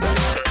right, we're back.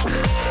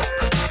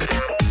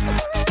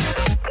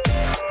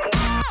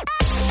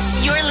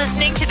 You're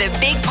listening to the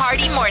Big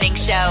Party Morning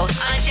Show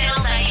on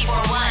Channel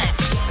 94.1.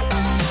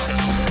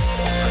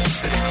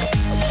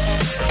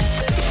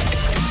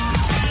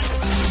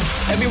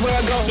 Everywhere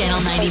I go. Channel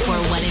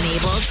 94.1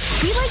 enabled.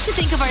 We like to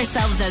think of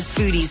ourselves as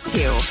foodies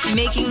too.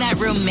 Making that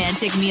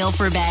romantic meal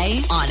for Bay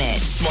on it.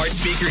 Smart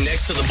speaker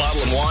next to the bottle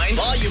of wine.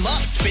 Volume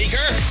up,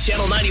 speaker.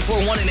 Channel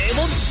 94.1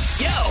 enabled.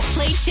 Yo.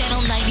 Play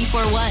Channel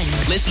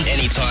 94.1. Listen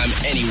anytime,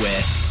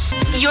 anywhere.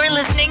 You're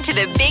listening to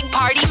the Big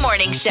Party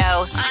Morning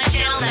Show on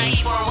Channel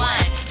 94.1.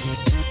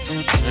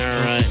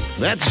 All right.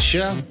 That's a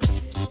show.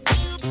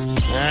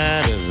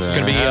 That is going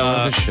to be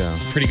a show.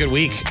 Pretty good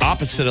week.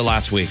 Opposite of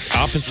last week.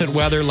 Opposite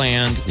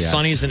weatherland. Yes.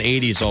 Sunnies and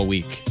 80s all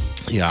week.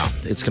 Yeah,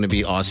 it's going to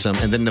be awesome.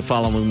 And then the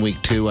following week,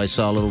 too, I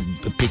saw a little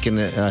peeking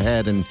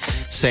ahead, and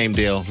same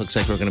deal. Looks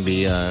like we're going to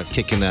be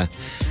kicking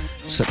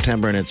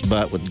September in its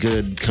butt with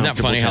good,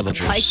 comfortable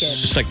temperatures.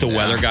 It's like the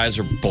weather guys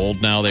are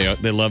bold now.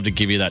 They love to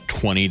give you that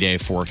 20-day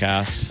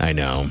forecast. I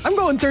know. I'm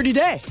going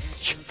 30-day.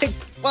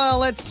 Well,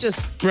 let's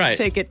just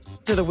take it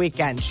to the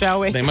weekend, shall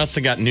we? They must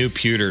have got new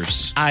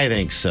pewters. I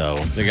think so.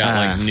 They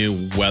got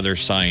new weather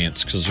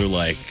science because they're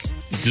like,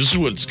 this is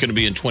what it's going to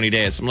be in 20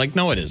 days. I'm like,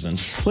 no, it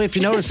isn't. Well, if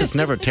you notice, it's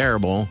never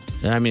terrible.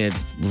 I mean,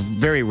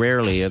 very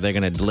rarely are they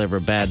going to deliver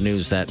bad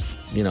news that,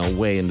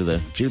 way into the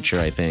future,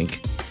 I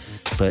think.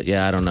 But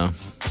yeah, I don't know.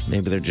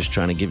 Maybe they're just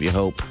trying to give you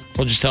hope.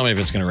 Well, just tell me if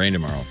it's going to rain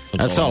tomorrow.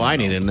 That's all I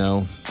need to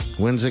know.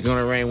 When's it going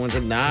to rain? When's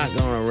it not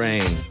going to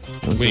rain?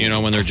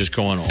 When they're just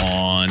going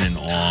on and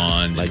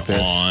on, like and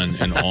on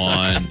and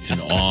on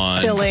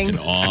filling. and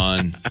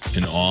on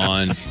and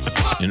on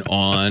and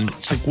on.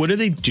 It's like, what are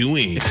they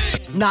doing?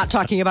 Not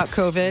talking about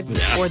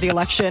COVID or the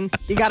election.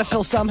 You got to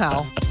fill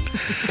somehow.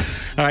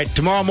 All right,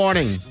 tomorrow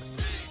morning,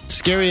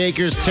 Scary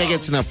Acres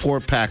tickets and a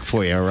 4-pack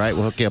for you, all right?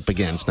 We'll hook you up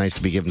again. It's nice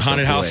to be giving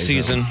Haunted stuff House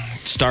away, season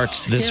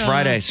starts this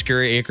Friday.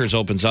 Scary Acres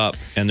opens up,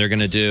 and they're going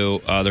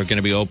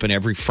to be open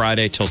every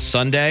Friday till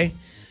Sunday,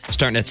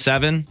 starting at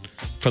 7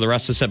 for the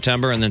rest of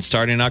September, and then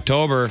starting in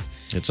October,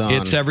 it's on.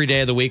 It's every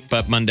day of the week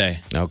but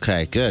Monday.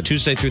 Okay, good.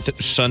 Tuesday through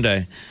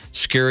Sunday.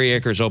 Scary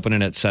Acres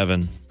opening at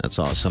 7. That's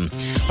awesome.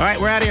 All right,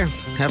 we're out of here.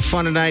 Have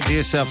fun tonight. Do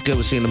yourself good.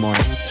 We'll see you in the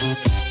morning.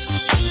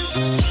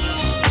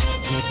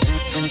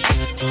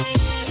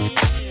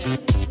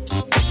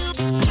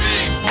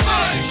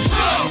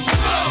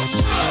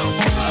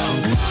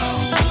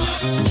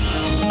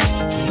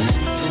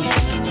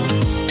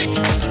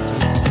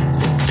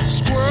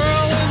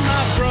 Squirrel in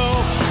my fro,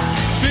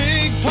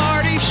 big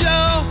party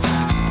show.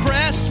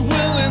 Breast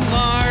will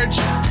enlarge,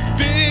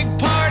 big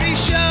party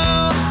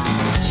show.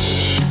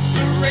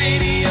 The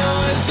radio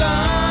is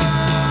on.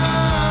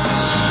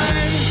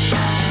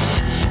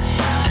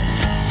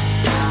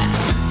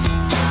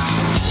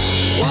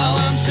 While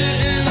I'm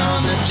sitting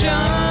on the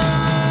john.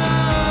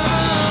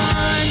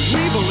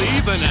 We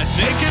believe in a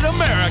naked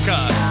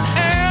America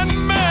and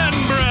man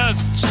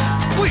breasts.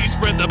 Please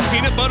spread the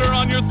peanut butter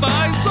on your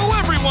thighs so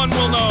everyone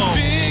will know.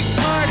 Big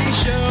party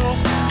show.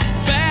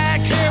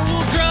 Back hair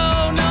will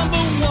grow. Number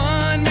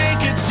one,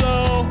 make it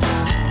so.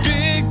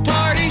 Big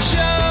party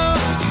show.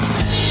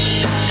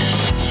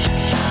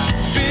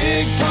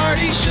 Big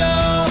party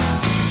show.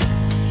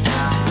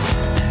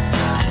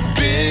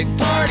 Big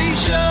party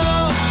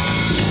show.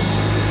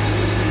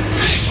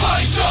 Big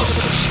Party Show.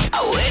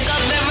 I wake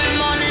up every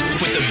morning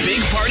With the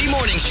Big Party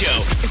Morning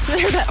Show. Is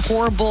there that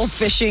horrible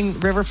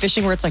river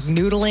fishing where it's like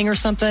noodling or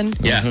something?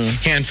 Yeah,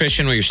 hand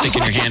fishing where you're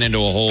sticking your hand into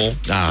a hole.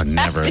 Oh,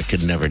 never. I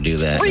could never do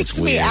that. Freaks It's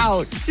me weird.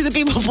 out. See the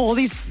people pull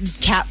these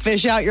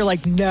catfish out. You're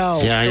like, no.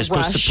 Yeah, the you're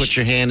supposed rush. to put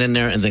your hand in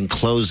there and then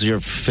close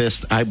your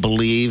fist, I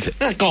believe.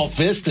 I call it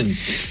fisting.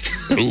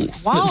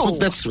 Wow.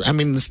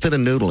 Instead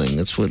of noodling,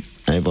 that's what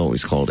I've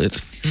always called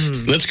it.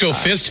 Let's go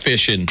fist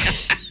fishing.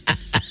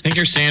 I think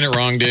you're saying it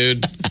wrong,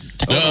 dude.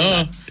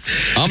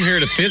 I'm here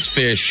to fist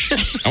fish.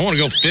 I want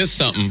to go fist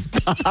something.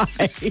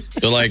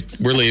 They're like,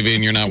 we're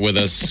leaving. You're not with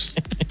us.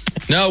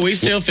 No, we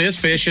still fist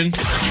fishing. Big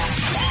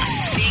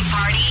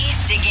Party,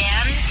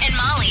 DeGan, and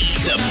Molly.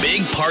 The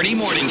Big Party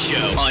Morning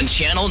Show on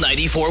Channel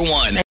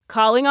 94.1.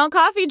 Calling all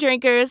coffee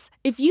drinkers.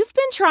 If you've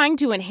been trying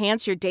to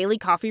enhance your daily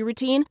coffee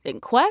routine, then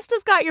Quest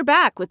has got your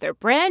back with their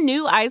brand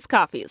new iced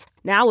coffees.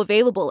 Now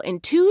available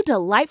in 2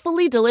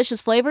 delightfully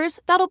delicious flavors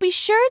that'll be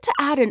sure to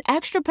add an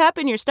extra pep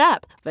in your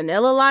step.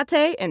 Vanilla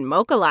latte and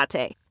mocha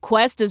latte.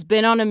 Quest has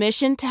been on a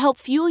mission to help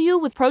fuel you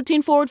with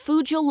protein-forward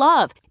foods you'll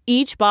love.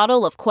 Each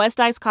bottle of Quest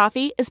iced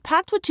coffee is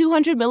packed with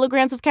 200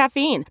 milligrams of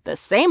caffeine, the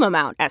same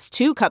amount as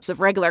 2 cups of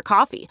regular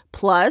coffee,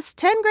 plus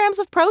 10 grams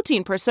of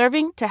protein per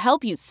serving to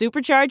help you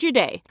supercharge your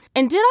day.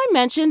 And did I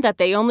mention that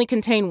they only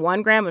contain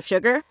 1 gram of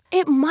sugar?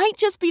 It might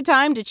just be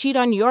time to cheat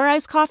on your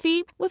iced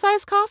coffee with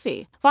iced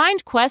coffee.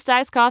 Find Quest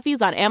iced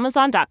coffees on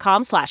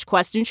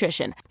Amazon.com/Quest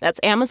Nutrition. That's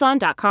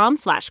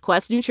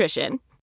Amazon.com/Quest Nutrition.